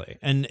 Exactly.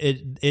 And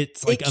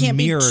it's like a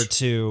mirror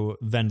to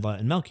Vendela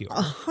and Melchior.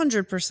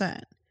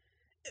 100%.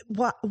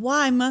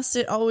 Why must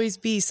it always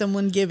be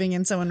someone giving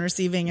and someone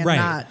receiving and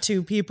not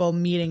two people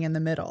meeting in the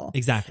middle?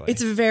 Exactly.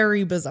 It's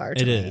very bizarre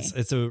to me. It is.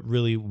 It's a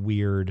really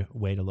weird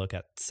way to look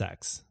at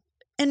sex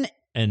and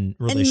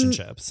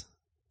relationships.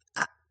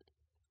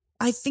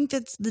 I think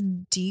that's the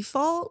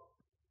default.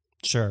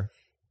 Sure.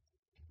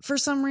 For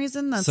some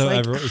reason, that's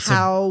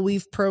how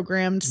we've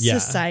programmed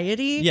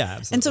society. Yeah,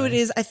 absolutely. And so it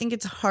is, I think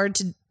it's hard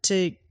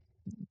to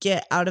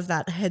get out of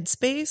that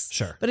headspace.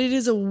 Sure. But it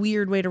is a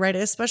weird way to write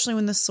it, especially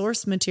when the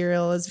source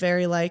material is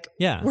very like,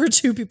 we're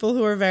two people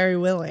who are very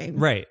willing.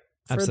 Right.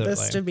 For Absolutely.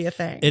 this to be a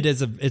thing.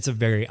 It's a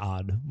very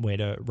odd way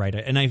to write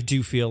it. And I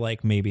do feel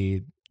like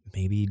maybe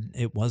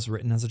it was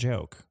written as a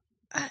joke.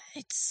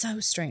 It's so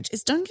strange.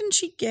 Is Duncan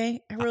Sheik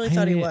gay? I really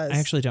thought he was. I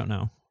actually don't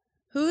know.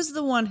 Who's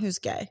the one who's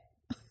gay?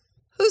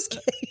 Who's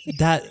gay?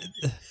 That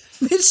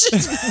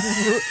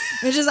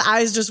Mitch's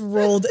eyes just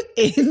rolled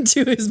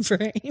into his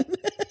brain.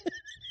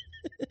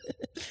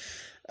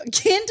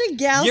 Can't a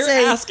gal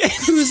say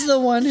who's the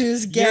one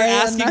who's gay? You're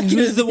asking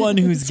who's the one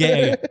who's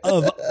gay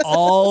of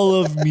all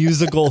of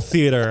musical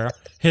theater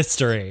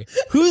history.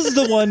 Who's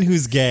the one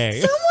who's gay?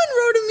 Someone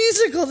wrote a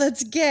musical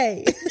that's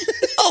gay.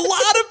 A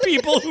lot of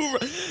people who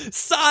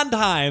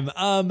Sondheim.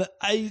 Hold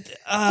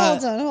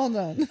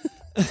on.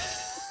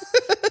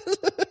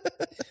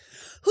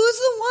 Who's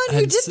the one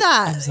who did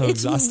that? I'm so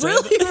it's exhausted.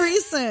 really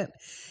recent.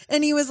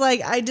 And he was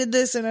like, I did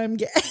this and I'm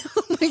gay.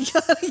 Oh my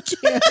God, I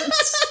can't.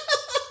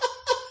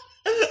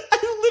 I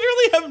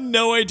literally have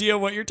no idea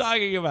what you're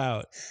talking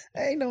about.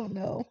 I don't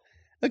know.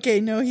 Okay,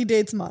 no, he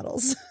dates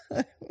models.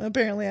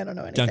 Apparently, I don't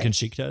know anything. Duncan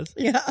Sheik does?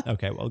 Yeah.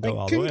 Okay, well, go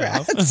all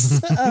congrats.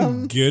 the way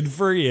off. Good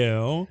for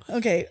you.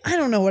 Okay, I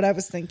don't know what I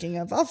was thinking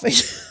of. I'll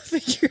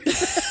figure it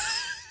out.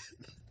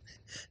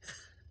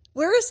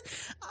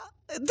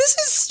 This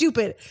is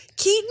stupid.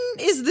 Keaton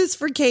is this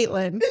for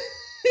Caitlin.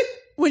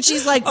 When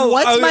she's like,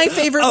 what's my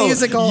favorite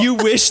musical? You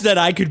wish that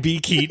I could be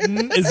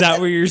Keaton? Is that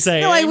what you're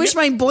saying? No, I wish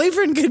my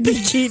boyfriend could be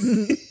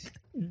Keaton.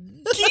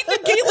 Keaton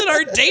and Caitlin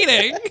aren't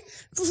dating.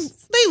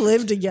 They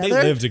live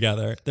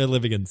together. They're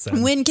living in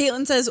sin. When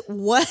Caitlin says,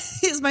 what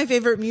is my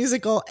favorite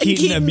musical? And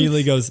Keaton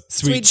immediately goes,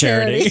 Sweet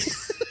Charity.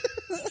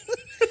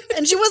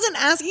 And she wasn't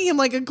asking him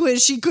like a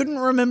quiz. She couldn't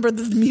remember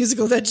the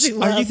musical that she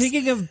loves. Are you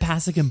thinking of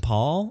Pasek and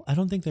Paul? I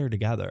don't think they're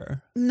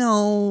together.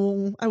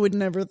 No, I would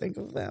never think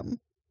of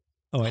them.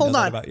 Oh, I know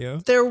that about you.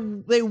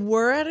 They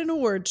were at an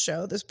award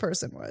show, this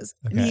person was.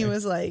 Okay. And he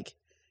was like,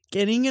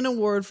 getting an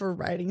award for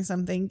writing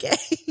something gay.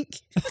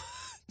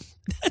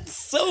 That's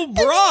so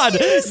broad.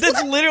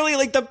 That's literally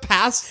like the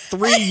past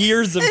 3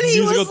 years of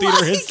musical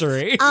theater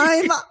history.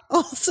 I'm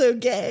also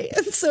gay.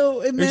 And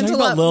so it meant a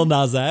lot. About Lil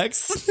Nas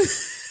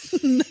X?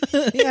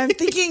 Yeah, I'm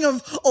thinking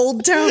of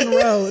Old Town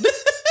Road.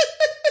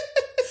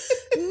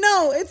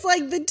 No, it's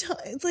like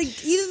it's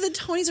like either the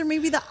Tonys or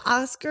maybe the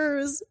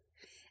Oscars.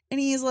 And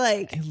he's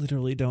like, I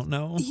literally don't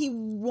know. He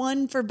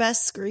won for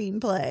best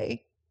screenplay.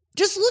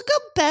 Just look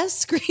up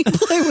best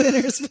screenplay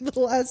winners for the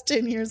last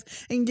 10 years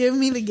and give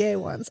me the gay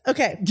ones.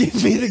 Okay.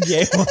 Give me the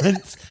gay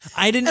ones.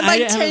 I didn't. And by I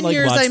 10 haven't,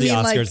 years, watched I mean the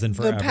like Oscars in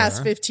the forever.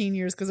 past 15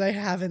 years because I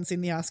haven't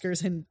seen the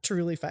Oscars in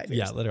truly 5 years.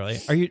 Yeah, literally.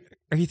 Are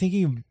you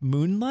thinking of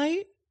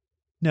Moonlight?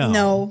 No.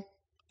 No.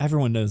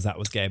 Everyone knows that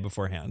was gay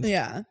beforehand.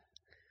 Yeah.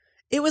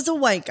 It was a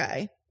white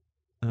guy.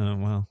 Oh,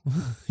 well.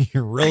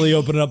 You're really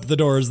opening up the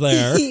doors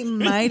there. He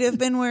might have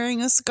been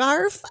wearing a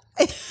scarf.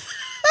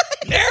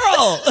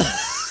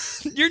 Daryl!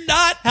 You're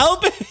not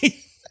helping.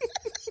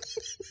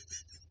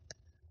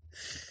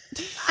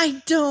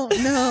 I don't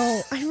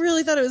know. I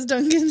really thought it was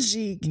Duncan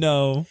Sheik.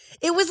 No.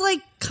 It was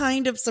like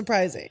kind of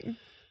surprising.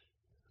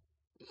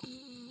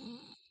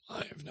 I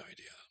have no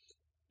idea.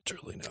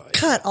 Truly no idea.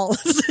 Cut all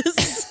of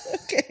this.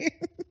 Okay.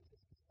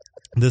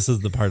 This is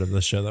the part of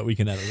the show that we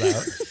can edit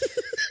out.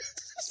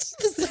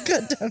 Just to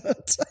cut down on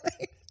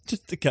time.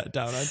 Just to cut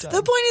down on time.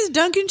 The point is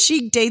Duncan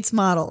Sheik dates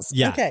models.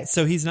 Yeah. Okay.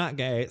 So he's not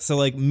gay. So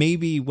like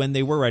maybe when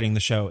they were writing the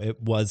show,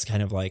 it was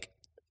kind of like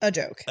A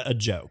joke. a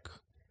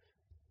joke.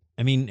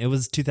 I mean, it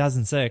was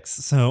 2006,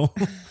 so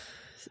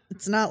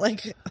It's not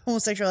like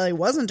homosexuality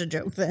wasn't a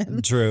joke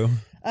then. true.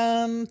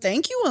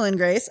 Thank you, Will and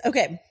Grace.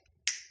 Okay.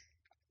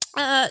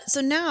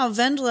 So now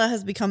Vendela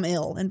has become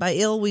ill, and by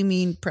ill we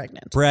mean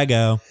pregnant.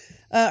 Brago.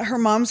 Her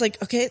mom's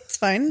like, okay, it's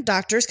fine.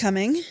 Doctor's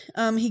coming.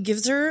 He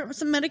gives her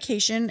some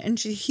medication, and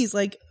he's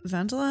like,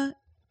 Vendela,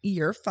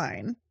 you're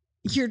fine.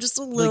 You're just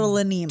a little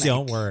anemic.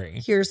 Don't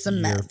worry. Here's some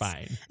You're meds.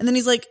 fine. And then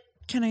he's like,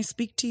 can I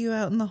speak to you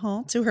out in the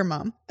hall? To her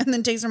mom. And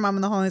then takes her mom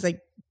in the hall, and he's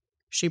like,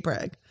 she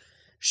preg.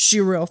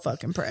 She real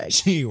fucking preg.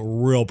 She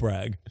real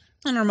brag.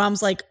 And her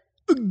mom's like,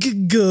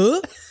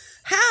 Guh?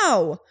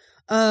 How?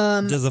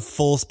 Does a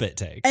full spit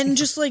take. And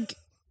just like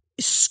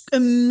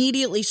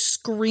immediately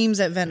screams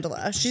at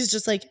Vendela. She's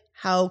just like,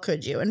 how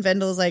could you? And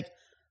Vendela's like,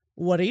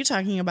 what are you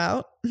talking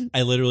about?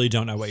 I literally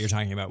don't know what you're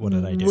talking about. What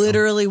did I do?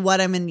 Literally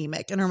what, I'm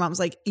anemic. And her mom's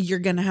like, you're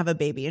going to have a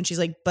baby. And she's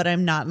like, but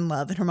I'm not in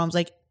love. And her mom's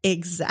like,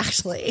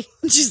 exactly.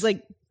 And she's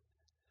like,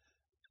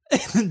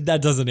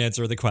 That doesn't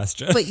answer the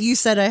question. but you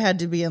said I had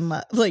to be in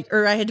love, like,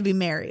 or I had to be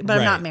married, but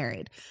I'm not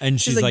married.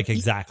 And she's like, like,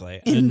 exactly.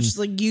 And she's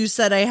like, you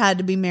said I had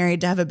to be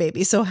married to have a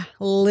baby. So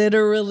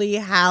literally,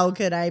 how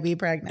could I be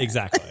pregnant?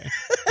 Exactly.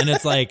 And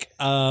it's like,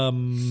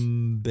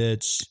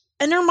 bitch.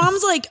 And her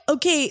mom's like,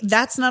 okay,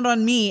 that's not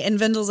on me. And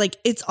Vendela's like,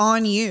 it's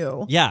on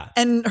you. Yeah.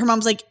 And her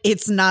mom's like,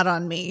 it's not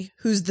on me.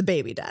 Who's the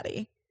baby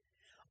daddy?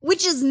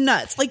 Which is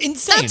nuts. Like,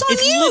 Insane. that's on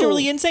It's you.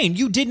 literally insane.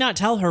 You did not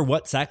tell her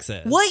what sex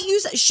is. What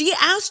you said, she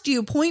asked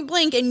you point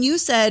blank, and you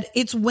said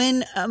it's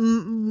when a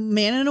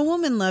man and a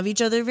woman love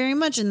each other very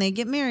much and they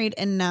get married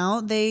and now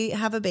they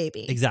have a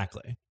baby.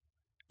 Exactly.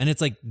 And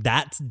it's like,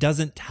 that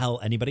doesn't tell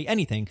anybody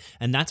anything.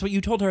 And that's what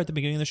you told her at the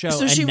beginning of the show.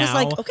 So and she was now,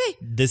 like, okay,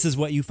 this is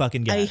what you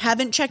fucking get. I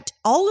haven't checked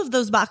all of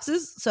those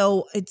boxes,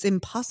 so it's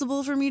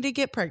impossible for me to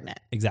get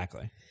pregnant.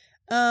 Exactly.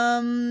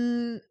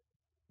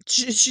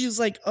 She was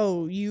like,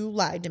 oh, you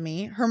lied to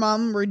me. Her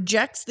mom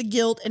rejects the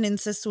guilt and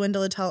insists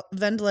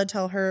Vendela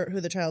tell her who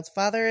the child's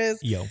father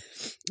is. Yo.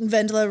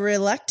 Vendela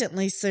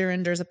reluctantly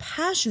surrenders a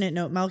passionate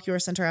note Melchior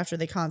sent her after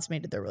they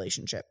consummated their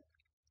relationship.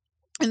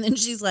 And then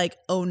she's like,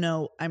 oh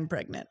no, I'm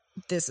pregnant.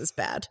 This is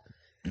bad.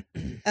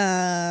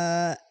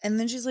 And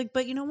then she's like,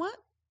 but you know what?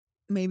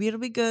 Maybe it'll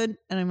be good.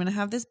 And I'm going to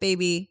have this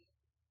baby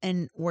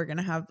and we're going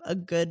to have a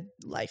good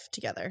life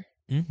together.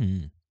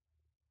 Mm-hmm.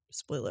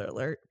 Spoiler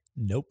alert.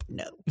 Nope.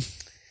 No.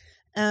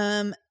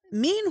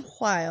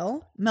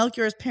 Meanwhile,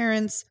 Melchior's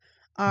parents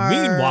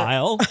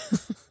are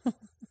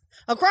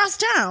across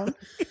town.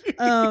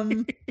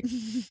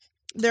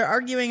 They're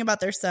arguing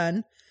about their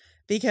son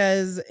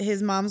because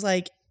his mom's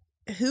like,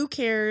 who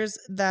cares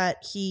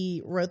that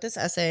he wrote this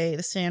essay,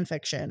 this fan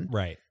fiction?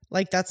 Right.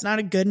 Like, that's not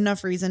a good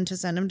enough reason to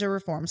send him to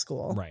reform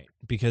school. Right.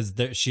 Because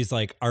she's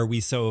like, are we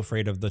so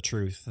afraid of the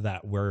truth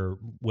that we're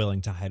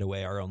willing to hide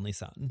away our only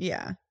son?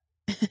 Yeah.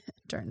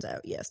 Turns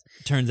out, yes.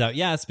 Turns out,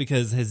 yes,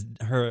 because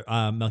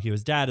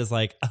Melchior's dad is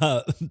like,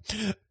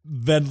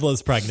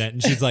 Vendela's pregnant.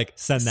 And she's like,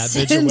 send that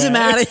bitch away. Send him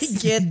out.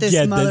 Get this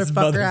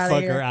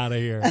motherfucker out of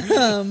here.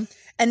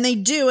 And they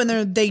do,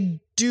 and they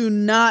do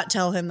not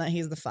tell him that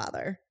he's the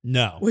father.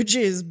 No. Which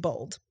is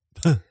bold.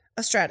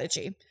 A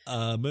strategy.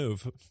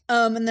 Move.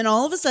 And then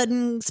all of a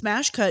sudden,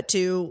 smash cut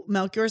to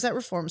Melchior's at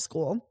reform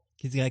school.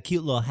 He's got a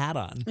cute little hat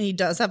on. He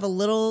does have a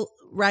little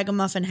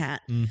ragamuffin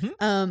hat.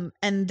 Mm-hmm.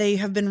 And they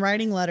have been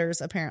writing letters,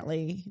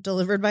 apparently,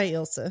 delivered by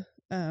Ilse,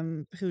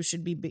 who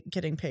should be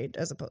getting paid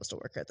as a postal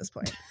worker at this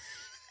point.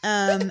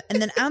 And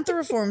then at the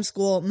reform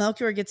school,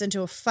 Melchior gets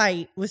into a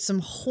fight with some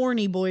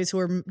horny boys who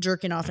are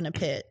jerking off in a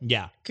pit.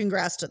 Yeah.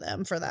 Congrats to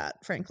them for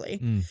that, frankly.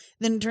 Mm.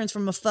 Then it turns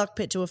from a fuck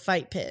pit to a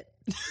fight pit.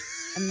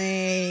 And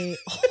they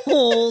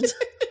hold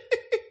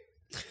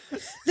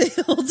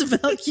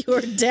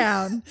Melchior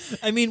down.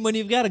 I mean, when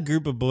you've got a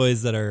group of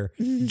boys that are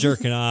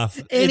jerking off,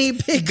 Any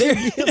pit could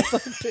be a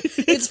fuck pit.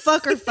 It's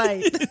fuck or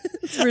fight.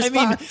 I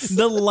mean,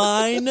 the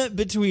line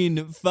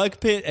between fuck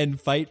pit and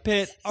fight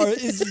pit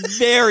is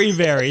very,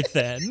 very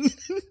thin.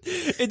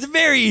 It's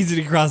very easy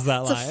to cross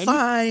that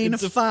line.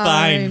 It's a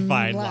fine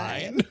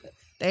line.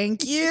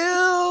 Thank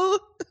you.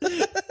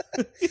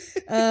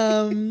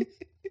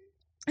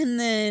 And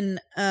then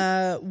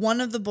one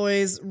of the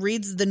boys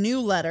reads the new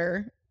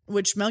letter,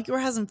 which Melchior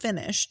hasn't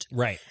finished.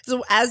 Right.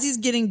 So as he's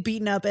getting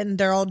beaten up and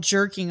they're all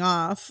jerking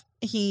off,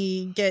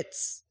 he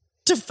gets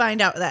to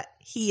find out that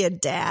he a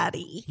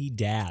daddy. He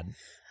dad.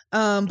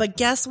 But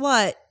guess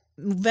what?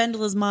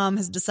 Wendla's mom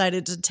has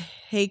decided to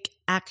take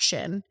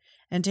action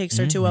and takes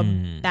her to a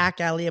back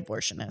alley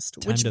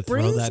abortionist. Time which to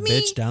brings throw that me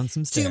bitch down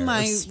some stairs. to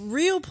my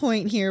real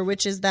point here,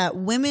 which is that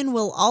women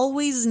will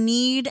always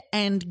need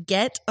and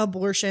get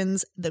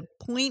abortions. The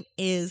point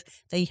is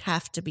they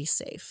have to be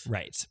safe.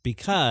 Right.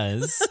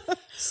 Because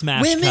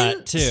smash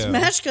cut too.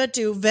 Smash cut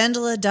to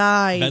Wendla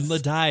dies.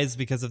 Wendla dies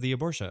because of the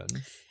abortion.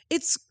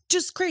 It's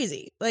just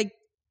crazy. Like,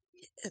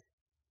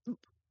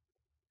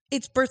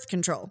 it's birth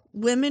control.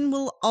 Women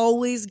will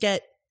always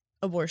get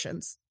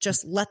abortions.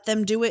 Just let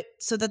them do it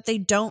so that they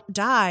don't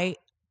die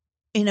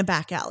in a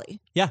back alley.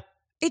 Yeah.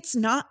 It's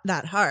not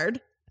that hard.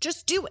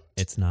 Just do it.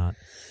 It's not.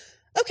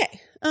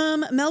 Okay.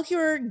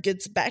 Melchior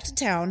gets back to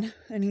town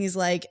and he's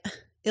like,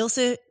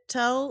 Ilse,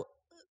 tell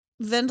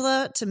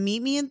Wendla to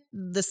meet me in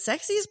the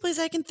sexiest place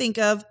I can think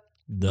of.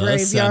 The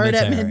graveyard cemetery.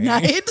 at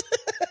midnight.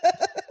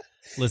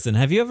 Listen,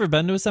 have you ever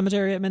been to a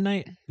cemetery at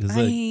midnight?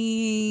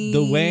 I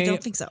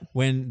don't think so.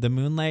 When the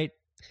moonlight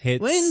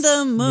hits, When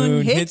the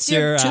moon hits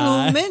your tomb,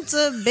 eye. it's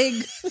a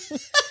big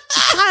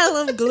pile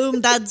of gloom.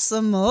 That's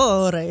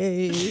amore.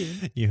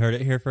 You heard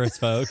it here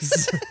first,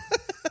 folks.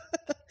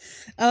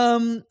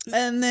 And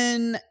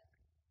then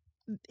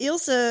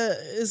Ilse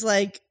is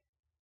like,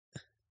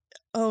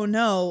 oh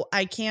no,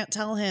 I can't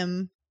tell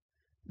him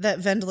that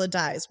Wendla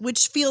dies,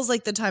 which feels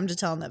like the time to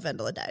tell him that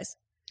Wendla dies.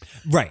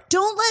 Right.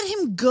 Don't let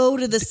him go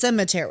to the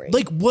cemetery.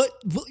 Like what?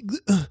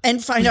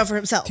 And find out for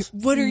himself.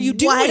 What are you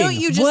doing? Why don't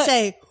you just What?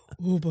 say,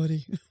 oh,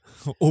 buddy.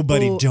 Oh,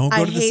 buddy, Oh, don't go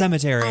I to the hate-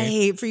 cemetery. I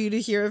hate for you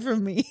to hear it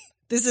from me.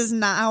 This is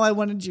not how I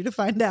wanted you to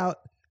find out.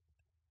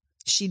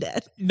 She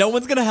dead. No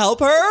one's going to help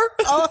her?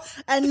 Oh,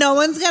 and no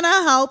one's going to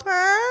help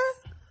her?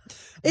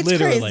 It's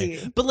Literally.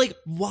 crazy. But like,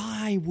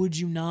 why would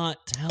you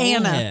not tell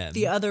Anna. him?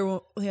 The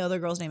other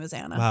girl's name is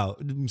Anna. Wow.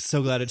 I'm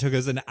so glad it took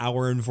us an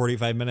hour and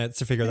 45 minutes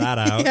to figure that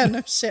out. Yeah,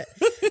 no shit.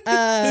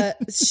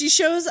 She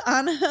shows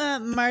Anna,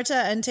 Marta,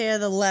 and Taya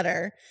the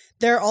letter.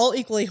 They're all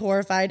equally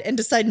horrified and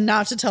decide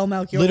not to tell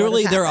Melchior.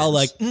 Literally, what has they're all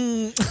like,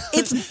 happened.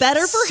 It's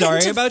better for him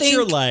sorry to about think,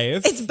 your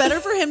life. It's better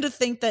for him to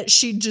think that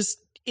she just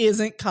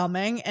isn't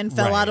coming and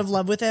fell Right. out of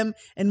love with him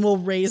and will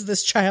raise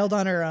this child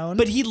on her own.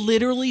 But he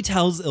literally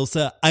tells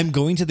Ilsa, I'm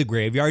going to the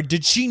graveyard.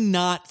 Did she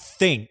not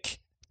think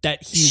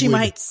that she would...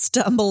 might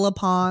stumble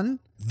upon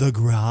The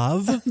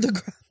grave?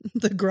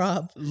 the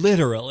grub.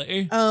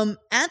 Literally.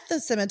 At the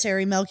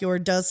cemetery, Melchior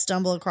does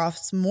stumble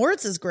across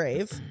Moritz's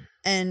grave,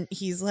 and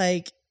he's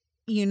like,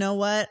 you know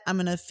what? I'm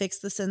going to fix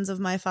the sins of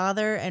my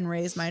father and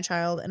raise my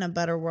child in a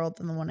better world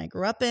than the one I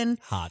grew up in,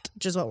 Hot.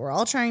 which is what we're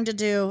all trying to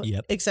do,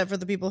 Yep. except for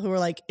the people who are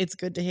like, it's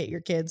good to hit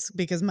your kids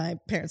because my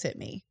parents hit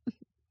me.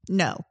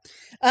 No.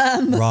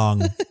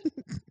 Wrong.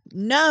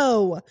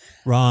 No.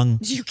 Wrong.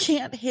 You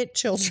can't hit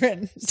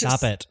children.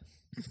 Stop it.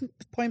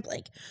 Point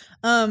blank.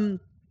 And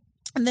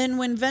then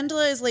when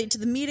Wendla is late to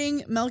the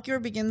meeting, Melchior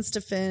begins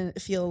to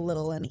feel a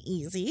little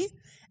uneasy.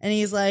 And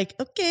he's like,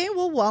 okay,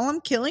 well, while I'm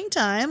killing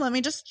time, let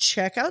me just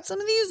check out some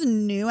of these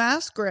new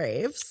ass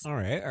graves. All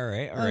right.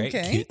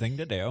 Okay. Cute thing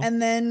to do.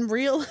 And then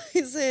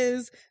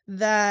realizes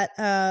that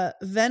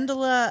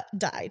Wendla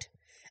died.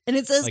 And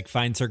it says, like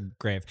finds her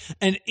grave.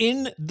 And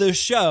in the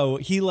show,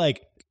 he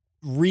like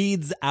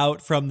reads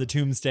out from the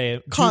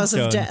tombstone. Cause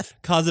of death.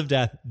 Cause of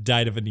death,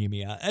 died of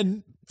anemia.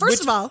 And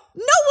first of all,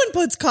 no one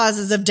puts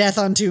causes of death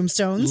on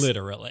tombstones.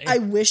 literally. I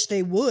wish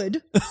they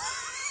would.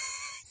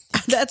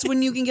 That's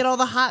when you can get all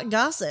the hot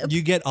gossip.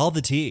 You get all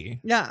the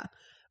tea. Yeah.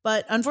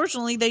 But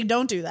unfortunately, they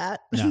don't do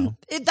that. No.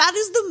 That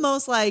is the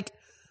most like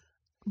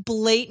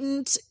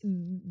blatant,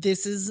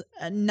 this is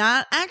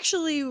not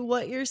actually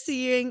what you're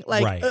seeing.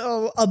 Like, Right.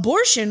 oh,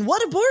 abortion?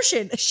 What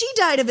abortion? She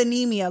died of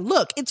anemia.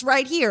 Look, it's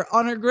right here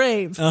on her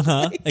grave.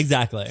 Uh-huh.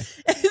 Exactly.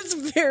 It's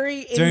very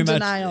It's very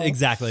denial. much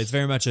exactly. It's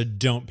very much a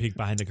don't peek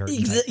behind the curtain.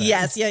 type thing.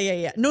 Yes,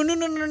 yeah.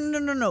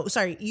 No.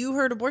 Sorry, you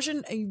heard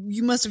abortion?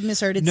 You must have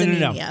misheard. It's No.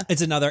 anemia.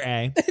 It's another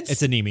A.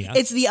 It's anemia.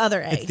 It's the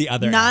other A. It's the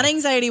other Not A.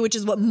 anxiety, which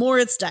is what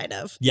Moritz died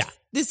of. yeah.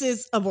 This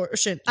is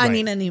abortion. I Right.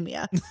 mean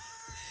anemia.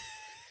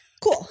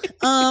 Cool.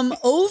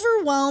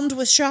 Overwhelmed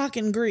with shock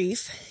and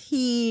grief,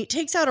 he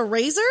takes out a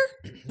razor,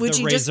 which The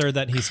he just razor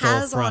that he stole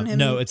has on from.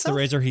 No, it's the himself.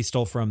 razor he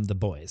stole from the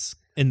boys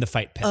in the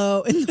fight pit.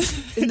 Oh, in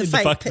the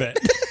fight fuck pit.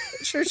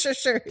 Sure.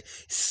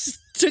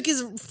 Took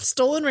his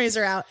stolen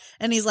razor out,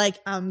 and he's like,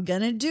 "I'm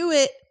gonna do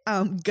it.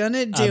 I'm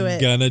gonna do it."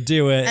 Gonna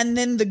do it. And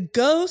then the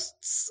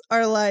ghosts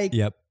are like,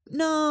 yep.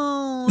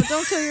 "No,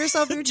 don't kill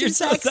yourself. You're too You're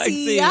so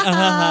sexy." sexy.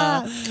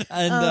 Ah.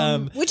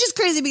 And Which is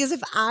crazy because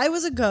if I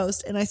was a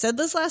ghost, and I said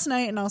this last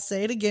night, and I'll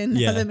say it again now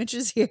Yeah. that Mitch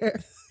is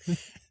here.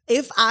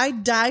 If I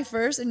die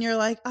first and you're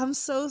like, I'm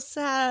so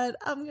sad,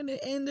 I'm going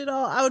to end it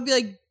all, I would be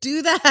like,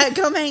 do that.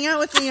 Come hang out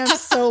with me. I'm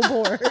so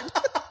bored.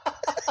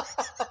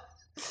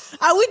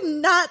 I would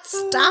not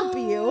stop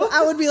you.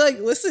 I would be like,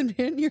 listen,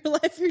 man, your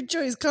life, your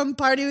choice. Come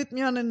party with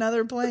me on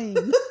another plane.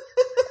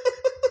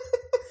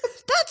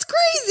 That's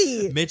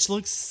crazy. Mitch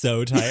looks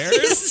so tired.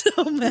 He's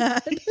so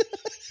mad.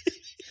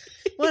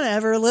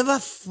 Whatever. Live a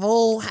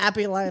full,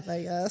 happy life,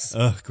 I guess.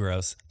 Ugh,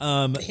 gross.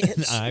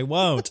 Bitch. I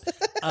won't.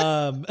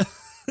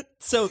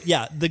 So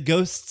yeah, the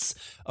ghosts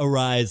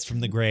arise from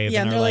the grave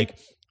Yeah, and and are they're like,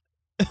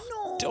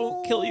 No,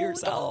 don't kill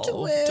yourself.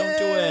 Don't do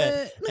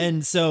it.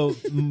 And so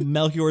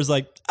Melchior's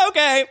like,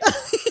 okay.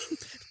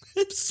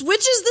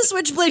 Switches the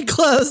switchblade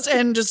closed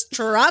and just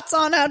trots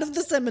on out of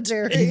the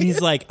cemetery. And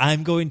he's like,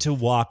 I'm going to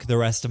walk the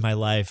rest of my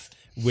life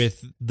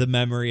with the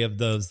memory of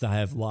those that I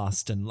have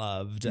lost and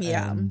loved.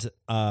 Yeah. And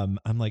I'm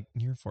like,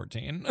 you're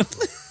 14.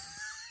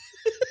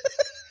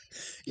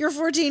 You're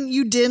 14.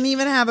 You didn't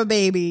even have a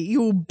baby.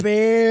 You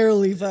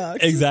barely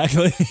fucked.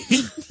 Exactly.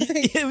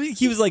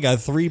 He was like a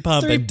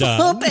 3-pump and done.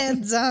 Pump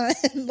and done.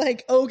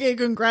 Like, okay,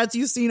 congrats.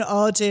 You've seen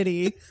a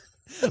titty.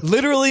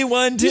 Literally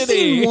one You've titty.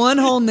 seen one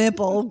whole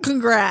nipple.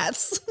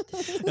 Congrats.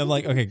 I'm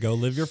like, okay, go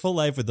live your full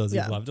life with those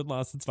Yeah. you've loved and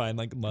lost. It's fine.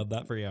 Like, love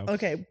that for you.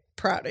 Okay,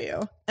 proud of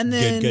you. And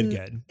then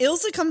Good.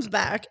 Ilsa comes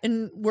back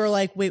and we're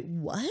like, wait,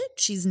 what?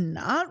 She's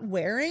not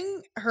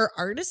wearing her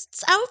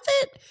artist's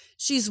outfit?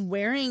 She's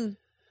wearing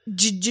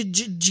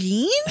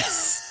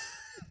jeans?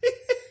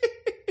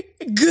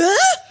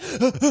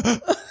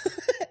 Good?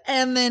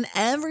 And then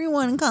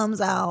everyone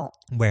comes out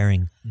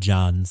Wearing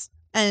Johns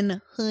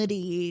and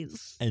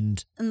hoodies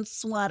and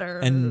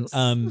sweaters.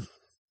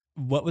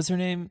 what was her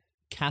name?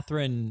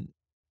 Catherine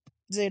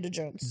Zeta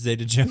Jones.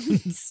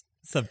 Zeta-Jones.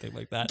 Something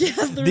like that.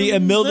 Catherine The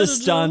Imelda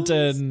Zeta-Jones.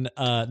 Staunton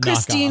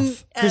Christine,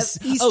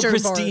 knockoff.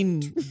 Christine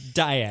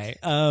Daae.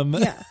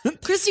 Yeah.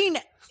 Christine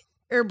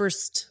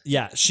Erberst.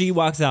 Yeah, she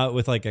walks out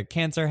with like a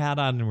cancer hat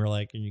on, and we're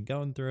like, "Are you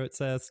going through it,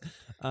 sis?"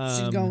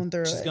 She's going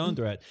through She's it. going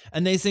through it,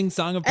 and they sing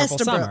 "Song of Purple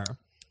Estabrook. Summer."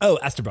 Oh,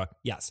 Estabrook,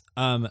 yes.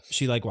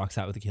 She like walks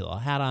out with a cute little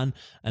hat on,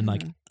 and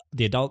like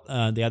the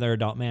other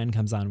adult man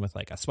comes on with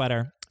like a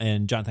sweater,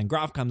 and Jonathan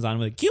Groff comes on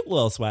with a cute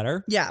little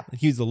sweater. Yeah.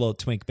 He's a little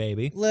twink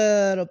baby.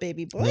 Little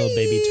baby boy. Little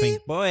baby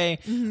twink boy,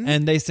 Mhm.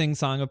 and they sing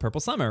 "Song of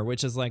Purple Summer,"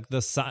 which is like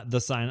the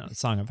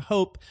song of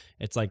hope.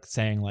 It's like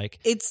saying like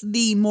It's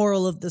the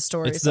moral of the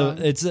story song.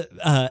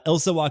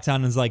 Ilsa walks out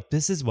and is like,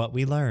 "This is what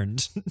we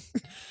learned."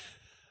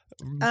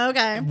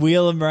 Okay.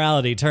 Wheel of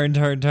morality, turn.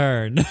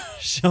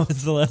 Show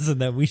us the lesson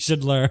that we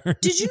should learn.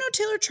 Did you know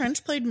Taylor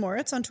Trench played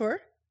Moritz on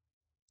tour?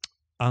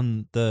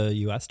 On the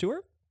U.S.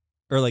 tour,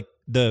 or like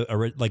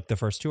the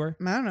first tour?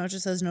 I don't know. It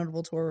just says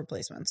notable tour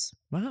replacements.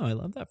 Wow, I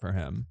love that for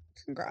him.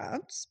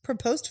 Congrats.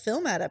 Proposed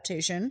film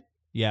adaptation.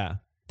 Yeah,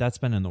 that's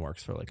been in the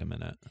works for like a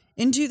minute.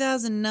 In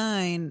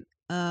 2009,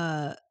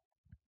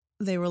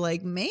 they were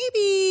like,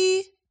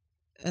 maybe.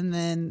 And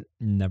then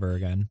Never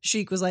again.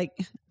 Sheik was like,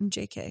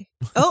 JK.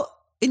 Oh,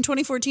 in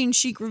 2014,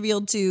 Sheik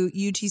revealed to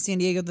UT San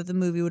Diego that the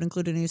movie would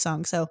include a new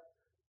song. So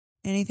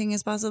anything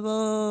is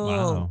possible.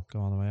 Wow, go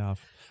all the way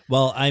off.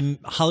 Well,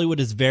 Hollywood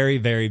is very,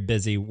 very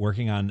busy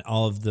working on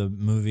all of the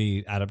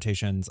movie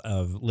adaptations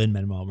of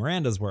Lin-Manuel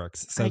Miranda's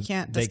works. So I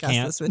can't discuss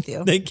this with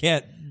you. They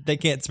can't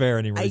spare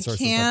any I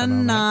resources. At the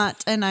moment.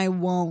 cannot, and I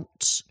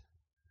won't.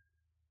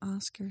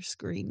 Oscar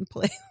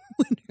screenplay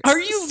winner. Are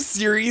you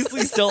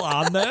seriously still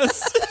on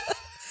this?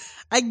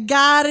 I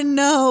gotta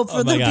know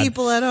for Oh my the God.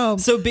 people at home.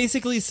 So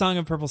basically, "Song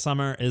of Purple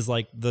Summer" is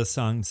like the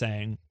song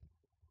saying,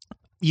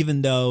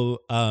 even though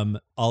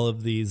all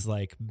of these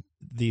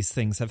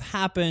things have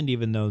happened,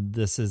 even though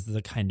this is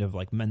the kind of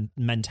like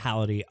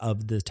mentality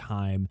of the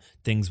time,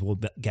 things will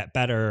get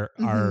better.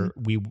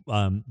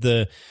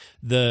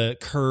 The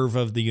curve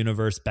of the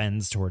universe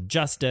bends toward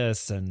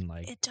justice, and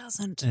like It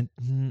doesn't.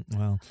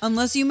 well,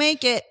 Unless you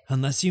make it.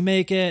 unless you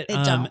make it,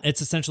 It don't.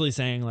 it's essentially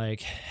saying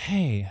like,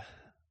 hey,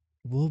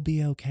 we'll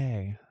be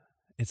okay.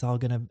 It's all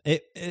gonna.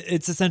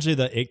 It's essentially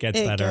the "it gets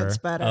better"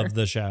 of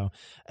the show,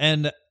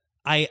 and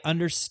I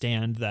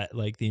understand that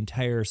like the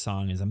entire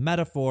song is a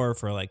metaphor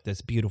for like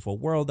this beautiful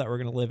world that we're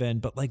gonna live in,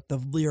 but like the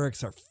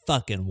lyrics are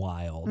fucking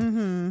wild.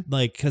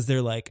 Like, because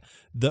they're like,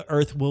 the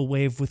earth will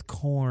wave with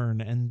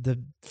corn and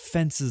the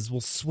fences will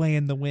sway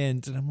in the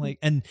wind, and I'm like,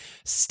 and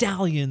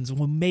stallions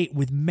will mate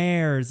with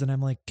mares, and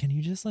I'm like, can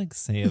you just like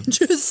say it?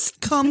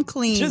 Just come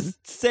clean.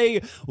 Just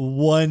say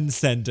one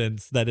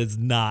sentence that is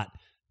not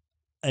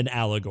an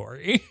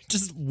allegory.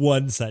 Just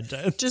one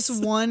sentence.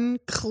 Just one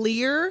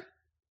clear.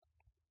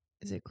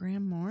 Is it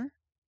Graham Moore?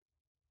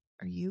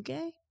 Are you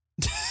gay?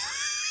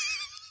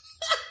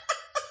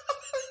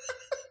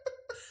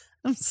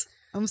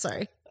 I'm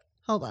sorry.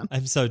 Hold on.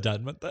 I'm so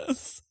done with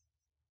this.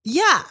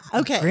 Yeah.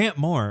 Okay. Grant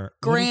Moore.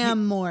 What did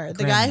Graham Moore,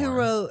 the Graham guy who Moore.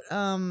 wrote.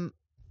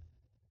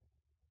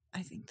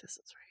 I think this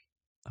is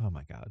right. Oh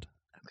my God.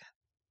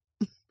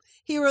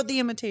 He wrote The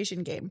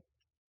Imitation Game,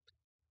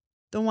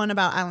 the one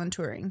about Alan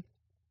Turing,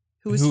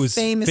 who Who was was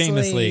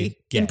famously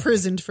gay.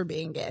 imprisoned for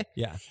being gay.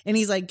 Yeah. And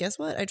he's like, guess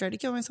what? I tried to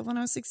kill myself when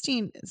I was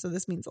 16. So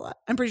this means a lot.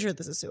 I'm pretty sure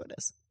this is who it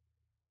is.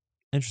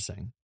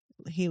 Interesting.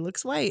 He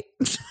looks white.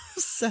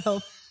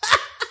 So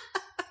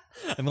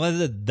I'm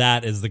glad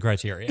that is the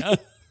criteria.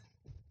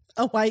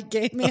 A white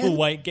gay man. A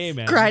white gay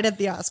man cried at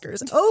the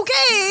Oscars.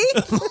 Okay.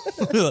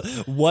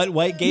 What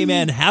white gay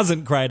man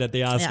hasn't cried at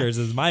the Oscars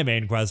is my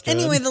main question.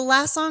 Anyway, the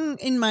last song,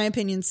 in my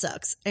opinion,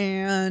 sucks,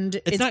 and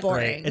it's not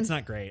boring. great. It's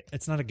not great.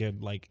 It's not a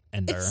good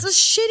ender. It's a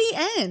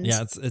shitty end.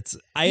 Yeah, it's.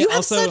 You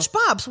have such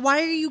bops.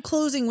 Why are you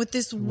closing with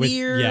this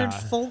weird,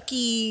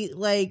 folky,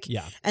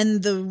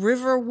 and the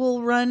river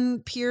will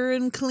run pure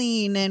and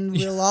clean, and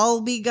we'll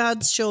all be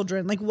God's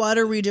children. Like, what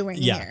are we doing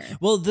here?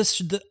 Well,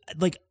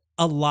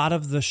 a lot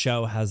of the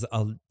show has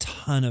a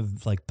ton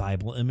of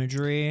Bible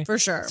imagery for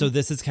sure. So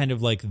this is kind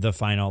of the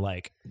final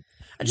I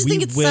just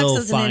think it sucks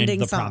as an ending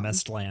the song.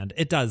 Promised Land.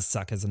 It does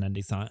suck as an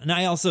ending song, and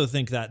I also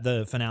think that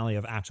the finale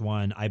of Act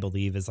 1, I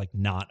believe, is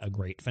not a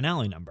great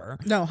finale number.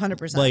 No,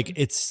 100%.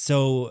 It's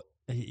so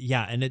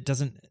and it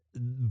doesn't.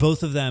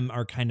 Both of them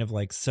are kind of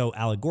so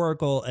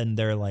allegorical, and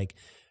they're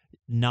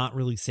not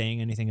really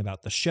saying anything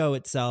about the show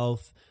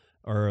itself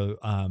or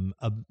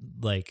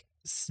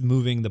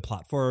moving the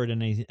plot forward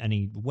in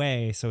any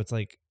way. So it's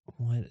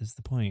what is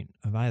the point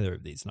of either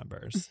of these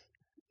numbers?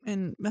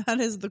 And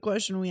that is the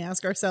question we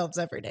ask ourselves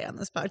every day on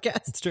this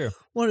podcast. It's true.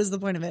 What is the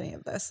point of any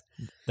of this?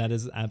 That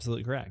is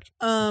absolutely correct.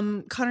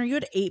 Connor, you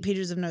had 8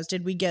 pages of notes.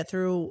 Did we get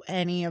through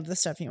any of the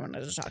stuff you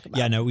wanted to talk about?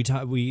 Yeah, no,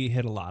 we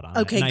hit a lot on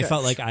it. And I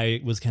felt like I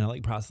was kind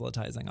of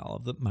proselytizing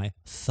all of my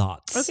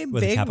thoughts. Okay,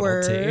 with big a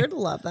word. T.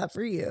 Love that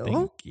for you.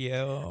 Thank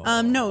you.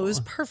 No, it was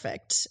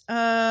perfect.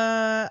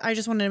 I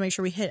just wanted to make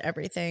sure we hit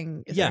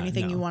everything. Is there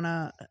anything you want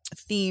to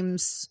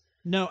themes?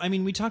 No, I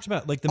mean we talked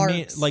about the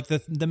Arts. main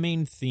the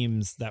main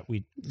themes that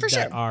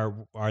are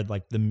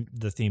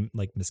the theme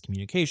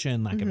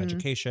miscommunication, lack of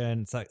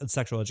education,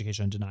 sexual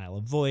education, denial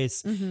of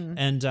voice,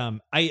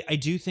 and I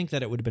do think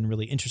that it would have been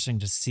really interesting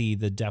to see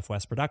the Deaf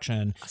West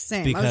production.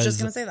 Same, because I was just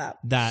gonna say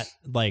that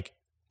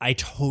I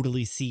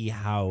totally see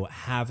how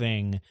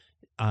having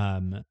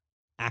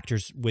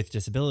actors with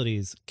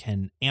disabilities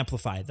can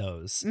amplify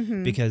those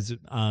because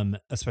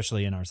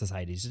especially in our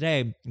society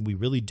today, we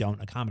really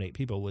don't accommodate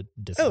people with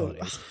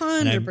disabilities.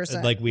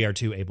 100%. We are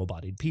two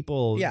able-bodied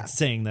people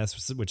saying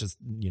this, which is,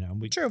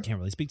 we can't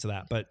really speak to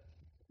that, but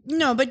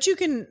no, but you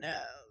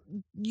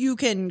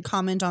can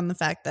comment on the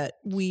fact that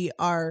we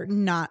are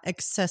not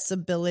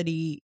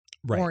accessibility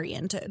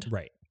oriented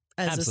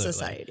as Absolutely. a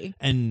society.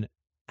 And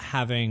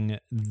having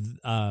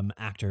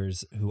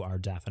actors who are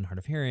deaf and hard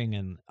of hearing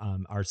and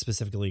are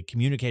specifically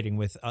communicating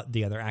with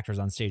the other actors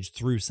on stage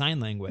through sign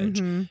language,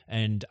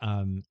 and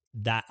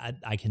that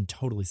I can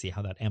totally see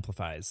how that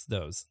amplifies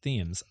those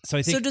themes. So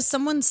I think. So does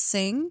someone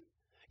sing?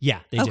 Yeah,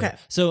 they do. Okay.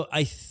 So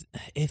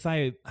if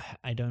I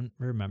don't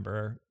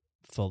remember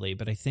fully,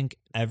 but I think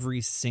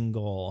every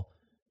single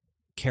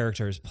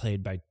character is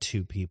played by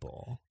 2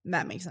 people.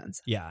 That makes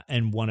sense. Yeah,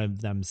 and one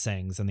of them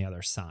sings and the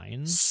other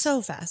signs.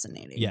 So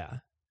fascinating. Yeah.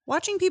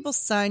 Watching people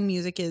sign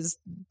music is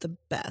the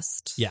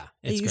best. Yeah,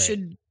 it's you great.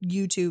 should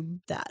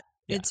YouTube that.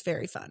 Yeah. It's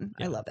very fun.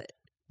 Yeah. I love it.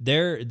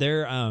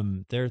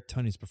 Their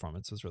Tony's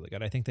performance was really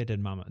good. I think they did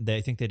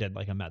I think they did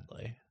a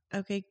medley.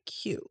 Okay,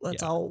 cute.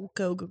 Let's all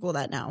go Google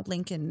that now.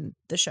 Link in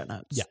the show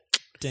notes. Yeah.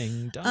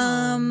 Ding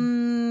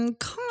dong.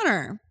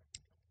 Connor.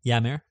 Yeah,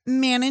 Mare?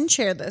 Man and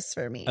chair this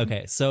for me.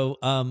 Okay, so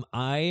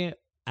I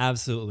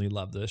absolutely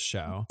love this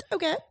show.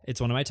 Okay.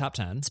 It's one of my top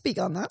 10. Speak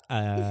on that.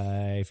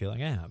 I feel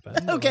like I have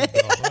been. Okay. Go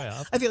all the way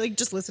up. I feel like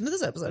just listen to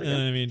this episode again.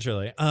 I mean,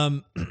 truly.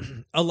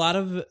 A lot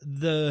of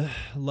the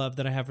love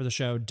that I have for the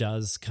show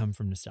does come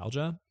from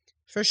nostalgia.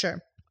 For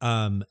sure.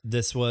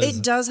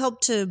 It does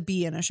help to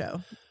be in a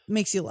show.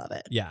 Makes you love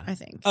it. Yeah. I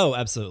think. Oh,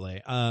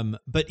 absolutely.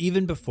 But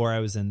even before I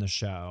was in the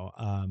show,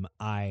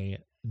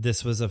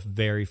 this was a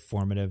very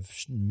formative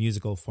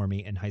musical for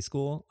me in high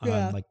school.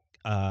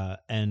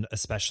 And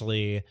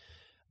especially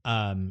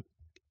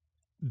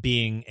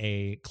being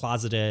a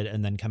closeted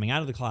and then coming out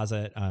of the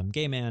closet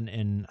gay man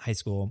in high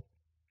school.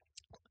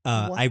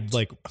 Oh, I'm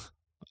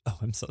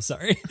so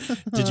sorry.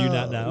 Did you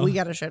not know? We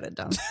gotta shut it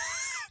down.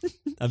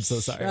 I'm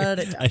so sorry. Shut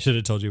it down. I should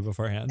have told you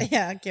beforehand.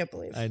 Yeah, I can't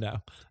believe. I know.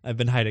 I've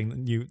been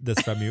hiding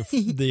this from you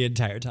the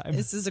entire time.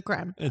 This is a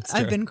crime. It's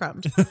I've true. been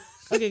crumbed.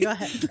 Okay, go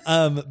ahead.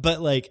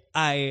 But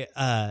I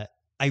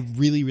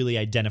really, really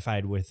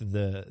identified with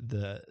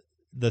the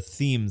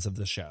themes of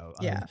the show.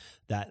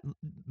 That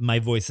my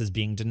voice is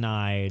being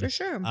denied. For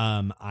sure.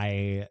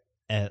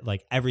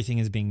 Everything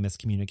is being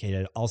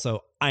miscommunicated. Also,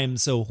 I'm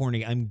so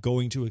horny, I'm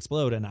going to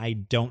explode, and I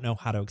don't know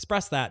how to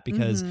express that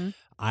because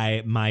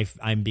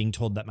I'm being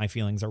told that my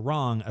feelings are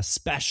wrong,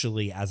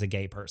 especially as a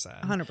gay person.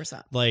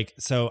 100%.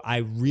 So I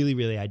really,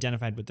 really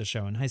identified with the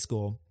show in high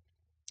school.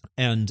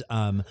 And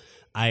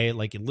I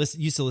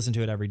used to listen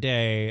to it every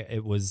day.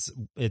 It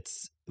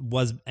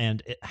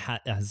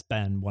has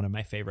been one of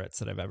my favorites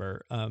that I've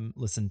ever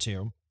listened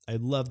to. I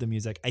love the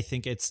music. I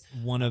think it's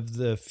one of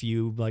the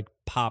few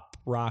pop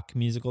rock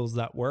musicals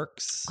that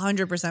works.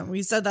 100%.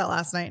 We said that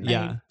last night, and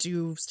I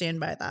do stand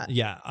by that.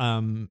 Yeah.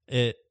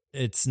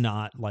 It's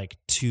not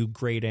too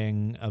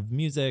grating of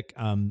music.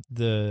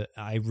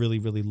 I really,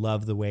 really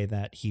love the way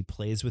that he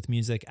plays with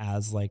music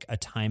as a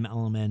time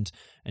element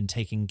and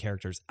taking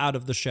characters out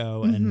of the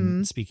show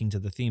and speaking to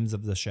the themes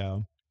of the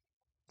show.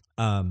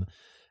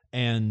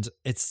 And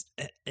it's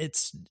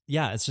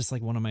just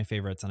like one of my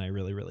favorites, and I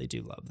really, really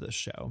do love this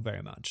show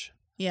very much.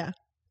 Yeah.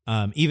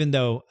 Even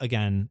though,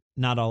 again,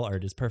 not all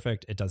art is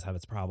perfect, it does have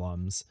its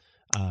problems.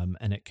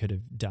 And it could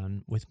have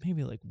done with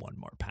maybe like one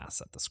more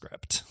pass at the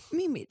script.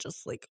 Maybe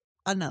just like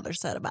another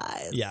set of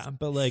eyes. Yeah,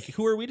 but like,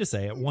 who are we to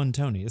say it won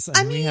Tonys? And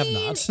I mean, we have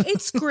not.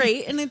 It's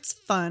great and it's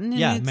fun. And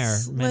Yeah,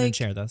 it's Mare and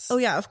share this. Oh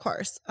yeah, of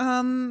course.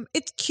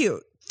 It's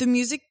cute. The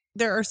music,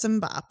 there are some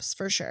bops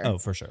for sure. Oh,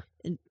 for sure.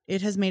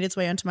 It has made its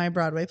way onto my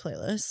Broadway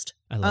playlist.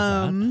 I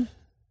love that.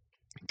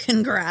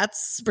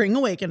 Congrats, Spring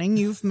Awakening.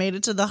 You've made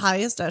it to the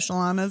highest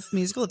echelon of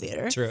musical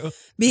theater. True.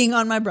 Being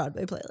on my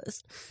Broadway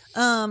playlist.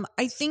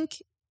 I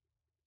think,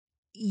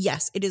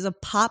 yes, it is a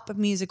pop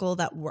musical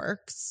that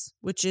works,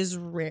 which is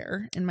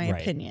rare in my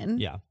opinion.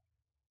 Yeah.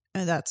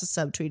 That's a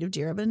subtweet of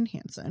Dear Evan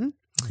Hansen.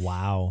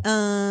 Wow.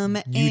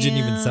 You didn't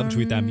even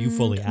subtweet them. You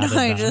fully added them.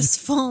 I just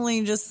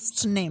fully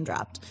just name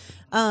dropped.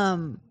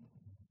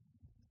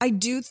 I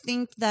do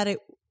think that it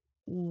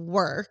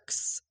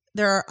works.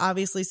 There are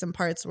obviously some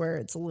parts where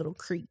it's a little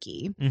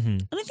creaky. Mm-hmm.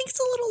 And I think it's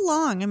a little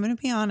long. I'm going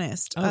to be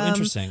honest. Oh,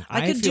 interesting.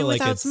 I could do feel like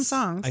without some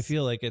songs. I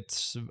feel like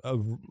it's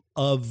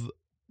of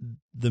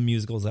the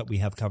musicals that we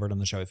have covered on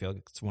the show. I feel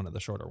like it's one of the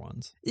shorter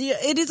ones. Yeah,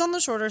 it is on the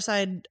shorter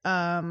side.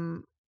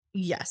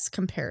 Yes,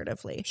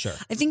 comparatively. Sure.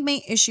 I think my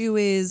issue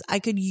is I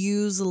could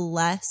use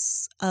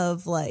less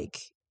of like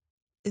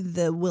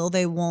the will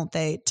they, won't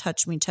they,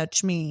 touch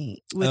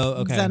me with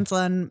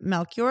Wendla and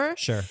Melchior.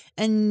 Sure.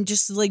 And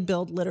just like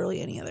build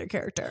literally any other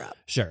character up.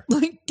 Sure.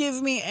 Like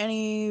give me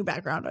any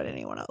background on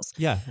anyone else.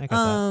 Yeah, I got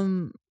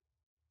that.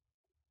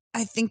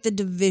 I think the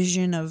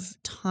division of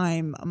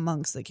time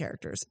amongst the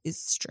characters is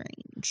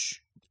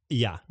strange.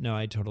 Yeah, no,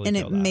 I totally and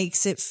feel it that.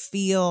 makes it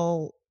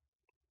feel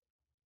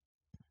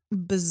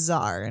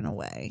bizarre in a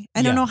way.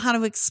 I don't know how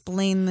to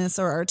explain this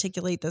or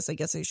articulate this. I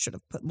guess I should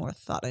have put more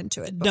thought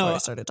into it before I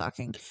started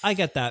talking. I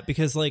get that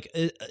because like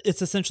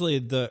it's essentially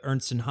the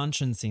Ernst and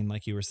Hanschen scene,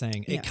 like you were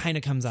saying. It kind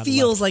of comes out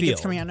feels of like field.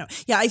 It's coming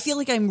out. Yeah, I feel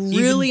like I'm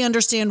really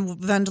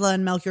understand Wendla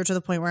and Melchior to the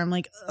point where I'm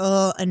like,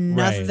 enough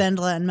Right.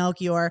 Wendla and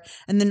Melchior,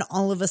 and then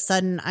all of a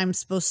sudden I'm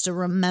supposed to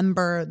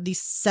remember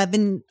these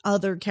 7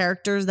 other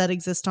characters that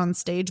exist on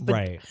stage,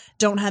 but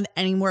don't have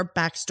any more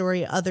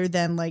backstory other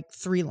than like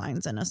 3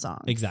 lines in a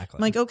song. Exactly.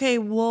 I'm like, okay,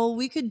 well,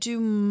 we could do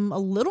a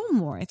little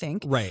more, I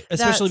think. Right.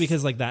 Especially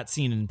because like that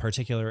scene in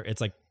particular,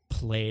 it's like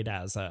played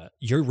as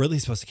you're really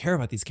supposed to care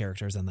about these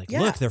characters and like,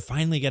 look, they're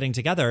finally getting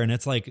together. And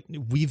it's like,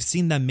 we've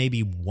seen them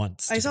maybe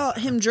once. I saw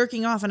him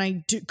jerking off and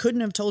I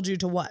couldn't have told you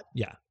to what.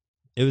 Yeah.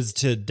 It was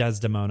to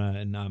Desdemona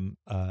and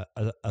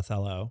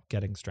Othello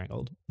getting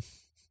strangled.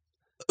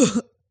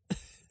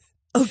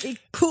 Okay,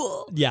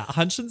 cool. Yeah,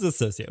 Hanschen's a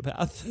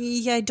sociopath.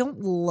 Yeah, I don't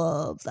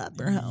love that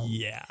for him.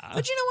 Yeah.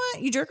 But you know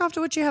what? You jerk off to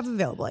what you have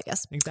available, I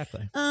guess.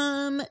 Exactly.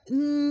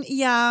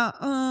 Yeah.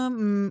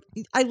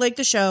 I like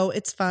the show.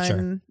 It's fun.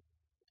 Sure.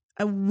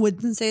 I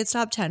wouldn't say it's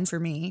top 10 for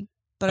me,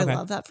 but I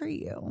love that for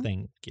you.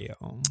 Thank you.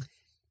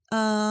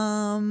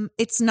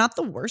 It's not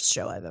the worst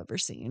show I've ever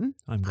seen.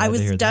 I'm glad I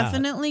was to hear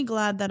definitely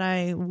glad that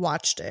I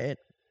watched it.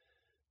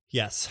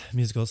 Yes,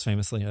 musical is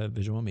famously a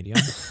visual medium.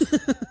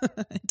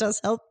 It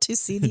does help to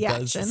see the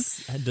action.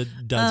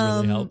 It does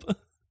really help.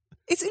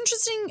 It's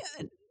interesting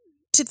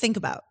to think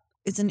about.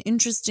 It's an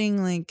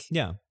interesting, like,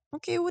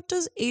 okay, what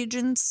does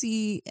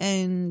agency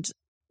and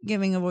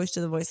giving a voice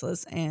to the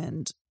voiceless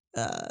and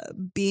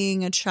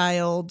being a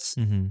child,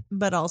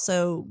 but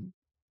also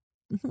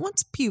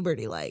what's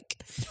puberty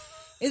like?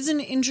 Is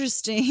an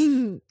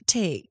interesting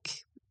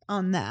take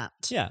on that.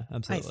 Yeah,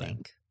 absolutely. I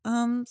think.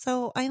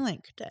 So I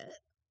liked it.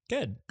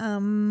 Good.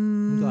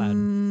 I'm glad.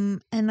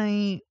 And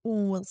I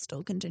will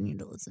still continue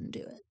to listen to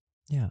it.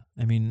 Yeah.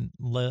 I mean,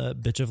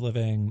 Bitch of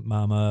Living,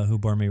 Mama, Who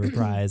Bore Me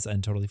Reprise,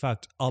 and Totally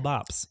Fucked. All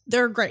bops.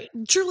 They're great.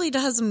 Truly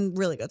has some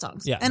really good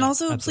songs. Yeah. And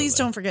also, absolutely.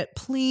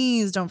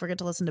 please don't forget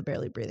to listen to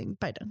Barely Breathing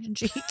by Tongue in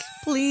Cheek.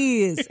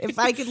 Please. If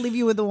I could leave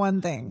you with the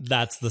one thing.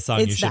 That's the song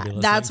you should be listening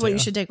to. That's what you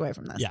should take away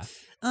from this. Yeah.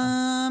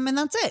 And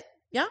that's it.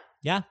 Yeah?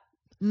 Yeah.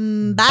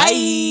 Bye.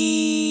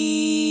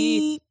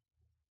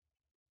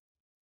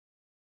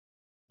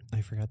 I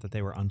forgot that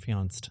they were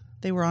unfianced.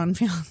 They were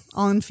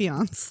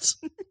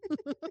unfianced.